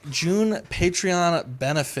out. June Patreon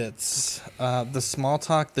benefits. The Small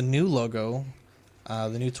Talk, the new logo,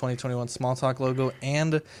 the new 2021 Small Talk logo,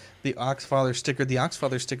 and the Oxfather sticker. The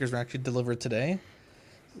Oxfather stickers were actually delivered today.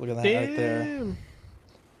 Look at that right there.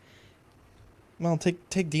 Well,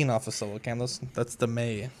 take Dean off of solo cam. That's the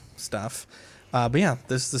May stuff. But yeah,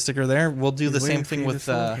 this is the sticker there. We'll do the same thing with.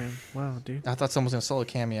 Wow, dude! I thought someone was gonna solo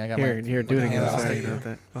cam me. I got here. Do it again. Sorry about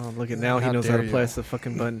that. Oh, look at now he knows how to press the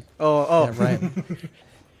fucking button. Oh, yeah, right.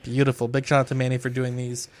 Beautiful. Big shout out to Manny for doing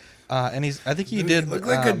these. And I think he did look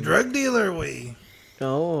like a drug dealer. We.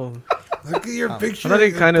 Oh. Look at your picture. I thought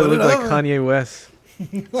he kind of looked like Kanye West.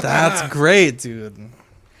 That's great, dude.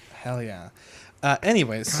 Hell yeah.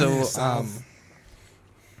 Anyway, so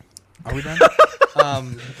are we done?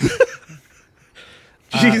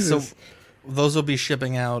 Jesus. So those will be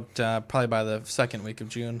shipping out probably by the second week of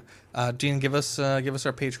June. Dean, give us our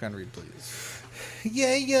Patreon read, please.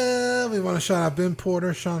 Yeah. We want to shout out Ben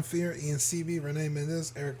Porter, Sean Fear, Ian Seavey, Renee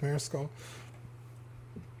Mendez, Eric Mariscal.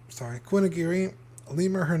 Quinn Aguirre,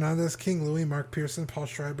 Lemur Hernandez, King Louis, Mark Pearson, Paul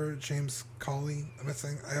Schreiber, James Cawley. Am I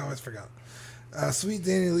saying? I always forgot. Sweet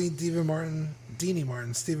Danny Lee, Deanie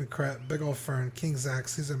Martin, Stephen Krett, Big Ol' Fern, King Zach,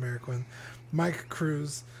 Caesar Ameriquin, Mike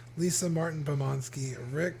Cruz, Lisa Martin Bomonsky,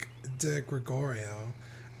 Rick De Gregorio,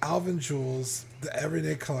 Alvin Jules, The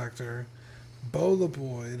Everyday Collector, Bo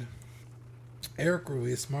LeBoyd, Eric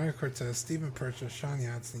Ruiz, Mario Cortez, Stephen Purchase, Sean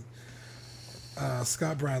Yancey,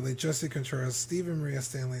 Scott Bradley, Jesse Contreras, Stephen Maria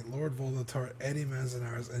Stanley, Lord Voldemort, Eddie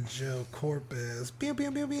Manzanares, and Joe Corpus. Pew,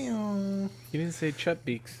 pew, pew, pew. You didn't say Chet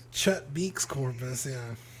Beeks. Chet Beeks Corpus,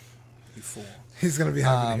 yeah. You fool. He's going to be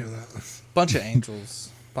happy to hear that. Bunch of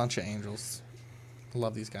angels.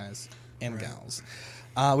 Love these guys and gals.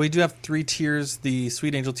 We do have 3 tiers. The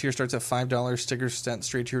Sweet Angel tier starts at $5. Stickers sent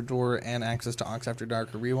straight to your door and access to Ox After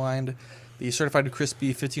Dark or Rewind. The Certified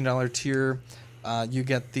Crispy $15 tier, you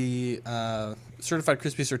get the Certified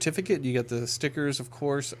Crispy certificate. You get the stickers, of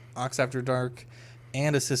course, Ox After Dark,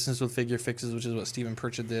 and assistance with figure fixes, which is what Stephen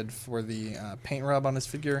Purchase did for the paint rub on his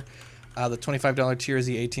figure. The $25 tier is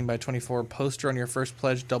the 18x24 poster on your first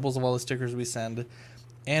pledge, doubles of all the stickers we send,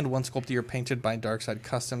 and 1 sculpt a year painted by Darkside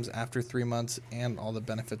Customs after 3 months, and all the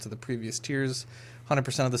benefits of the previous tiers.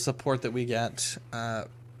 100% of the support that we get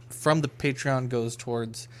from the Patreon goes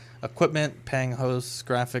towards equipment, paying hosts,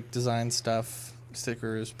 graphic design stuff,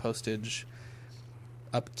 stickers, postage,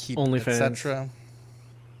 upkeep, etc.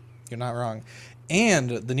 You're not wrong. And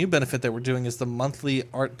the new benefit that we're doing is the monthly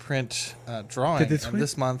art print drawing.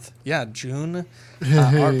 This month, June, art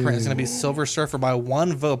print is going to be Silver Surfer by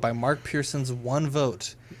 1 vote, by Mark Pearson's 1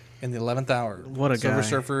 vote in the 11th hour. What a Silver guy.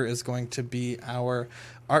 Surfer is going to be our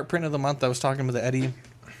art print of the month. I was talking with Eddie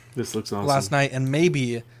This looks awesome. last night, and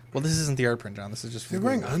maybe... Well, this isn't the art print, John. This is just... You're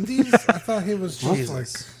wearing undies? I thought he was just Jesus,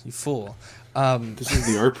 like... you fool. This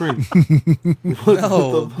is the art print?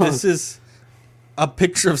 No, this is a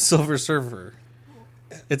picture of Silver Surfer.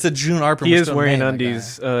 It's a June art print. He We're is still wearing made,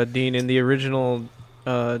 undies, Dean. In the original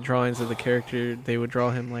drawings of the character, they would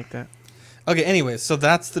draw him like that. Okay, anyway, so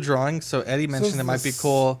that's the drawing. So Eddie mentioned So it might be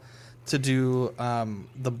cool to do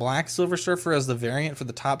the black Silver Surfer as the variant for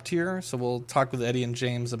the top tier. So we'll talk with Eddie and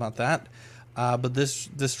James about that. But this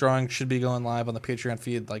drawing should be going live on the Patreon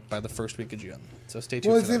feed like by the first week of June. So stay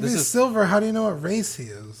tuned. Well, for that. if This he's is silver, how do you know what race he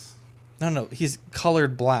is? no, he's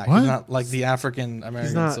colored black. What? He's not like the African American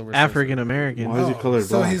He's not Silver African American. Why is he colored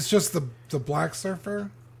So black? he's just the black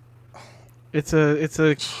surfer? It's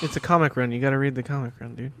a comic run. You got to read the comic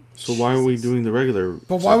run, dude. So why are we doing the regular?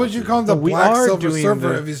 But why would you call him the We black are silver doing surfer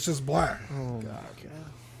the- if he's just black? Oh my god.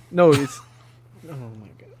 No, it's. Oh my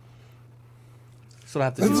god. That's what I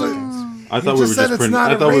have to do. It's with like- James. I thought You we were just said just it's printing.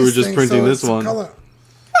 not I a thought we were race just thing, printing so this it's a one. color.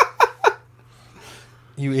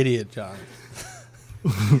 You idiot, John.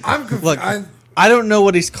 I'm confused. Look, I don't know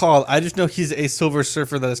what he's called. I just know he's a Silver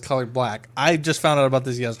Surfer that is colored black. I just found out about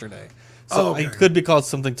this yesterday. So he could be called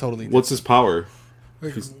something totally different. What's his power?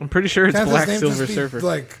 I'm pretty sure it's Can't his Black name Silver just be Surfer.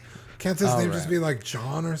 like? Can't his name just right. be like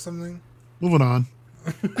John or something? Moving on.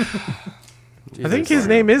 I think his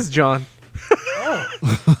name is John.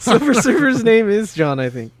 Silver Surfer's name is John, I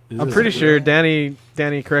think. I'm it? pretty sure. Danny,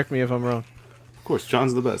 correct me if I'm wrong. Of course,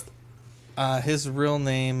 John's the best. His real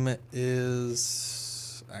name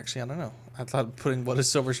is... Actually, I don't know. I thought putting what is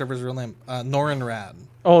Silver Surfer's real name? Norin Rad.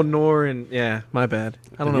 Oh, Norin. Yeah, my bad.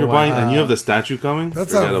 I don't And know you're why. buying, and you have the statue coming.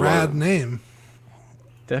 That's Forget a about rad it. name.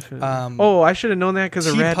 Definitely. Um, I should have known that because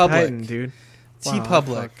of Rad T-Public. Titan, dude. Wow,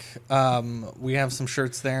 T-Public. We have some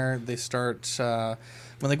shirts there. They start...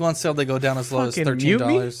 when they go on sale, they go down as low as Fucking mute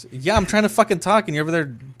me? $13. Yeah, I'm trying to fucking talk, and you're over there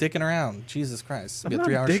dicking around. Jesus Christ. It'll I'm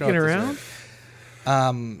be a not 3-hour show dicking at around.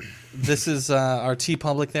 this rate. This is our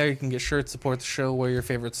T-Public there. You can get shirts, support the show, wear your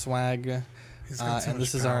favorite swag. He's got so And much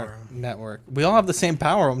this is our power. network. We all have the same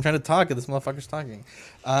power. I'm trying to talk, and this motherfucker's talking.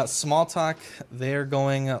 Small Talk, they're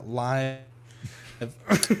going live.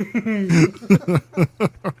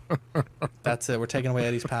 That's it. We're taking away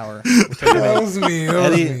Eddie's power. We're taking away That was me. That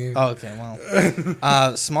was Eddie. me. Oh, okay,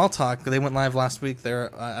 well. Small Talk, they went live last week. Their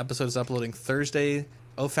episode is uploading Thursday.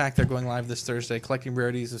 OFAC, they're going live this Thursday. Collecting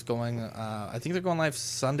Rarities is going, I think they're going live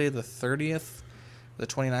Sunday the 30th, the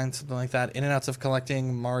 29th, something like that. In and Outs of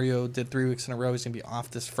Collecting, Mario did 3 weeks in a row. He's going to be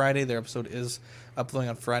off this Friday. Their episode is uploading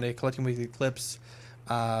on Friday. Collecting Weekly Clips.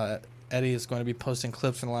 Eddie is going to be posting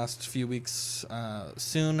clips in the last few weeks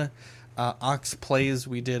soon. Ox Plays,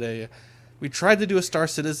 we tried to do a Star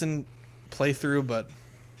Citizen playthrough, but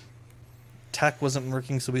tech wasn't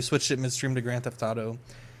working, so we switched it midstream to Grand Theft Auto.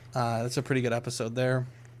 That's a pretty good episode there.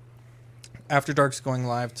 After Dark's going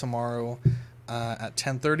live tomorrow at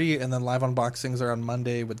 10:30, and then live unboxings are on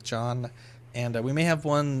Monday with John. And we may have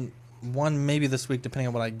one maybe this week, depending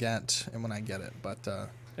on what I get and when I get it. But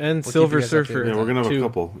And We'll keep Silver you guys Surfer. updated. Yeah, we're gonna have too. a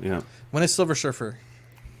couple. Yeah. When is Silver Surfer?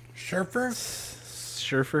 Surfer.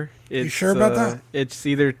 It's, You sure about that? It's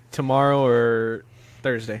either tomorrow or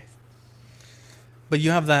Thursday. But you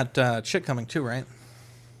have that chick coming too, right?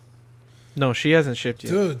 No, she hasn't shipped yet.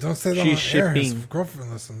 Dude, don't say that She's on air. His shipping.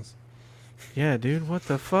 girlfriend listens. Yeah, dude, what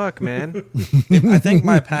the fuck, man? I think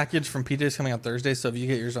my package from PJ is coming out Thursday, so if you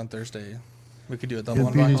get yours on Thursday, we could do a double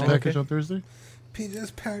Is PJ's unboxing. package on Thursday?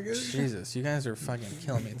 PJ's package. Jesus, you guys are fucking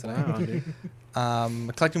killing me today. Wow,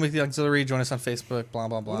 dude. Collecting Weekly Auxiliary, join us on Facebook, blah,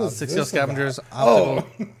 blah, blah. What is Six Seal this Scavengers, about?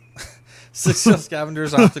 Optical. Six Seal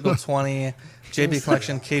Scavengers, Optical 20, JB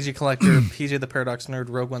Collection, KG Collector, PJ the Paradox Nerd,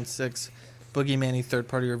 Rogue 16, Boogie Manny, third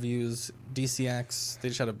party reviews, DCX. They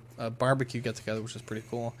just had a barbecue get together, which is pretty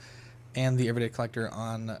cool. And the Everyday Collector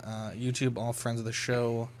on YouTube, all friends of the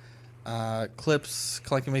show. Clips,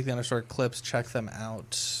 Collecting Weekly _ Clips, check them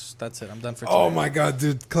out. That's it. I'm done for today. Oh my god,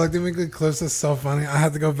 dude! Collecting Weekly Clips is so funny. I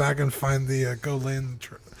had to go back and find the go lay in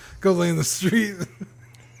the street.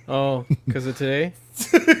 Oh, because of today?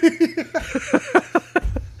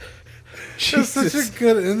 It's such a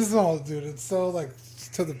good insult, dude. It's so like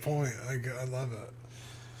to the point. I love it.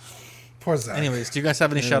 Poor Zach. Anyways, do you guys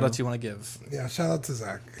have any shout outs you want to give? Yeah, shout out to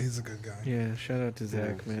Zach. He's a good guy. Yeah, shout out to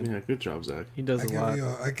Zach, man. Yeah, good job, Zach. He does a lot.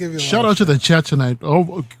 I give you a Shout lot out to the chat tonight.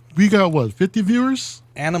 Oh, we got what, 50 viewers?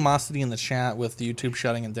 Animosity in the chat with YouTube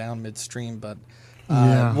shutting it down midstream, but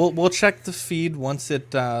Yeah. we'll check the feed once it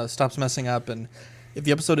stops messing up, and if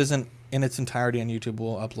the episode isn't in its entirety on YouTube,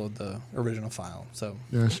 we'll upload the original file. So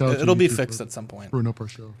Yeah, shout out to it'll be YouTube fixed for at some point. screwing up our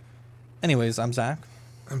show. Anyways, I'm Zach.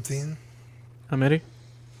 I'm Dean. I'm Eddie.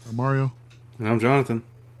 Mario. And I'm Jonathan.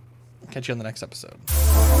 Catch you on the next episode.